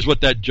 is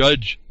what that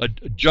judge, a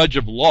judge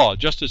of law,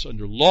 justice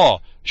under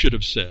law, should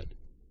have said.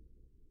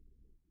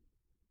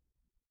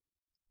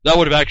 That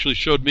would have actually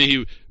showed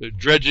me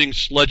dredging,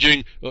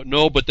 sludging.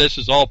 No, but this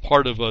is all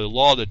part of a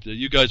law that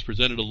you guys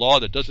presented a law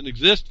that doesn't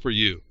exist for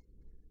you.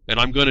 And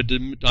I'm going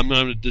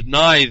to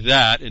deny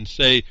that and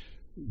say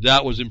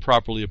that was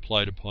improperly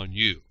applied upon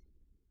you,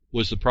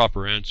 was the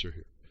proper answer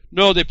here.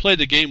 No, they play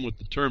the game with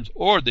the terms,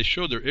 or they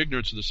show their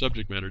ignorance of the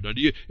subject matter. Now,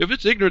 if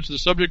it's ignorance of the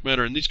subject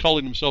matter and these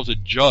calling themselves a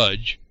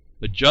judge,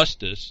 a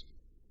justice,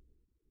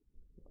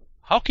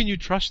 how can you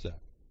trust that?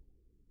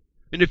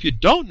 And if you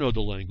don't know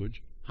the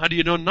language, how do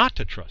you know not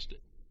to trust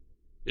it?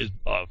 Is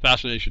a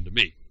fascination to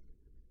me.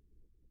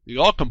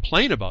 You all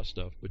complain about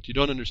stuff, but you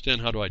don't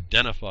understand how to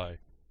identify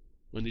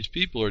when these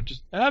people are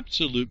just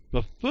absolute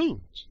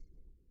buffoons.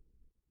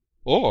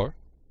 Or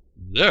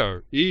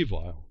they're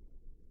evil.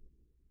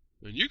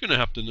 And you're going to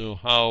have to know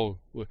how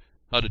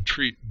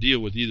to deal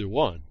with either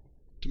one.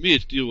 To me,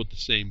 it's deal with the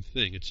same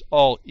thing. It's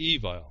all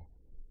evil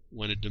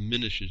when it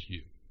diminishes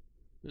you.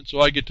 And so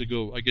I get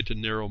to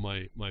narrow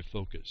my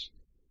focus.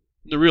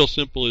 And the real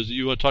simple is,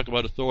 you want to talk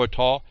about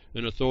authority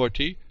and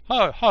authority.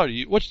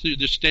 What's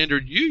the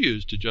standard you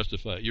use to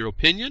justify it? Your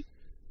opinion?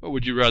 Or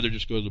would you rather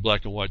just go to the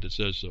black and white that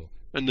says so?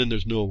 And then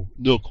there's no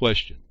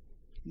question.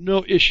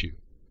 No issue.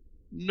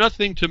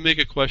 Nothing to make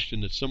a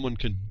question that someone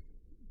can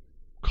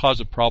cause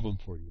a problem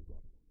for you.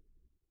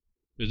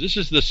 This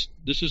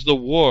is the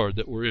war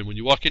that we're in. When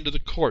you walk into the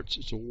courts,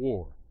 it's a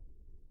war.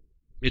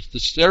 It's the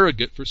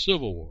surrogate for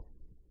civil war.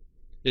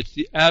 It's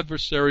the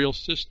adversarial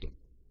system.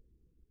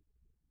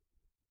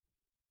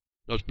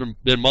 Now, it's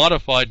been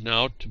modified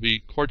now to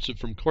be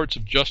from courts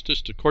of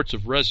justice to courts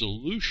of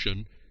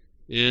resolution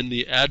in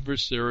the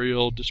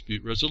adversarial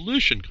dispute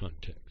resolution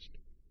context.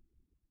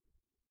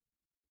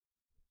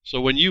 So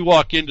when you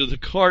walk into the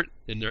court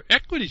in their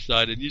equity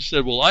side and you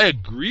said, well, I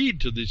agreed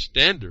to these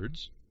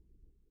standards,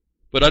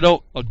 but I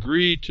don't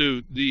agree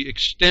to the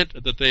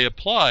extent that they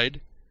applied,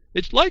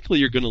 it's likely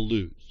you're going to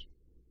lose.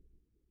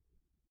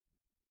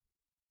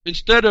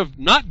 Instead of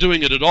not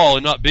doing it at all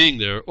and not being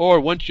there,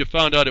 or once you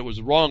found out it was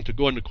wrong, to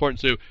go into court and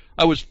say,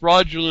 I was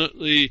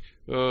fraudulently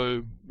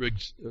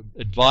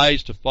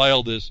advised to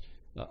file this,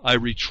 I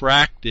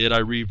retract it, I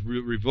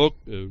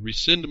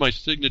rescind my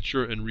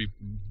signature and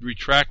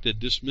retract it,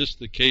 dismiss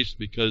the case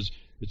because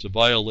it's a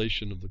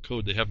violation of the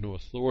code, they have no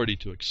authority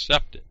to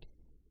accept it,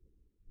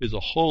 is a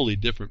wholly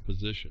different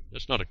position.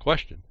 That's not a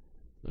question.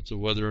 That's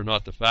whether or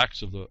not the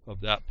facts of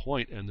that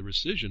point and the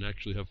rescission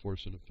actually have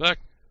force and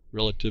effect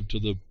relative to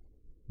the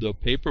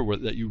paper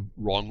that you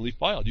wrongly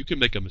filed. You can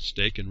make a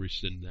mistake and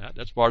rescind that.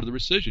 That's part of the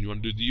rescission. You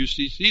want to do the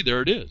UCC,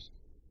 there it is.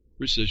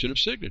 Rescission of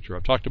signature.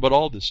 I've talked about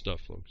all this stuff,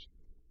 folks.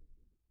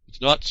 It's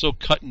not so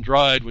cut and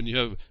dried when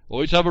you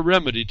always have a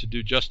remedy to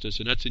do justice,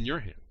 and that's in your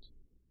hands.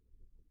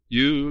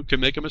 You can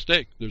make a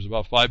mistake. There's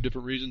about 5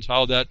 different reasons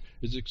how that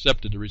is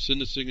accepted. To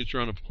rescind a signature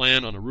on a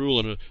plan, on a rule,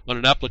 on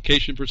an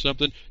application for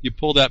something, you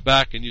pull that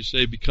back and you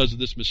say, because of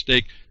this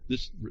mistake,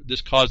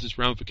 this caused this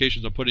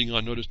ramifications. I'm putting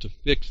on notice to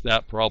fix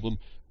that problem,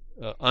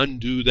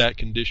 undo that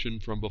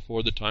condition from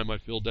before the time I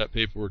filled that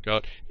paperwork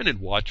out, and then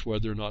watch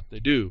whether or not they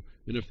do.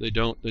 And if they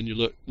don't, then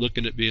you're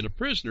looking at being a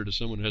prisoner to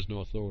someone who has no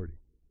authority.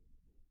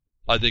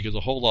 I think is a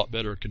whole lot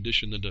better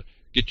condition than to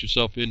get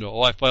yourself into,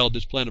 I filed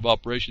this plan of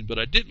operation, but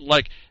I didn't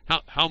like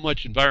how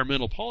much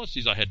environmental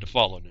policies I had to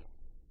follow now.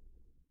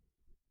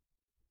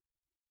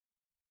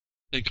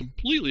 And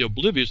completely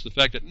oblivious to the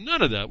fact that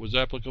none of that was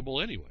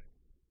applicable anyway.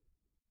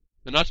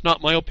 And that's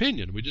not my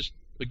opinion. We just,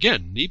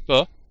 again,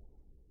 NEPA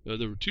The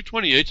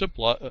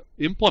 228s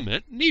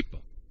implement NEPA.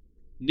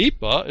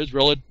 NEPA is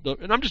relative,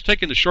 and I'm just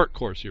taking the short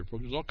course here,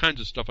 folks. There's all kinds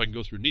of stuff I can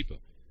go through NEPA.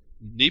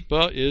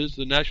 NEPA is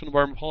the National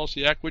Environmental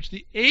Policy Act, which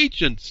the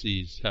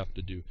agencies have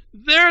to do.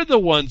 They're the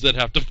ones that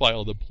have to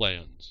file the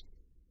plans.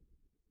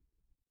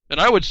 And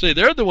I would say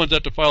they're the ones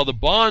that have to file the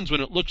bonds when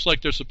it looks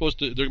like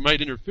they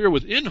might interfere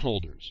with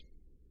inholders.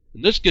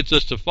 And this gets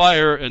us to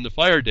fire and the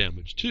fire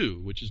damage, too,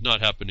 which is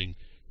not happening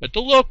at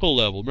the local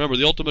level. Remember,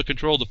 the ultimate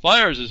control of the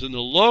fires is in the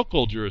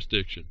local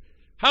jurisdiction.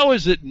 How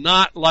is it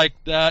not like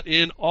that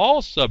in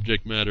all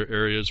subject matter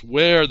areas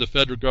where the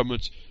federal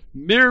government's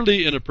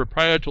merely in a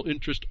proprietorial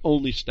interest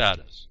only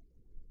status?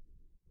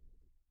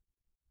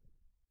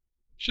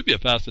 Should be a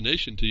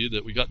fascination to you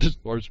that we got this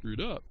far screwed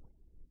up.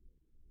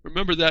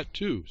 Remember that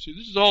too. See,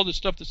 this is all the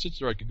stuff that sits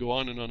there. I could go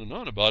on and on and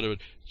on about it.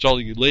 It's all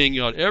laying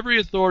out every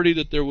authority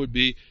that there would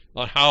be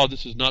on how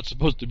this is not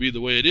supposed to be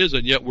the way it is,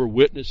 and yet we're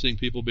witnessing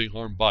people being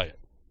harmed by it.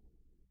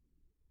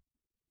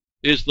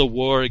 Is the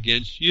war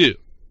against you?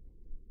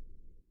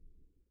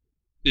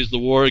 Is the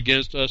war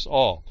against us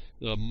all?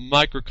 The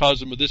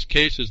microcosm of this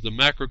case is the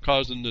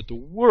macrocosm that the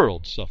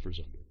world suffers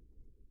under.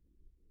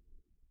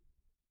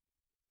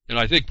 And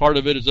I think part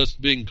of it is us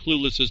being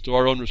clueless as to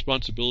our own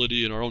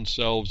responsibility and our own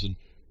selves, and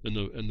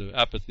the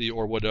apathy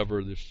or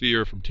whatever, the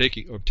fear from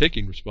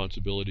taking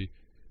responsibility.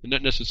 And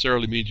that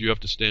necessarily means you have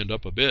to stand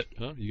up a bit,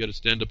 huh? You got to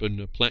stand up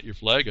and plant your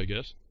flag, I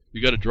guess.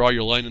 You got to draw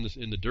your line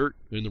in the dirt,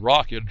 in the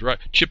rock. You got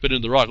to chip it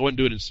in the rock. I wouldn't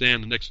do it in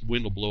sand. The next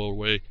wind will blow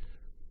away.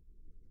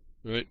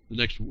 Right?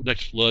 The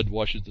next flood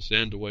washes the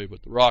sand away,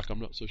 but the rock, I'm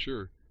not so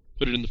sure.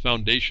 Put it in the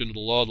foundation of the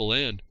law of the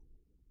land,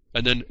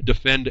 and then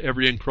defend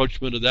every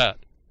encroachment of that.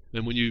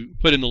 And when you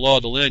put in the law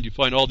of the land, you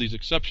find all these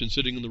exceptions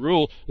sitting in the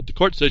rule that the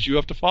court says you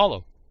have to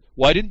follow.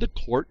 Why didn't the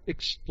court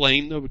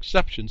explain the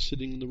exceptions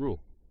sitting in the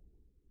rule?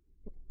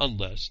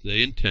 Unless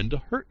they intend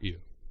to hurt you,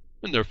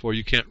 and therefore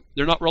you can't.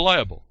 They're not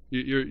reliable.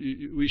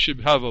 We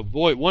should have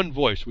one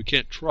voice we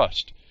can't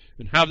trust,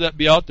 and have that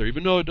be out there,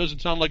 even though it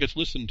doesn't sound like it's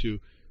listened to.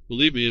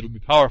 Believe me, it'll be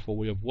powerful.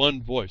 We have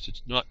one voice.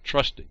 It's not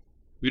trusting.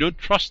 We don't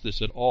trust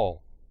this at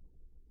all.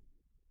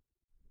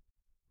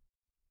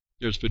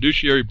 There's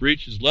fiduciary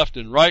breaches left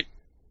and right,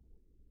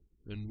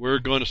 and we're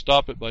going to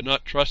stop it by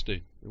not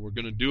trusting. And we're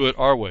going to do it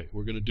our way.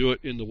 We're going to do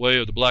it in the way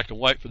of the black and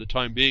white for the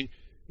time being,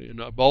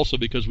 and also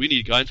because we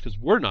need guidance because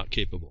we're not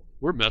capable.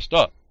 We're messed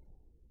up.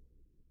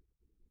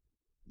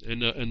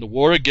 And the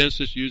war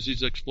against us uses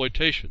these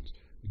exploitations.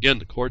 Again,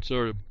 the courts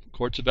are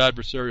courts of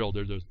adversarial.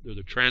 They're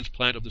the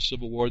transplant of the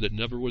Civil War that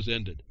never was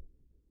ended.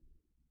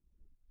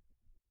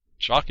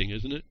 Shocking,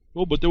 isn't it?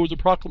 Oh, but there was a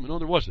proclamation. No,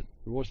 there wasn't.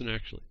 There wasn't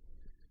actually.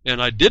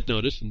 And I did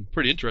notice, and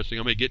pretty interesting,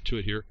 I may get to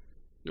it here,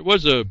 there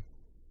was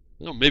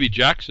maybe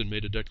Jackson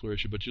made a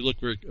declaration, but you look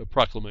very, a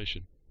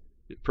proclamation.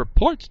 It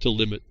purports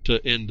to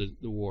end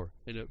the war.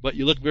 But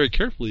you look very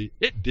carefully,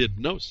 it did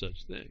no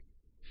such thing.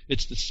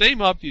 It's the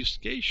same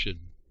obfuscation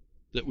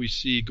that we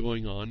see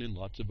going on in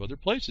lots of other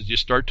places. You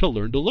start to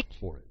learn to look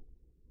for it.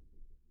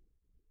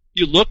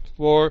 You look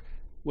for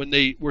when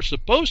they were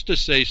supposed to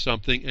say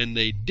something and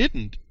they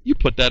didn't, you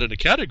put that in a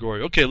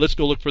category. Okay, let's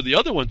go look for the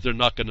other ones they're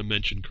not going to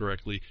mention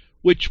correctly,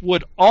 which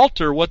would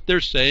alter what they're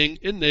saying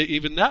in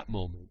even that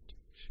moment.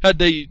 Had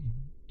they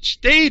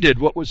stated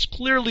what was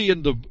clearly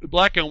in the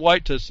black and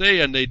white to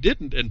say and they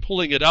didn't, and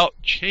pulling it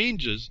out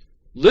changes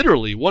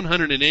literally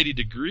 180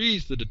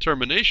 degrees the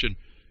determination,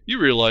 you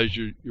realize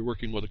you're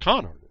working with a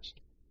con artist.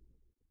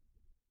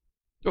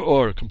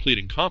 Or a complete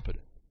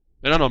incompetent.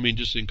 And I don't mean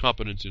just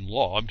incompetence in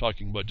law. I'm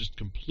talking about just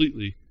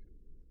completely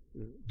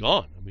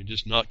gone. I mean,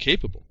 just not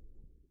capable.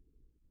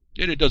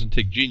 And it doesn't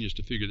take genius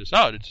to figure this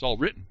out. It's all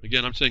written.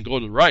 Again, I'm saying go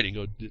to the writing.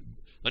 Go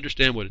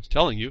understand what it's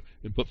telling you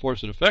and put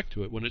force and effect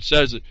to it. When it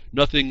says that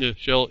nothing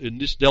shall, in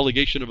this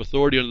delegation of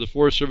authority under the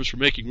Forest Service for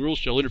making rules,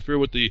 shall interfere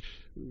with the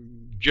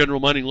general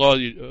mining law of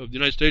the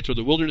United States or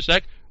the Wilderness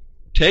Act,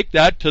 take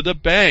that to the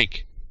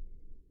bank.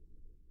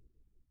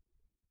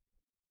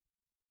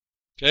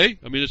 Okay?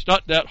 I mean, it's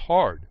not that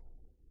hard.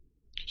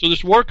 So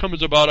this war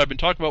comes about. I've been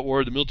talking about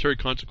war, the military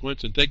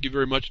consequence, and thank you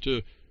very much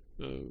to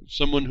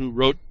someone who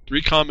wrote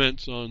 3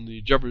 comments on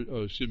the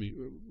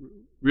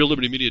Real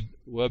Liberty Media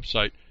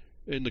website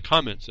in the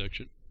comment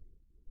section.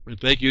 And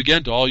thank you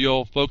again to all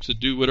you folks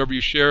that do whatever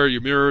you share,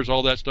 your mirrors,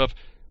 all that stuff.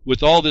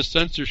 With all this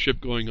censorship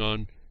going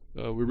on,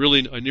 I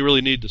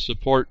really need the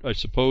support, I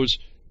suppose,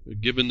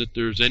 given that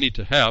there's any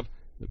to have,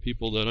 the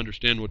people that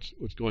understand what's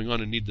going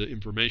on and need the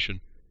information.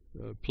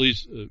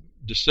 Please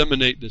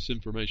disseminate this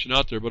information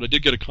out there. But I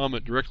did get a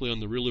comment directly on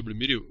the Real Liberty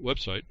Media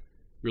website,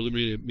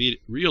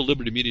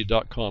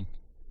 reallibertymedia.com,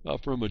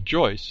 from a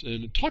Joyce,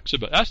 and it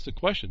asks the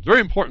questions,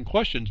 very important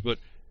questions, but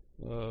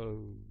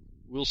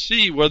we'll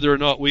see whether or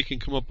not we can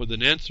come up with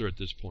an answer at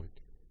this point.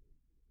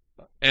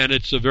 And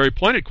it's a very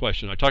pointed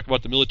question. I talk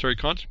about the military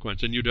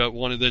consequence, and you'd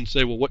want to then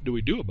say, well, what do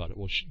we do about it?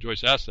 Well,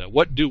 Joyce asked that.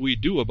 What do we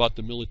do about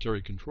the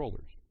military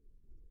controllers?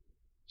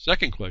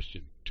 Second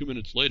question, 2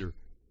 minutes later.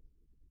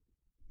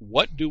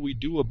 What do we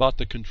do about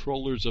the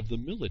controllers of the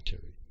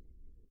military?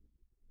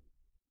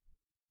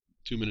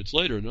 2 minutes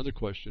later, another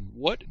question.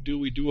 What do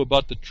we do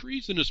about the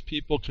treasonous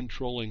people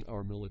controlling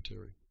our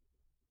military?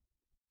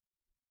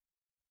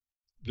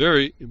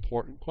 Very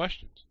important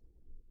questions.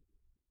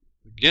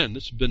 Again,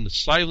 this has been the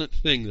silent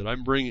thing that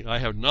I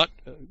have not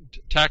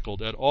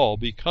tackled at all,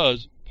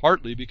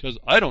 partly because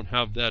I don't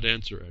have that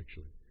answer,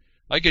 actually.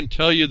 I can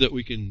tell you that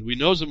we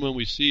know them when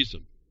we see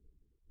them.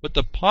 But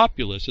the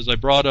populace, as I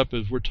brought up,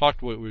 as we're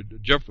talking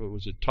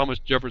about, Thomas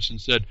Jefferson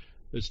said,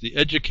 it's the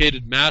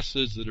educated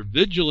masses that are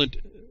vigilant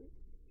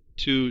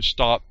to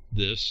stop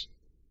this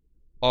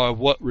are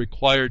what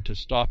required to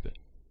stop it.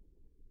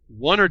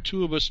 One or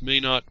two of us may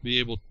not be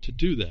able to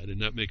do that,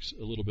 and that makes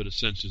a little bit of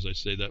sense as I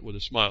say that with a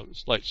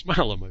slight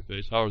smile on my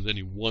face. How is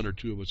any one or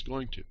two of us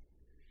going to?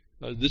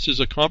 This is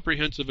a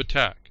comprehensive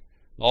attack.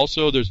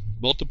 Also, there's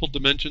multiple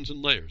dimensions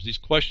and layers. These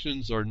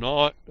questions are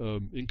not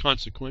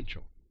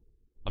inconsequential.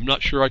 I'm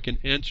not sure I can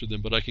answer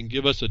them, but I can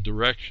give us a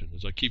direction.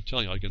 As I keep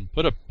telling you, I can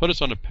put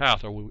us on a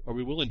path. Are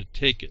we willing to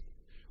take it?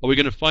 Are we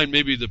going to find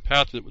maybe the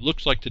path that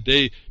looks like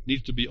today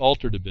needs to be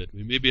altered a bit?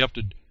 We maybe have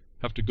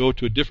to go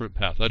to a different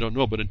path. I don't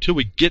know. But until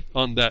we get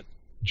on that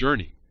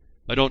journey,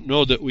 I don't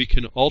know that we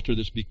can alter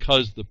this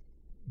because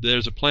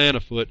there's a plan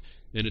afoot,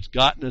 and it's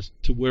gotten us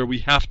to where we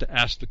have to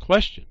ask the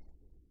question.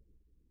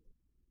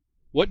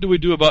 What do we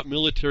do about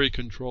military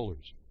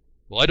controllers?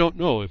 Well, I don't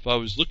know. If I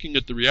was looking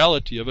at the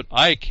reality of it,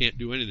 I can't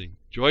do anything.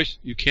 Joyce,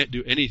 you can't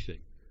do anything.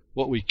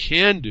 What we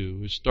can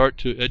do is start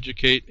to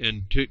educate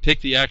and to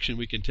take the action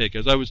we can take.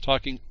 As I was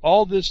talking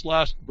all this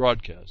last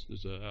broadcast, this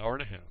is an hour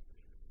and a half,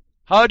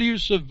 how do you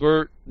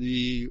subvert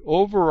the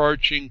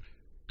overarching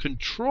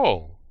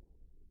control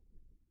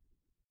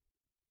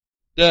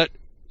that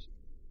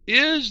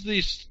is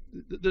this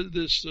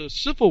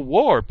civil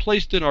war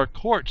placed in our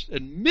courts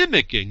and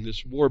mimicking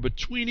this war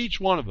between each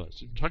one of us?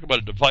 If you talk about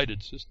a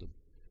divided system,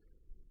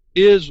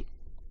 is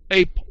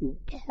a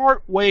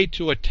part way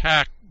to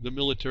attack the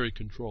military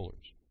controllers.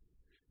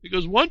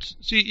 Because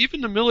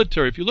even the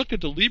military, if you look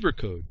at the Lieber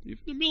Code,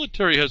 even the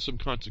military has some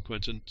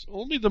consequence, and it's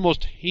only the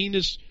most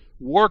heinous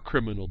war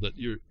criminal that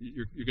you're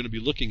going to be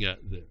looking at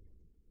there.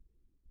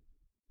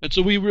 And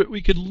so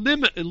we could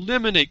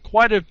eliminate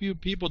quite a few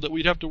people that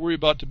we'd have to worry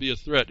about to be a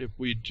threat if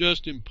we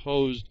just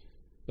imposed,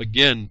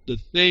 again, the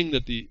thing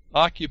that the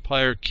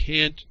occupier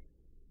can't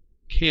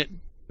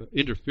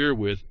interfere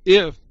with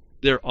if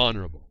they're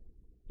honorable.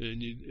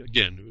 And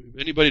again, if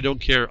anybody don't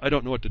care, I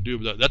don't know what to do.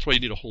 But that's why you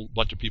need a whole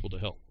bunch of people to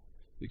help.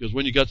 Because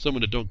when you got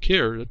someone that don't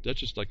care,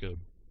 that's just like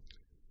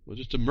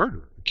just a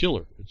murderer, a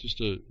killer. It's just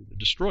a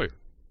destroyer.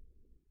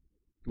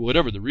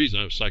 Whatever the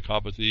reason,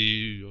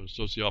 psychopathy,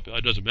 sociopathy,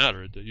 it doesn't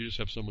matter. You just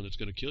have someone that's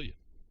going to kill you.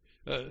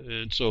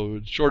 And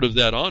so short of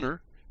that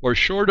honor, or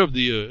short of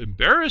the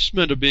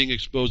embarrassment of being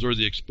exposed, or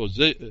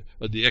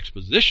the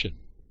exposition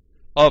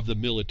of the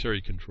military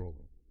controller,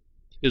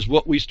 is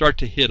what we start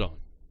to hit on.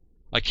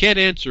 I can't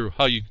answer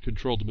how you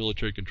control the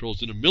military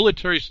controls. In a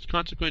military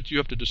consequence, you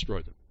have to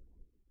destroy them.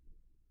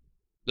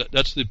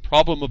 That's the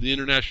problem of the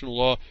international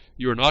law.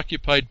 You're an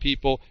occupied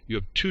people. You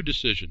have two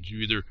decisions. You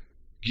either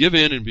give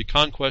in and be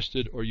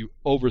conquested, or you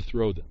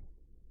overthrow them.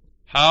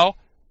 How?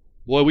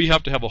 Boy, we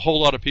have to have a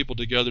whole lot of people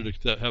together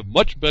to have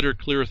much better,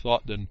 clear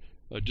thought than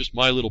just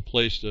my little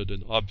place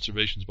and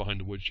observations behind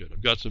the woodshed.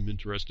 I've got some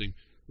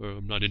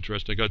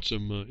I got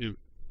some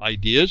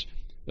ideas,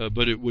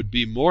 but it would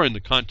be more in the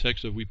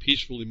context of we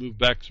peacefully move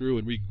back through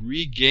and we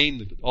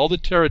regain all the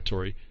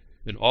territory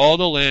and all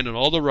the land and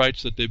all the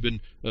rights that they've been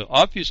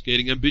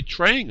obfuscating and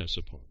betraying us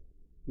upon.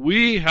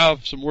 We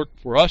have some work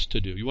for us to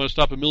do. You want to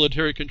stop a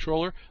military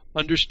controller?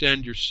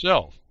 Understand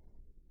yourself.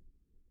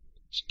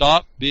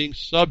 Stop being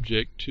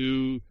subject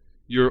to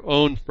your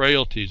own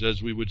frailties,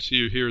 as we would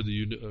see here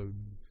the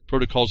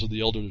protocols of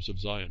the elders of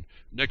Zion.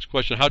 Next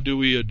question, what do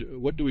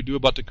we do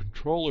about the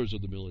controllers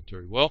of the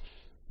military? Well,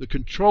 the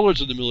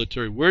controllers of the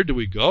military, where do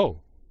we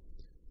go?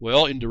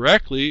 Well,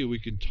 indirectly, we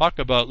can talk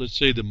about, let's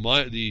say,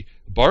 the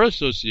Bar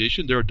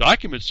Association. There are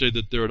documents that say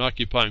that they're an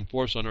occupying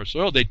force on our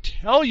soil. They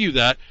tell you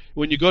that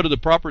when you go to the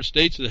proper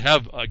states that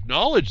have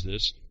acknowledged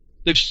this.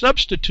 They've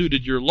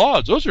substituted your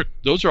laws.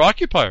 Those are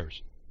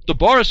occupiers. The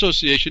Bar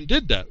Association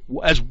did that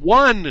as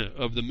one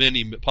of the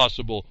many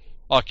possible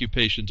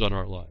occupations on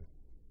our life.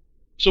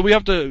 So we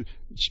have to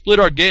split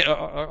our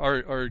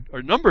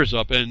numbers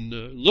up and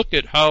look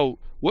at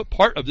what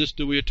part of this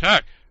do we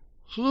attack.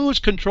 Who's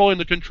controlling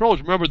the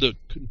controls? Remember,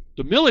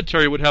 the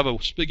military would have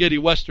a spaghetti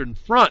western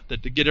front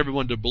to get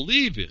everyone to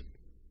believe in.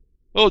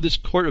 Oh, this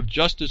court of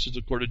justice is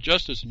a court of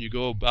justice, and you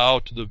go bow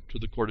to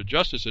the court of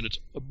justice, and it's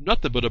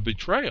nothing but a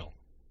betrayal.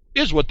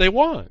 Is what they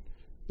want.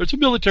 There's a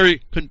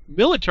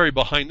military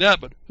behind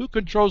that, but who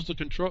controls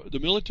the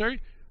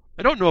military?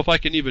 I don't know if I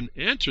can even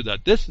answer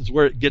that. This is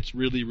where it gets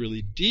really,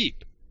 really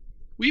deep.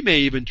 We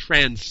may even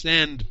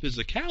transcend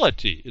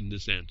physicality in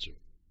this answer.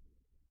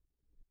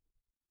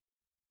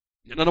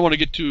 And I don't want to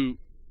get too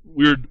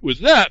weird with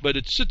that, but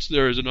it sits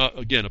there as,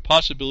 a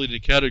possibility in a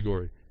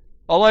category.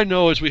 All I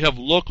know is we have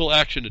local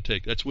action to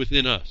take. That's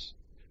within us.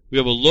 We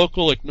have a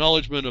local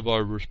acknowledgement of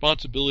our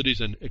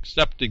responsibilities and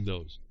accepting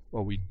those,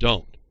 or we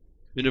don't.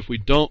 And if we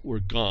don't, we're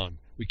gone.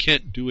 We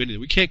can't do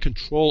anything. We can't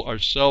control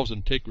ourselves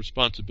and take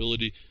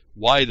responsibility.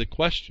 Why the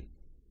question?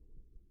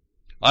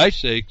 I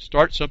say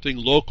start something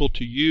local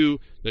to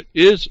you that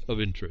is of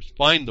interest.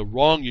 Find the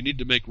wrong you need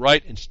to make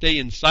right and stay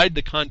inside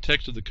the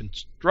context of the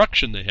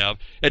construction they have.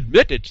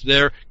 Admit it's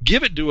there,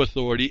 give it to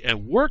authority,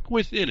 and work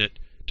within it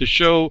to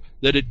show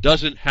that it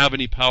doesn't have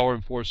any power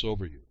and force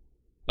over you.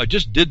 I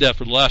just did that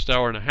for the last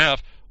hour and a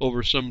half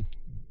over some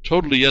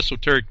totally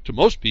esoteric to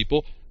most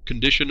people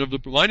condition of the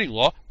mining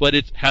law, but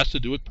it has to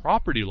do with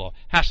property law,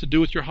 has to do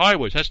with your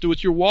highways, has to do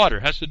with your water,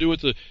 has to do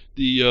with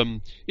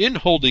the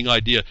in-holding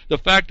idea, the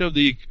fact of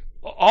the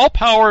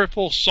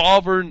all-powerful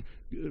sovereign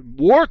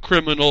war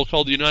criminal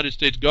called the United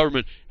States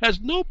government has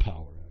no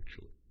power,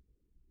 actually.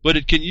 But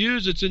it can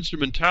use its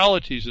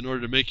instrumentalities in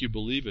order to make you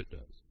believe it does.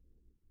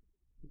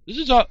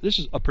 This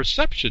is a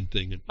perception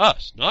thing in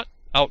us, not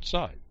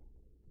outside.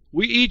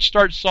 We each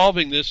start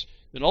solving this,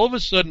 and all of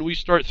a sudden we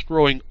start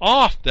throwing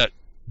off the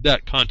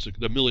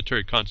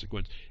military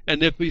consequence.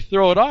 And if we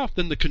throw it off,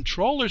 then the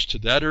controllers to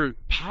that are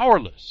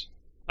powerless.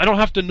 I don't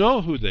have to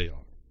know who they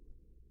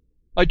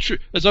are.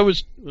 As I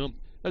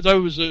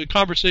was in a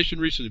conversation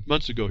recently,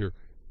 months ago here,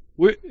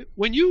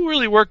 when you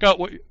really work out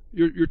what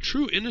your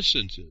true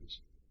innocence is,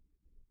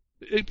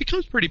 it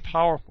becomes pretty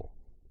powerful.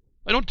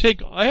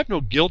 I have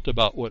no guilt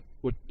about what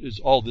is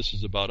all this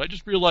is about. I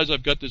just realize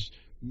I've got this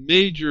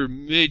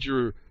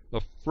major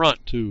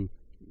affront to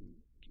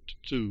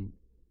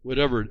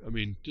whatever,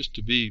 just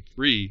to be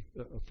free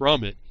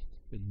from it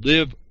and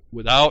live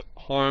without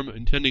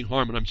intending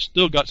harm, and I'm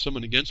still got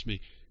someone against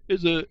me,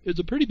 is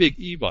a pretty big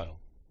evil.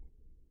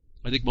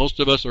 I think most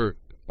of us are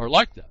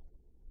like that.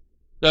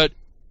 That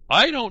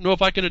I don't know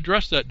if I can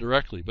address that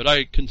directly, but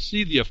I can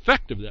see the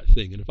effect of that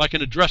thing, and if I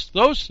can address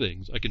those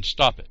things, I can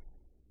stop it.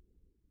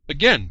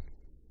 Again,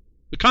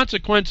 the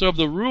consequence of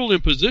the rule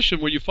imposition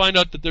where you find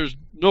out that there's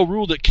no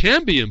rule that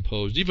can be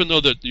imposed, even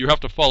though that you have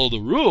to follow the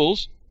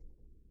rules,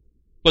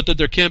 but that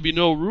there can be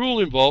no rule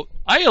involved,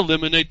 I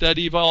eliminate that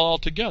evil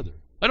altogether.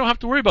 I don't have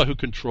to worry about who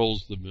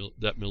controls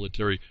that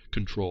military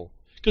control,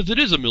 because it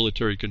is a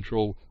military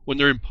control when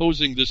they're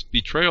imposing this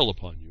betrayal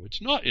upon you.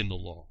 It's not in the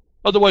law.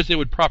 Otherwise, they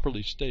would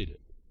properly state it.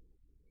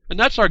 And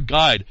that's our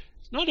guide.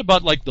 It's not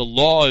about like the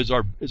law is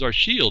our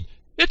shield.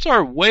 It's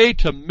our way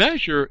to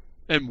measure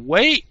and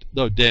weight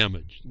the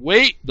damage,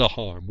 weight the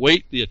harm,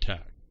 weight the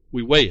attack.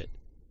 We weigh it.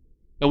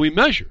 And we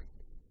measure it.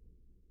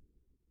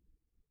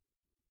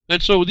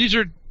 And so these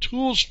are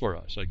tools for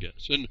us, I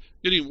guess. And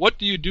what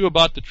do you do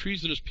about the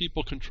treasonous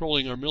people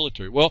controlling our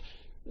military? Well,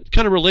 it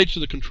kind of relates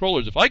to the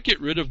controllers. If I get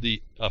rid of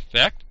the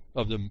effect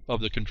of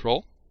the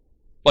control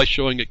by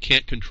showing it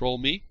can't control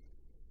me,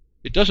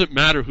 it doesn't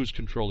matter who's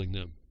controlling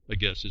them, I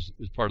guess, is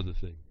part of the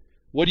thing.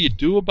 What do you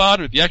do about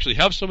it? If you actually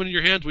have someone in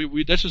your hands,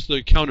 that's just the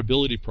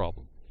accountability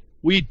problem.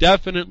 We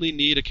definitely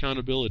need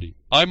accountability.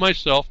 I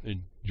myself,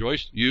 and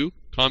Joyce, you,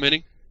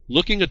 commenting,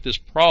 looking at this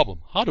problem.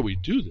 How do we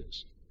do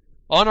this?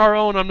 On our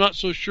own, I'm not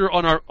so sure.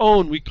 On our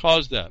own, we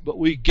cause that. But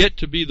we get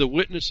to be the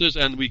witnesses,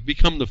 and we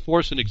become the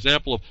force and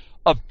example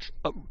of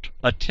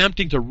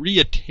attempting to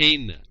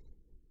reattain that.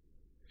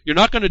 You're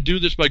not going to do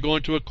this by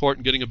going to a court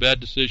and getting a bad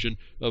decision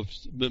of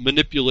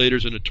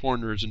manipulators and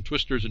attorneys and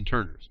twisters and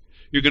turners.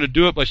 You're going to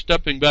do it by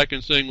stepping back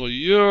and saying, well,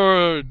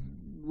 you're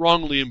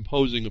wrongly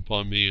imposing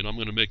upon me, and I'm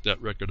going to make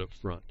that record up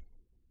front.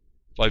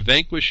 If I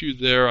vanquish you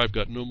there, I've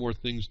got no more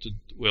things to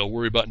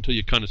worry about until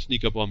you kind of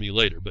sneak up on me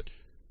later. But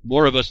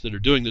more of us that are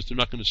doing this, they're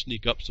not going to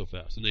sneak up so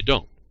fast, and they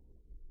don't.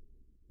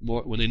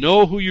 When they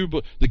know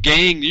the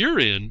gang you're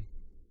in,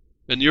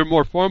 and you're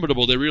more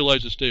formidable, they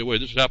realize to stay away.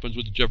 This happens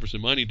with the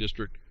Jefferson Mining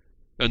District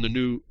and the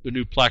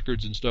new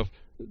placards and stuff.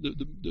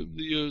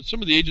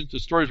 Some of the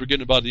stories we're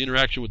getting about the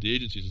interaction with the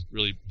agencies is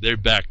really they're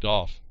backed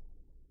off.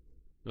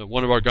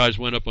 One of our guys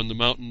went up on the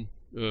mountain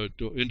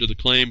into the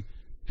claim,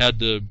 had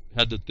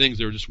the things,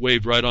 they were just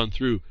waved right on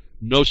through,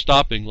 no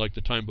stopping like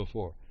the time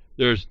before.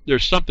 There's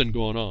something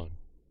going on.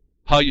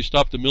 How you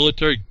stop the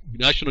military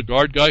National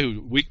Guard guy who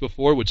a week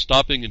before was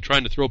stopping and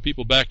trying to throw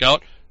people back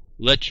out,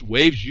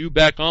 waves you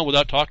back on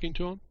without talking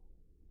to him?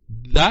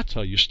 That's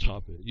how you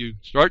stop it. You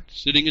start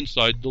sitting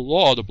inside the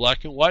law, the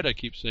black and white I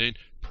keep saying,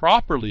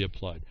 properly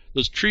applied.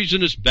 Those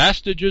treasonous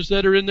bastages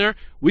that are in there,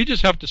 we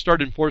just have to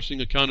start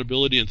enforcing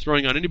accountability and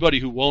throwing out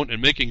anybody who won't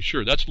and making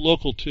sure. That's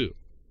local too.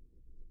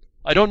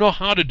 I don't know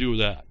how to do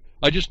that.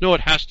 I just know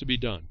it has to be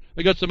done.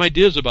 I got some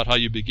ideas about how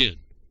you begin.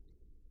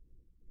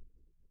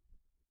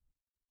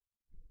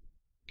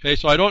 Okay,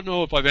 so I don't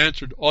know if I've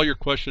answered all your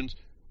questions.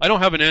 I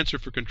don't have an answer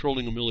for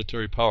controlling a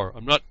military power.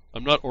 I'm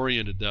not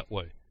oriented that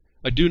way.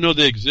 I do know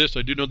they exist.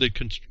 I do know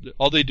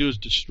all they do is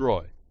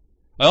destroy.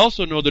 I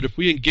also know that if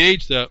we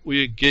engage that,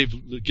 we give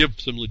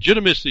some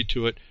legitimacy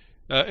to it,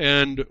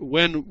 and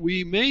when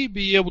we may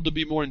be able to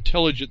be more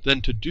intelligent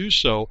than to do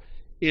so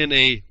in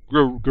a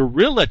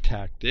guerrilla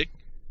tactic,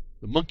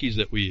 the monkeys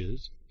that we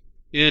is,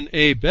 in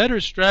a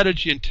better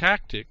strategy and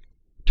tactic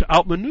to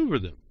outmaneuver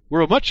them.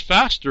 We're much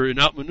faster in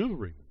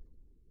outmaneuvering them.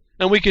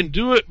 And we can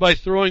do it by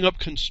throwing up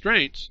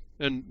constraints,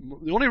 and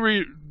the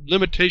only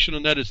limitation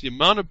on that is the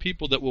amount of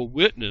people that will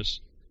witness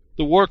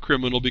the war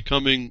criminal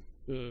becoming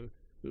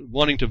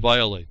wanting to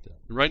violate that.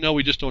 And right now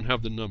we just don't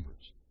have the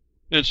numbers.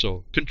 And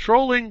so,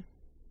 controlling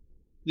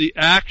the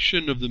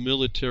action of the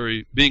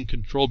military being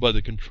controlled by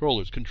the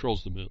controllers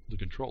controls the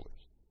controllers.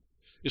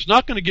 It's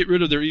not going to get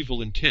rid of their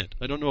evil intent.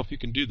 I don't know if you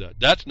can do that.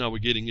 That's now we're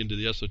getting into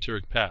the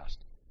esoteric past.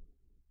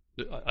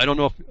 I don't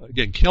know if,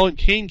 again,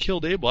 Cain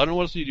killed Abel. I don't know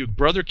what else do you do.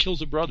 Brother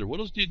kills a brother. What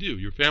else do you do?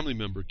 Your family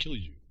member kills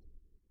you.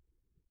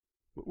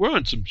 We're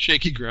on some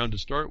shaky ground to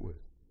start with.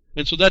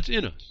 And so that's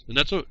in us. And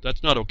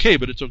that's not okay,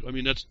 but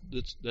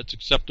that's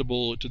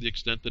acceptable to the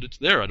extent that it's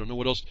there. I don't know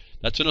what else.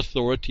 That's an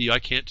authority I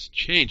can't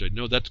change. I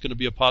know that's going to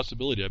be a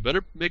possibility. I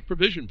better make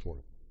provision for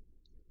it.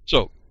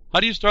 So, how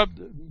do you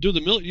do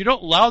the military? You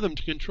don't allow them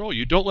to control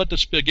you. You don't let the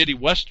spaghetti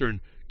western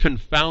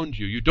confound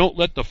you. You don't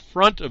let the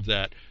front of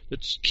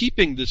that's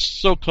keeping this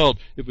so-called,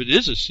 if it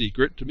is a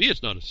secret, to me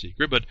it's not a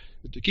secret, but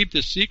to keep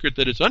this secret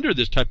that it's under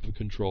this type of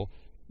control,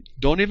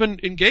 don't even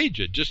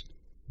engage it. Just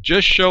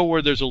show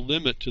where there's a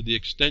limit to the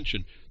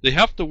extension. They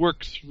have to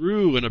work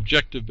through an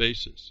objective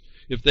basis.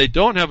 If they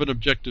don't have an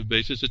objective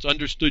basis, it's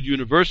understood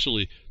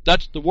universally.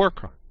 That's the war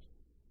crime.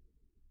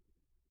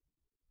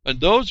 And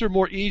those are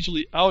more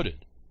easily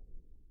outed.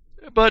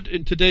 But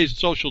in today's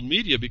social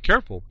media, be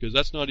careful, because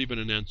that's not even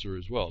an answer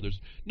as well. There's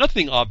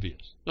nothing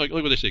obvious. Like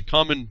what they say,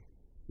 common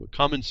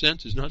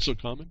sense is not so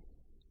common.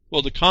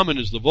 Well, the common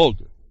is the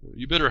vulgar.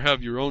 You better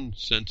have your own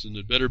sense, and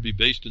it better be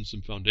based in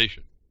some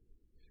foundation.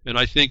 And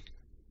I think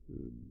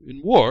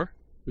in war,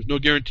 there's no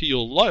guarantee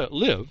you'll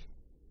live,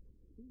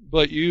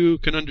 but you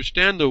can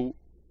understand the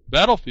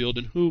battlefield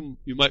and whom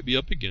you might be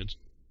up against,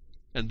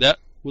 and that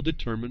will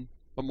determine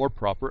a more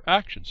proper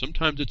action.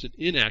 Sometimes it's an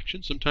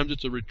inaction, sometimes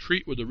it's a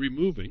retreat with a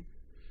removing.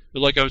 But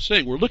like I was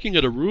saying, we're looking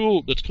at a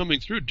rule that's coming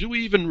through. Do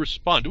we even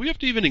respond? Do we have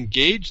to even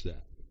engage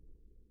that?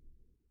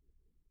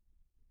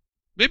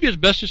 Maybe it's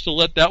best just to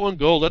let that one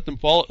go, let them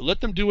follow,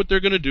 let them do what they're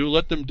going to do,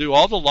 let them do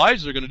all the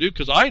lies they're going to do,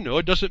 because I know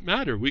it doesn't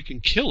matter. We can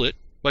kill it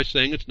by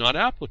saying it's not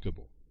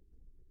applicable.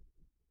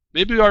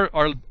 Maybe our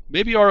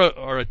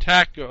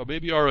attack,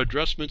 maybe our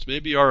addressments,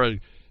 maybe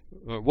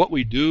what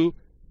we do,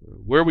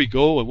 where we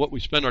go, and what we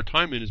spend our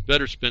time in is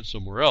better spent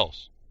somewhere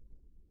else.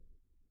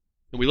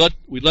 And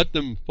we let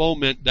them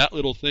foment that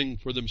little thing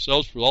for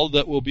themselves, for all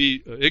that will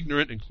be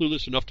ignorant and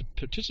clueless enough to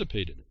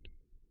participate in it.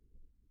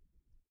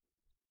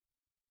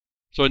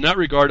 So in that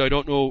regard, I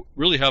don't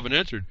really have an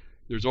answer.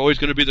 There's always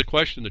going to be the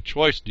question, the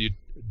choice. Do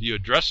you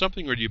address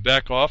something, or do you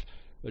back off?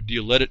 Do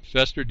you let it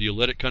fester? Do you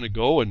let it kind of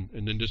go and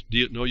then just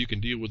know you can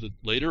deal with it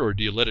later? Or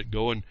do you let it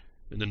go and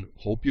then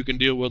hope you can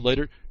deal with it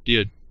later?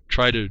 Do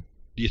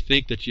you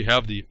think that you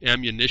have the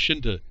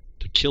ammunition to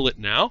kill it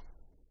now?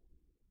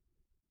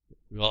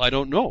 Well, I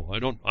don't know.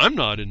 I'm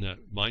not in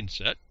that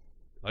mindset.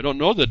 I don't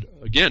know that,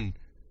 again,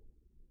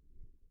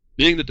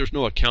 being that there's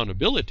no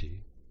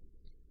accountability,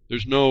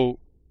 there's no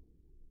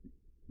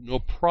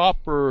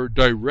proper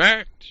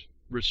direct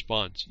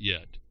response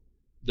yet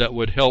that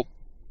would help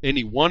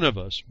any one of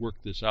us work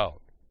this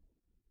out.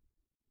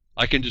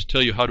 I can just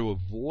tell you how to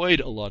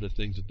avoid a lot of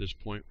things at this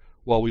point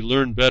while we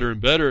learn better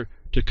and better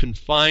to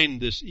confine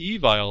this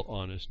evil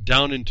on us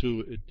down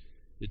into it.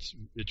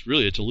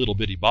 It's a little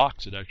bitty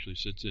box it actually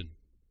sits in.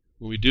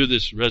 When we do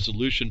this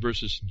resolution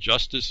versus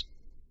justice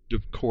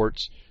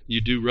courts,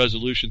 you do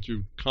resolution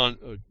through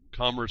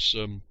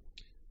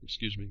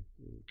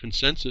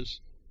consensus,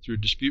 through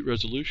dispute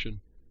resolution.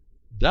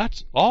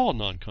 That's all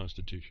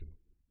non-constitutional.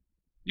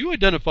 You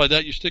identify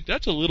that, you stick,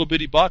 that's a little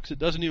bitty box that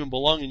doesn't even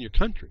belong in your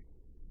country.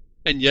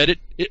 And yet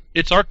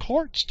it's our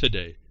courts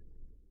today.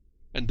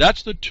 And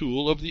that's the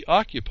tool of the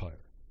occupier.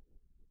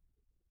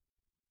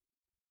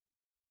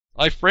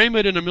 I frame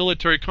it in a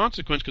military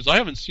consequence because I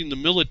haven't seen the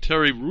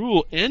military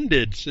rule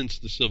ended since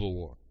the Civil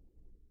War.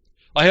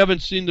 I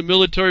haven't seen the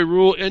military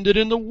rule ended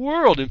in the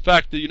world. In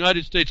fact, the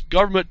United States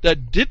government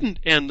that didn't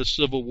end the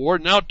Civil War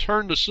now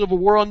turned the Civil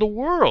War on the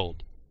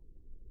world,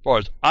 as far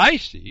as I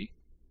see.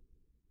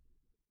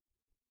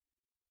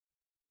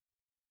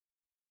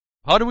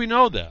 How do we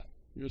know that?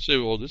 You say,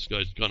 well, this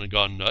guy's kind of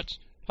gone nuts.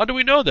 How do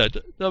we know that?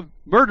 The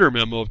murder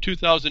memo of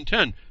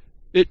 2010,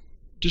 it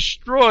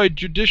destroyed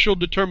judicial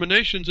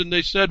determinations, and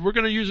they said, we're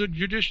going to use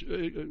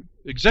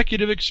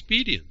executive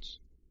expedience.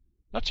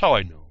 That's how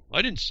I know.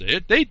 I didn't say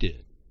it. They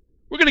did.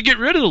 We're going to get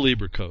rid of the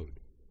Lieber Code.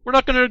 We're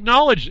not going to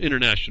acknowledge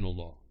international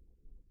law.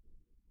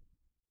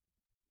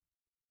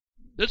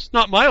 That's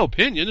not my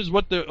opinion. Is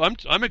what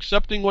I'm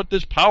accepting what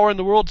this power in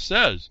the world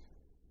says.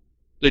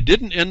 They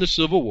didn't end the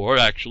Civil War,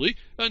 actually,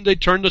 and they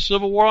turned the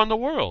Civil War on the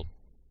world.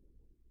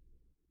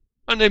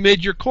 And they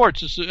made your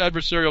courts as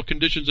adversarial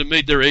conditions and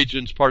made their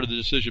agents part of the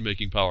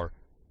decision-making power.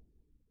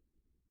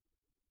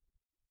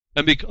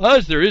 And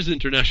because there is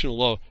international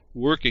law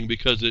working,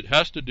 because it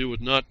has to do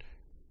with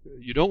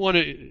you don't want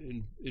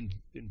to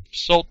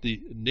insult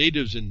the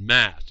natives in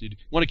mass. You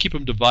want to keep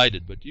them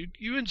divided, but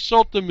you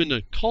insult them in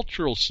a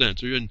cultural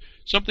sense, or in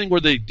something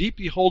where they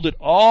deeply hold it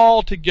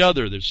all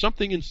together. There's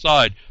something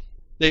inside.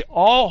 They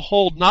all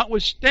hold,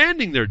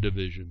 notwithstanding their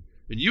division.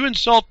 And you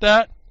insult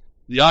that,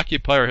 the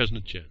occupier has no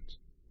chance.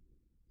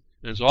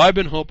 And so I've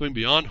been hoping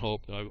beyond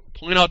hope. I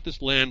point out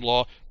this land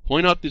law,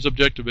 Point out these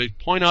objective base.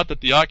 Point out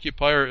that the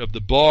occupier of the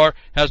bar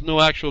has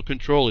no actual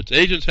control. Its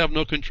agents have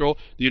no control.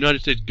 The United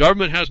States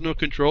government has no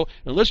control.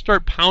 And let's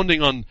start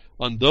pounding on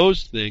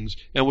those things,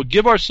 and we'll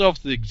give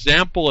ourselves the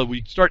example, and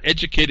we start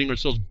educating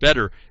ourselves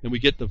better, and we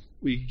get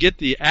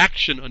the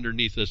action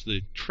underneath us,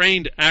 the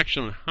trained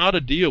action on how to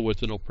deal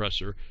with an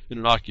oppressor and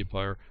an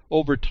occupier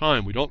over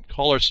time. We don't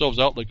call ourselves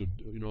out like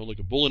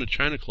a bull in a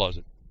china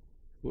closet.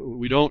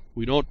 We don't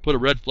put a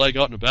red flag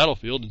out in a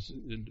battlefield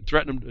and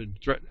threaten them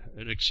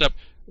and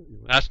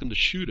ask them to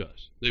shoot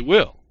us. They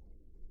will.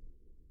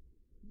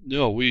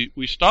 No, we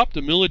stop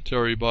the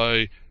military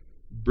by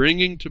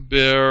bringing to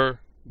bear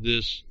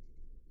this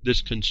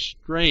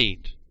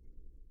constraint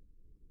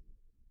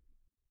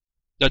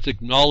that's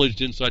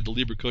acknowledged inside the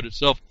Libre Code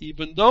itself,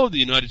 even though the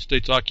United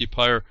States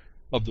occupier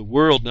of the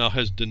world now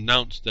has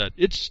denounced that.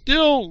 It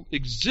still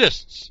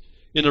exists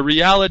in a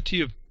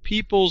reality of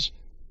people's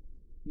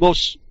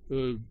most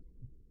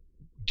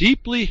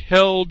deeply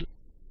held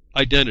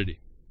identity.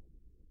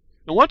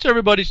 And once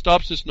everybody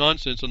stops this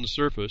nonsense on the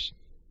surface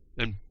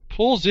and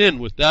pulls in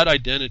with that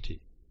identity,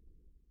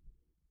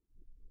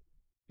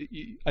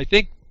 I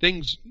think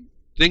things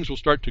will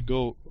start to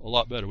go a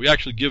lot better. We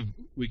actually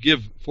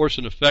give force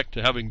and effect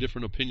to having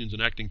different opinions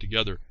and acting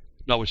together,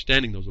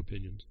 notwithstanding those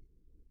opinions.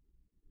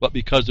 But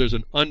because there's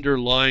an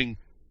underlying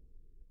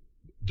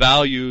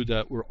value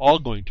that we're all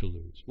going to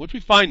lose. Once we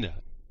find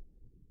that,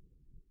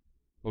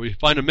 or we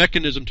find a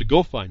mechanism to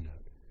go find that,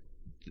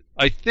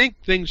 I think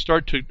things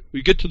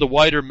we get to the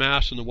wider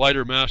mass and the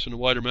wider mass and the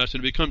wider mass,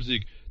 and it becomes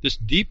this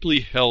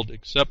deeply held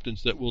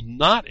acceptance that will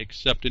not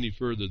accept any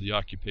further the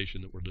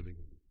occupation that we're living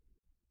in.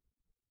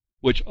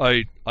 Which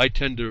I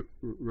tend to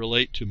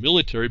relate to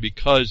military,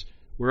 because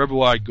wherever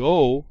I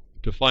go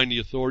to find the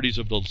authorities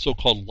of the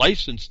so-called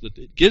license that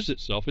it gives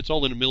itself, it's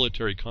all in a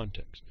military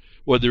context.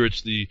 Whether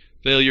it's the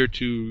failure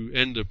to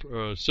end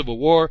a civil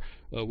war,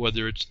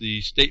 whether it's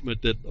the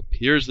statement that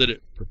appears that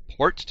it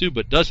purports to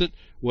but doesn't,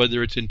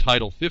 whether it's in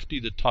Title 50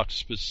 that talks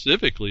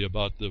specifically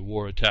about the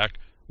war attack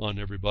on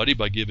everybody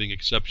by giving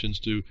exceptions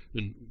to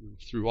and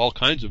through all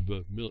kinds of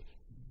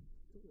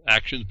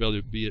actions,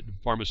 be it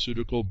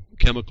pharmaceutical,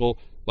 chemical,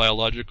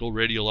 biological,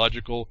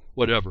 radiological,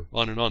 whatever,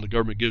 on and on. The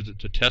government gives it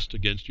to test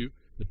against you,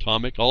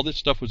 atomic. All this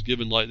stuff was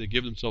given, they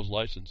give themselves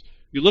license.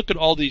 You look at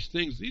all these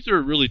things; these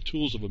are really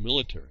tools of a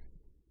military.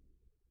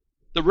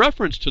 The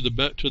reference to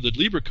the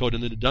Libre Code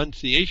and the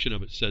denunciation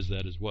of it says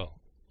that as well.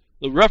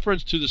 The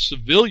reference to the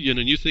civilian,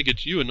 and you think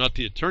it's you and not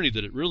the attorney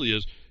that it really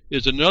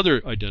is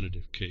another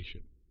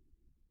identification.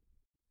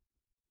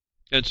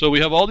 And so we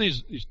have all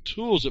these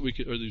tools that we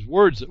could, or these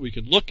words that we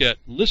can look at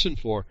and listen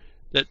for,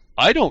 that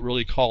I don't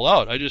really call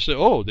out. I just say,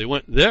 oh, they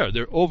went there.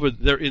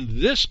 They're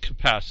in this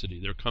capacity.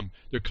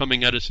 They're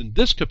coming at us in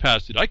this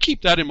capacity. I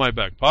keep that in my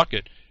back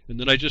pocket, and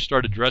then I just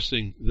start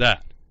addressing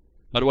that.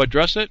 How do I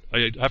address it?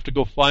 I have to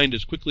go find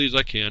as quickly as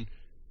I can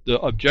the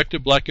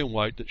objective black and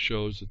white that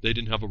shows that they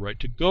didn't have a right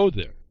to go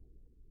there.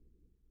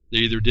 They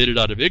either did it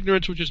out of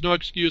ignorance, which is no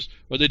excuse,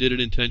 or they did it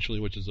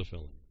intentionally, which is a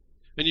felony.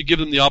 And you give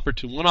them the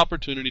one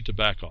opportunity to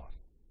back off.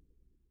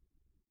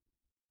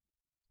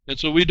 And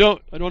so I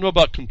don't know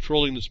about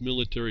controlling this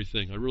military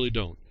thing. I really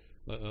don't.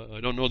 I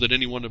don't know that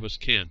any one of us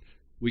can.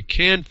 We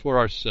can for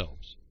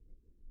ourselves,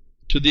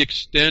 to the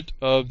extent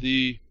of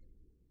the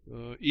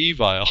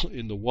evil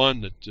in the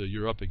one that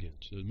you're up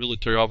against, a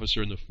military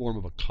officer in the form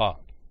of a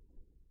cop.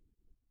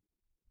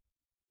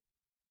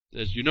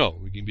 As you know,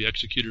 we can be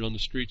executed on the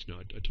streets now.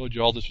 I told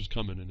you all this was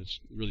coming, and it's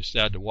really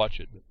sad to watch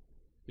it. But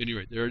at any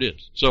rate, there it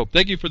is. So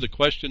thank you for the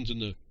questions in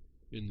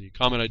the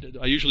comment.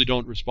 I usually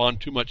don't respond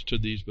too much to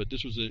these, but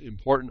this was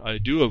important. I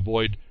do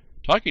avoid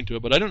talking to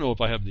it, but I don't know if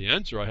I have the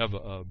answer. I have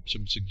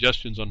some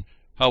suggestions on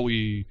how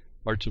we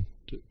are to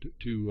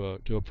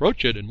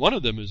approach it, and one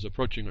of them is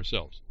approaching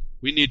ourselves.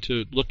 We need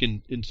to look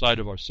inside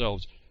of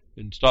ourselves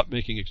and stop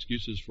making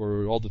excuses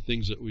for all the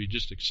things that we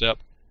just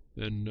accept.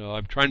 And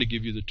I'm trying to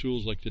give you the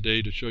tools like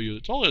today to show you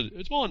it's all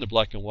in the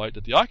black and white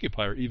that the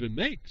occupier even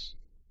makes.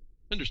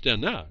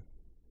 Understand that.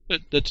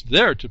 That's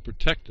there to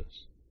protect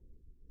us.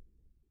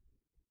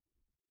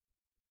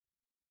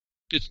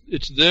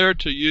 It's there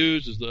to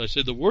use, as I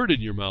say, the word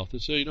in your mouth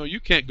and say, you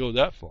can't go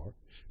that far.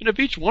 And if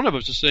each one of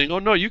us is saying, oh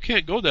no, you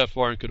can't go that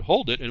far, and could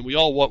hold it, and we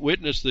all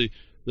witness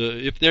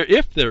if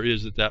there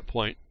is at that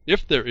point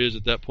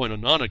a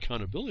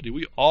non-accountability,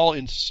 we all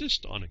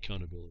insist on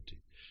accountability.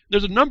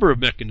 There's a number of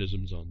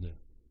mechanisms on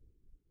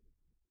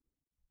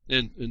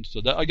that. And so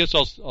that, I guess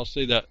I'll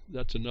say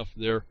that's enough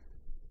there.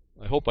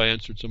 I hope I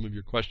answered some of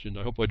your questions.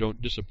 I hope I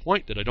don't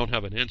disappoint that I don't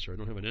have an answer. I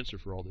don't have an answer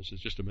for all this.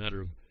 It's just a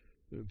matter of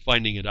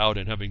finding it out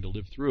and having to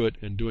live through it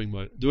and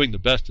doing the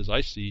best as I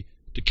see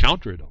to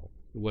counter it all.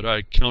 What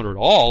I counter it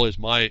all is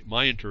my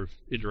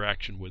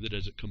interaction with it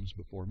as it comes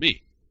before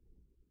me.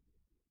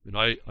 And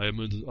I'm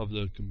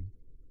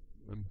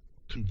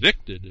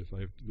convicted, if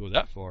I go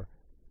that far,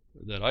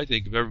 that I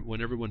think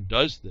when everyone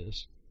does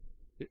this,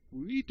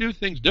 we do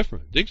things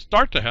different. Things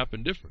start to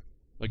happen different.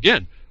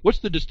 Again, what's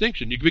the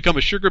distinction? You become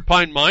a sugar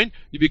pine mine.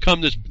 You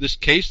become this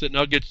case that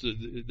now gets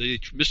they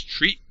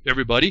mistreat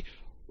everybody.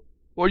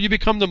 Or you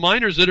become the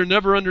miners that are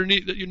never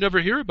underneath, that you never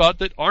hear about,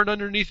 that aren't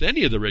underneath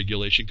any of the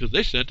regulation because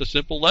they sent a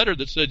simple letter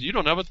that said you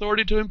don't have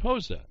authority to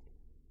impose that.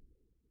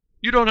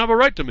 You don't have a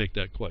right to make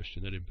that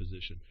question, that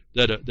imposition,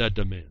 that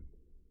demand.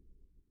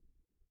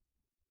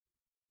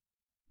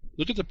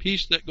 Look at the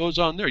piece that goes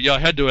on there. Yeah, I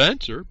had to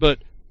answer, but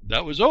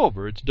that was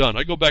over. It's done.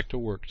 I go back to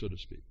work, so to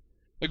speak.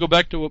 I go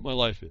back to what my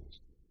life is,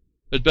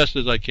 as best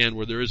as I can,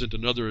 where there isn't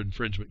another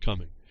infringement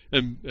coming.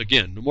 And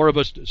again, the more of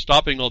us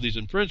stopping all these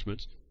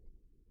infringements,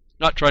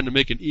 not trying to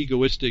make an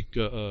egoistic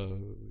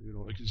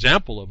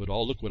example of it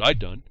all. Look what I've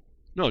done.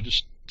 No,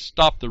 just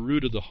stop the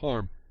root of the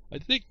harm. I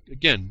think,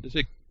 again,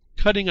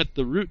 cutting at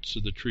the roots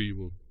of the tree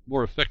will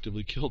more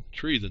effectively kill the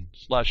tree than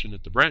slashing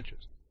at the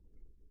branches.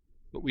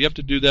 But we have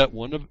to do that,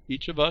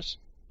 each of us,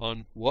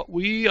 on what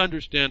we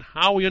understand,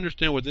 how we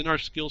understand within our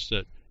skill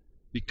set,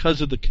 because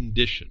of the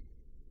condition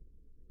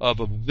of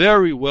a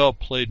very well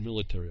played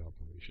military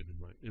operation,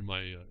 in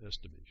my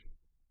estimation.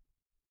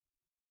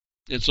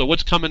 And so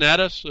what's coming at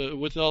us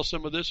with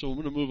some of this? So I'm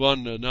going to move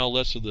on now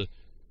less of the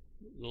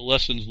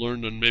lessons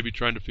learned and maybe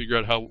trying to figure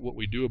out what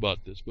we do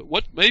about this. But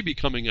what may be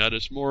coming at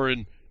us more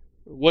in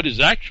what is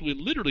actually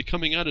literally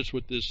coming at us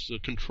with this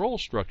control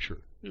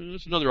structure.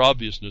 That's another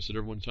obviousness that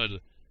everyone's kind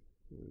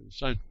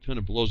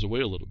of blows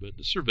away a little bit.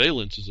 The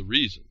surveillance is a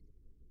reason.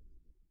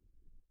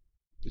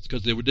 It's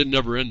because they didn't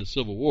ever end the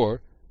Civil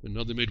War, and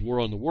now they made war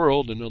on the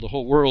world, and now the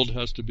whole world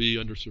has to be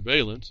under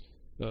surveillance.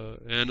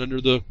 And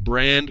under the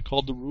brand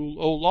called the rule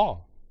of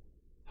law.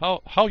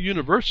 How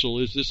universal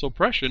is this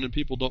oppression, and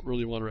people don't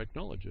really want to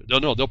acknowledge it?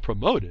 No, they'll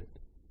promote it.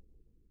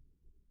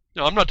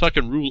 Now, I'm not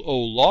talking rule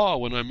of law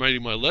when I'm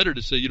writing my letter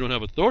to say you don't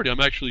have authority.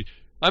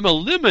 I'm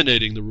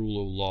eliminating the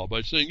rule of law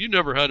by saying you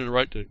never had a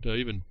right to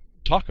even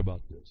talk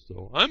about this.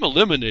 So I'm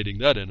eliminating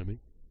that enemy.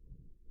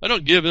 I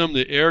don't give them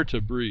the air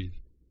to breathe.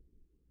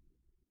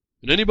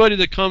 And anybody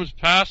that comes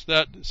past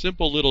that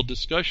simple little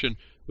discussion,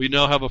 we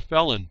now have a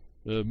felon,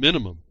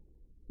 minimum,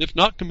 if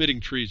not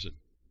committing treason.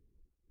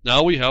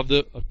 Now we have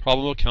the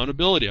problem of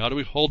accountability. How do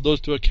we hold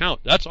those to account?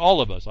 That's all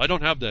of us. I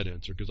don't have that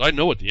answer because I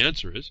know what the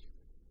answer is.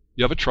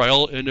 You have a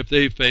trial, and if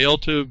they fail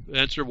to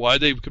answer why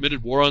they've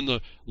committed war on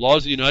the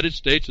laws of the United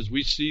States as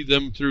we see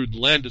them through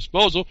land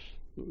disposal,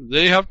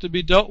 they have to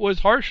be dealt with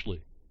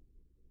harshly.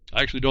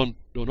 I actually don't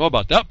know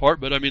about that part,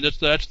 but I mean that's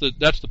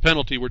the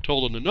penalty we're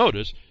told in the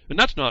notice, and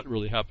that's not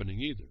really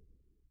happening either.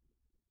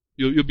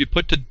 You'll be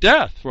put to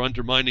death for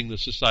undermining the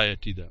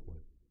society that way.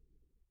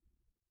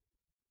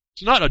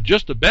 It's not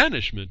just a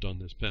banishment on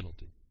this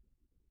penalty.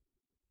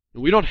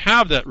 And we don't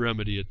have that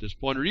remedy at this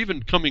point, or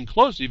even coming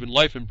close, even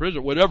life in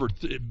prison, whatever.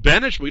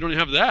 Banishment, we don't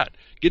have that.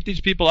 Get these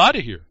people out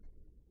of here.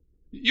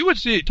 You would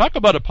see, talk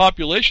about a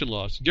population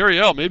loss. Gary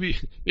L., maybe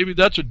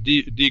that's what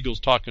Deagle's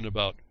talking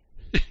about.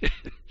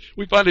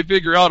 We finally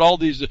figure out all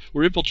these,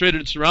 we're infiltrated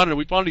and surrounded, and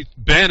we finally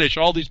banish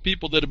all these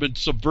people that have been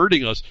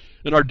subverting us,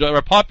 and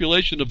our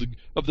population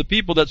of the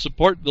people that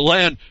support the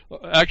land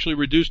actually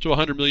reduced to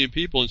 100 million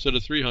people instead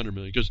of 300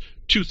 million, because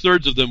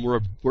 2/3 of them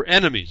were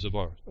enemies of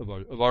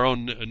our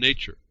own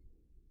nature.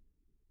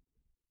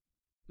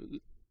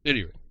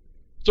 Anyway,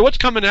 so what's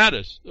coming at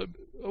us? I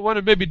want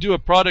to maybe do a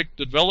product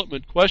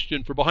development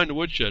question for Behind the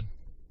Woodshed.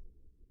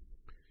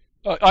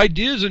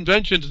 Ideas,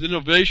 inventions, and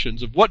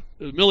innovations of what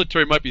the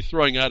military might be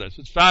throwing at us.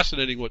 It's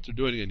fascinating what they're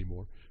doing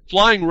anymore.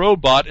 Flying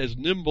robot as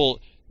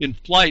nimble in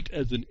flight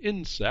as an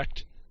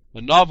insect.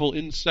 A novel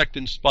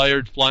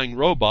insect-inspired flying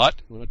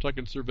robot. We're not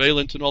talking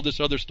surveillance and all this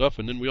other stuff.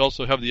 And then we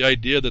also have the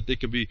idea that they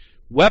can be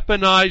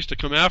weaponized to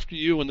come after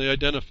you when they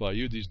identify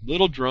you. These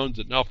little drones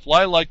that now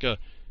fly like a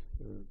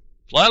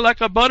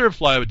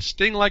butterfly, would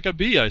sting like a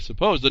bee, I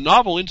suppose. The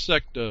novel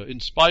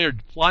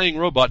insect-inspired flying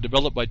robot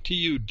developed by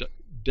TU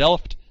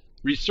Delft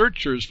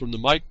researchers from the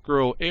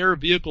Micro Air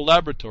Vehicle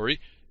Laboratory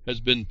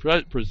has been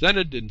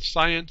presented in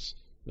Science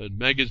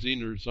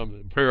magazine or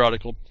some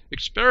periodical.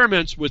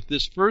 Experiments with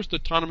this first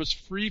autonomous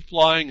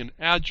free-flying and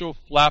agile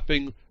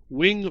flapping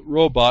wing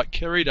robot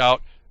carried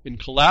out in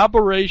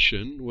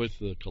collaboration,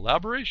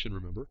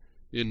 remember,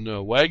 in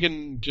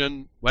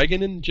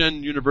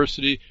Wageningen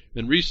University,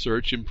 and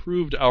research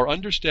improved our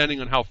understanding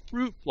on how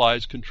fruit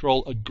flies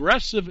control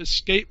aggressive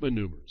escape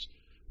maneuvers.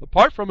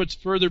 Apart from its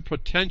further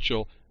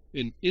potential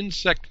in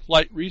insect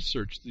flight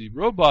research, the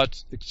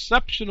robot's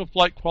exceptional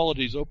flight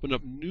qualities open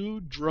up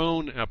new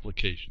drone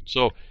applications.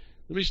 So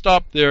let me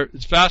stop there.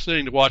 It's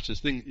fascinating to watch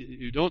this thing.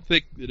 You don't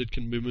think that it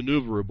can be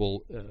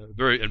maneuverable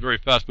very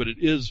fast, but it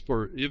is,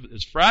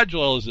 as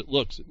fragile as it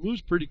looks. It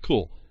moves pretty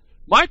cool.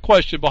 My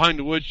question Behind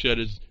the Woodshed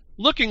is,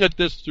 looking at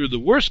this through the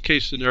worst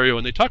case scenario,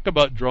 and they talk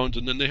about drones,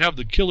 and then they have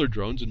the killer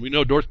drones, and we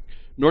know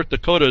North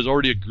Dakota has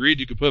already agreed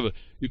you can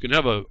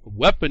have a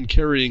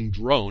weapon-carrying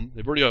drone.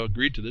 They've already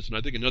agreed to this, and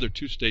I think another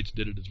 2 states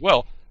did it as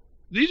well.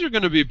 These are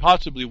going to be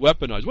possibly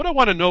weaponized. What I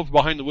want to know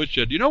Behind the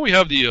Woodshed, we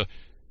have the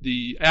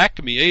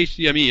acme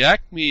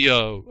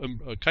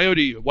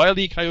coyote, Wile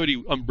E.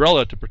 Coyote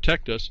umbrella to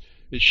protect us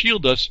and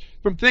shield us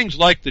from things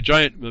like the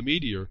giant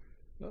meteor.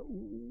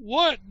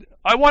 What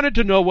I wanted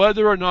to know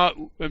whether or not,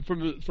 and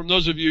from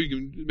those of you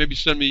can maybe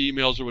send me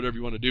emails or whatever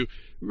you want to do,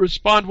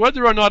 respond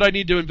whether or not I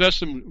need to invest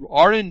some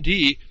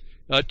R&D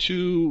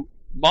to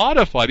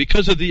modify,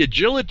 because of the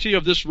agility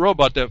of this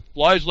robot that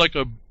flies like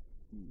a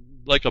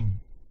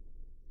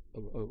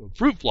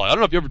fruit fly. I don't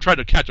know if you ever tried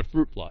to catch a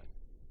fruit fly.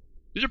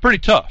 These are pretty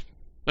tough,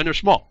 and they're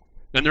small,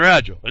 and they're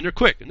agile, and they're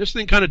quick, and this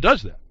thing kind of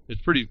does that.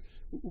 It's pretty.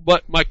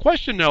 But my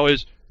question now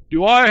is,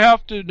 do I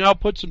have to now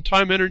put some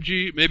time,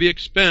 energy, maybe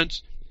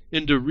expense,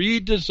 into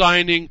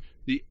redesigning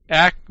the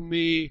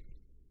Acme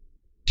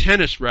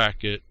tennis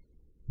racket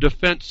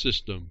defense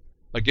system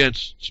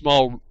against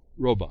small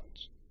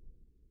robots?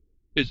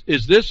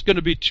 Is this going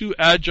to be too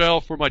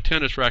agile for my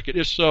tennis racket?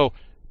 If so,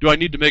 do I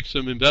need to make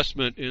some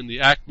investment in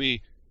the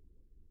Acme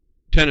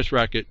tennis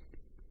racket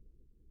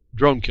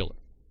drone killer?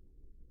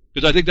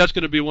 Because I think that's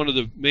going to be one of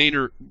the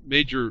major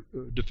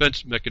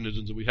defense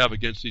mechanisms that we have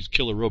against these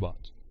killer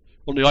robots.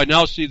 Only I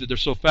now see that they're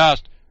so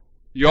fast,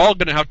 you're all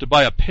going to have to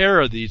buy a pair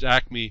of these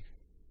Acme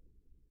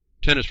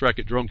tennis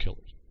racket drone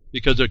killers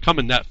because they're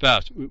coming that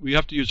fast. We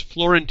have to use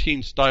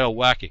Florentine-style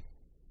whacking.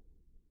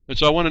 And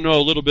so I want to know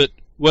a little bit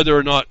whether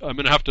or not I'm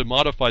going to have to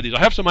modify these. I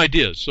have some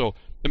ideas, so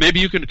maybe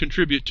you can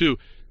contribute too.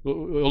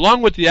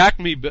 Along with the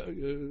Acme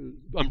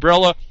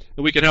umbrella,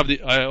 and we can have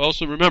the. I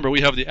also remember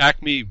we have the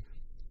Acme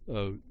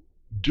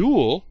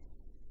dual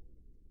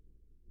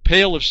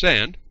pail of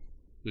sand.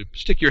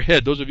 Stick your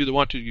head. Those of you that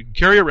want to, you can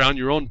carry around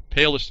your own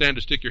pail of sand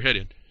to stick your head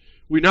in.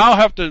 We now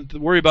have to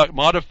worry about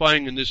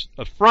modifying in this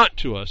affront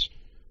to us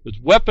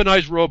with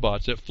weaponized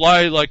robots that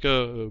fly like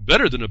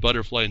better than a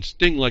butterfly and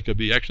sting like a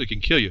bee. Actually,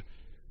 can kill you.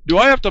 Do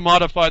I have to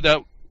modify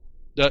that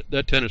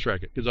tennis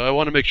racket? Because I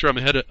want to make sure I'm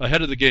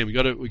ahead of the game. We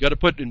got to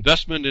put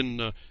investment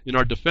in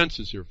our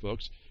defenses here,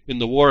 folks, in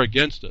the war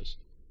against us.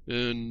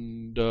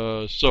 And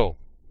so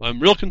I'm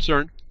real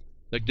concerned.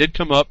 That did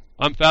come up.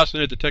 I'm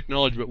fascinated with the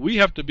technology, but we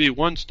have to be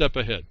one step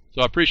ahead.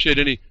 So I appreciate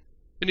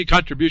any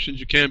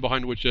contributions you can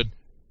behind Woodshed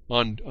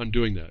on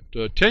doing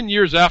that. 10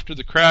 years after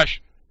the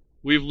crash,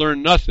 we've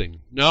learned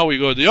nothing. Now we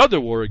go to the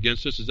other war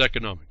against us is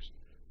economics,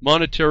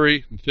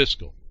 monetary and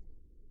fiscal.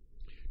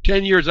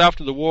 10 years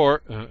after the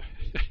war,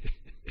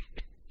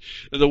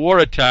 the war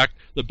attack,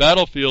 the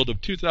battlefield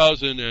of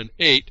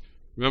 2008,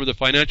 remember the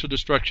financial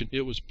destruction,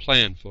 it was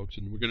planned, folks,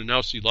 and we're going to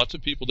now see lots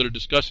of people that are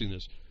discussing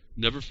this.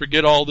 Never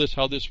forget all this,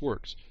 how this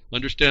works.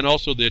 Understand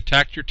also they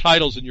attacked your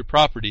titles and your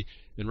property,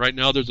 and right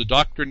now there's a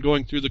doctrine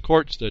going through the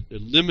courts that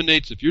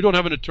eliminates, if you don't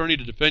have an attorney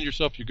to defend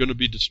yourself, you're going to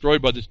be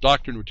destroyed by this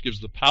doctrine, which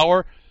gives the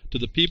power to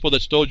the people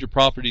that stole your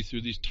property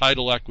through these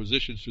title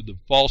acquisitions, through the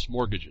false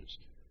mortgages.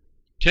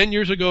 10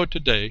 years ago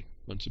today,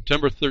 on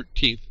September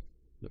 13th,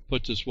 that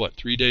puts us,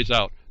 3 days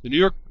out, the New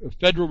York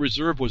Federal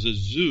Reserve was a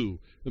zoo.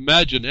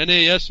 Imagine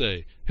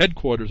NASA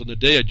headquarters on the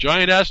day a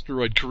giant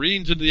asteroid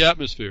careens into the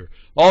atmosphere.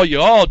 You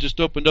all just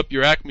opened up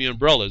your Acme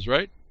umbrellas,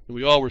 right? And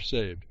we all were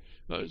saved.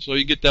 So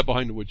you get that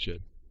behind the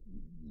woodshed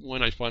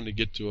when I finally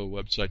get to a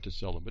website to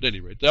sell them. But at any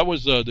rate, that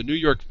was the New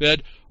York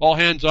Fed. All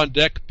hands on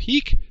deck.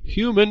 Peak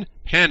human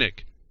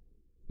panic.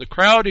 The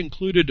crowd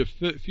included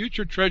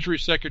future Treasury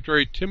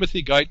Secretary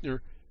Timothy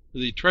Geithner,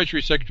 the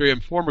Treasury Secretary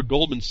and former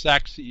Goldman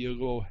Sachs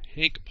CEO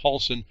Hank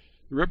Paulson,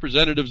 the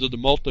representatives of the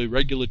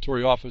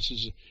multi-regulatory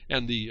offices,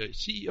 and the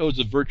CEOs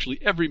of virtually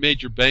every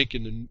major bank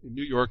in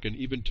New York, and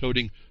even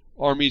toting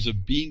armies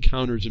of bean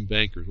counters and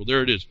bankers. Well,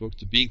 there it is, folks,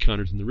 the bean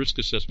counters and the risk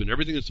assessment,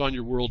 everything that's on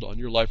your world, on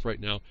your life right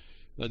now.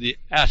 The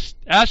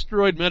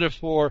asteroid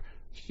metaphor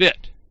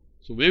fit.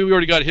 So maybe we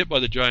already got hit by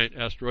the giant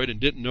asteroid and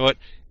didn't know it.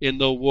 In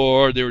the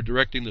war, they were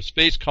directing the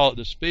space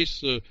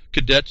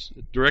cadets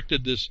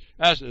directed this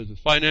the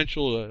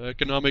financial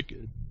economic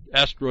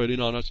asteroid in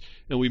on us,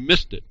 and we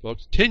missed it,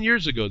 folks. 10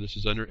 years ago this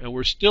is under, and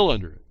we're still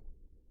under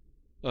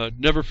it.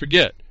 Never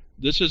forget,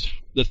 this is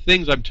the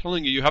things I'm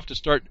telling you. You have to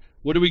start.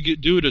 What do we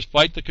do to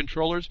fight the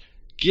controllers?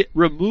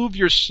 Remove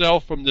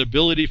yourself from the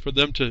ability for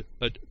them to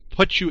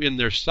put you in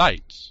their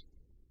sights.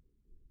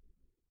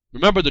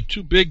 Remember the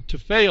too big to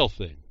fail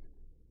thing.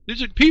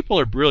 These people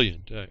are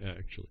brilliant,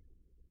 actually.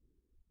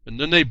 And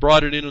then they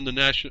brought it in on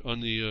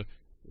the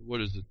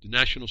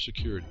national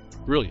security.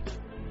 Brilliant.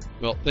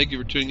 Well, thank you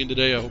for tuning in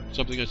today. I hope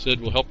something I said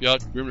will help you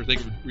out. Remember,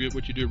 thank you for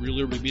what you do at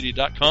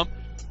reallibertymedia.com.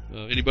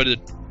 Anybody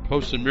that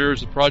posts and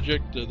mirrors the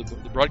project,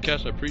 the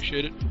broadcast, I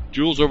appreciate it.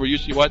 Jules over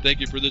UCY,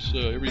 thank you for this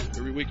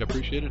every week. I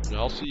appreciate it. And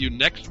I'll see you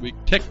next week.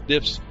 Tech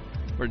diffs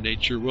or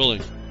nature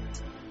willing.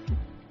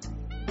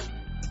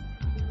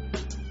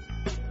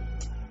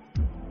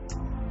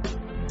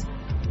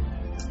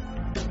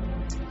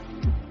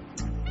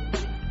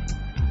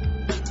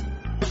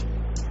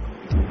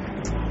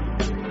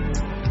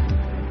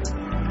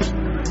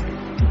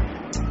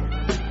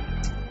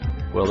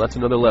 Well, that's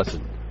another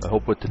lesson. I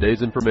hope with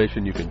today's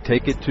information you can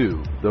take it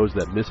to those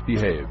that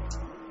misbehave.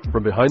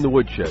 From behind the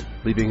woodshed,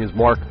 leaving his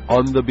mark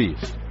on the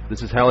beast,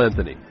 this is Hal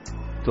Anthony.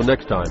 Till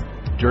next time,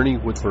 journey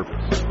with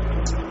purpose.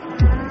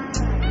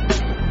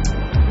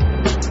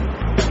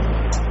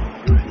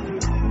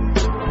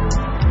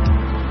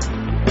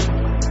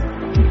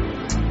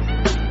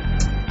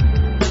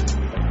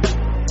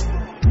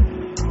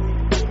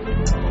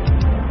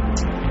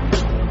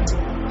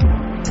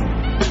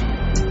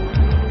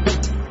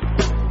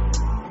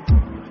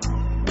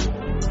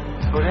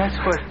 that's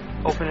what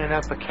opening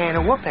up a can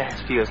of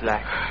whoop-ass feels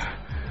like.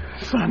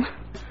 Son,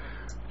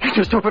 you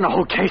just opened a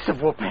whole case of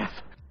whoop-ass.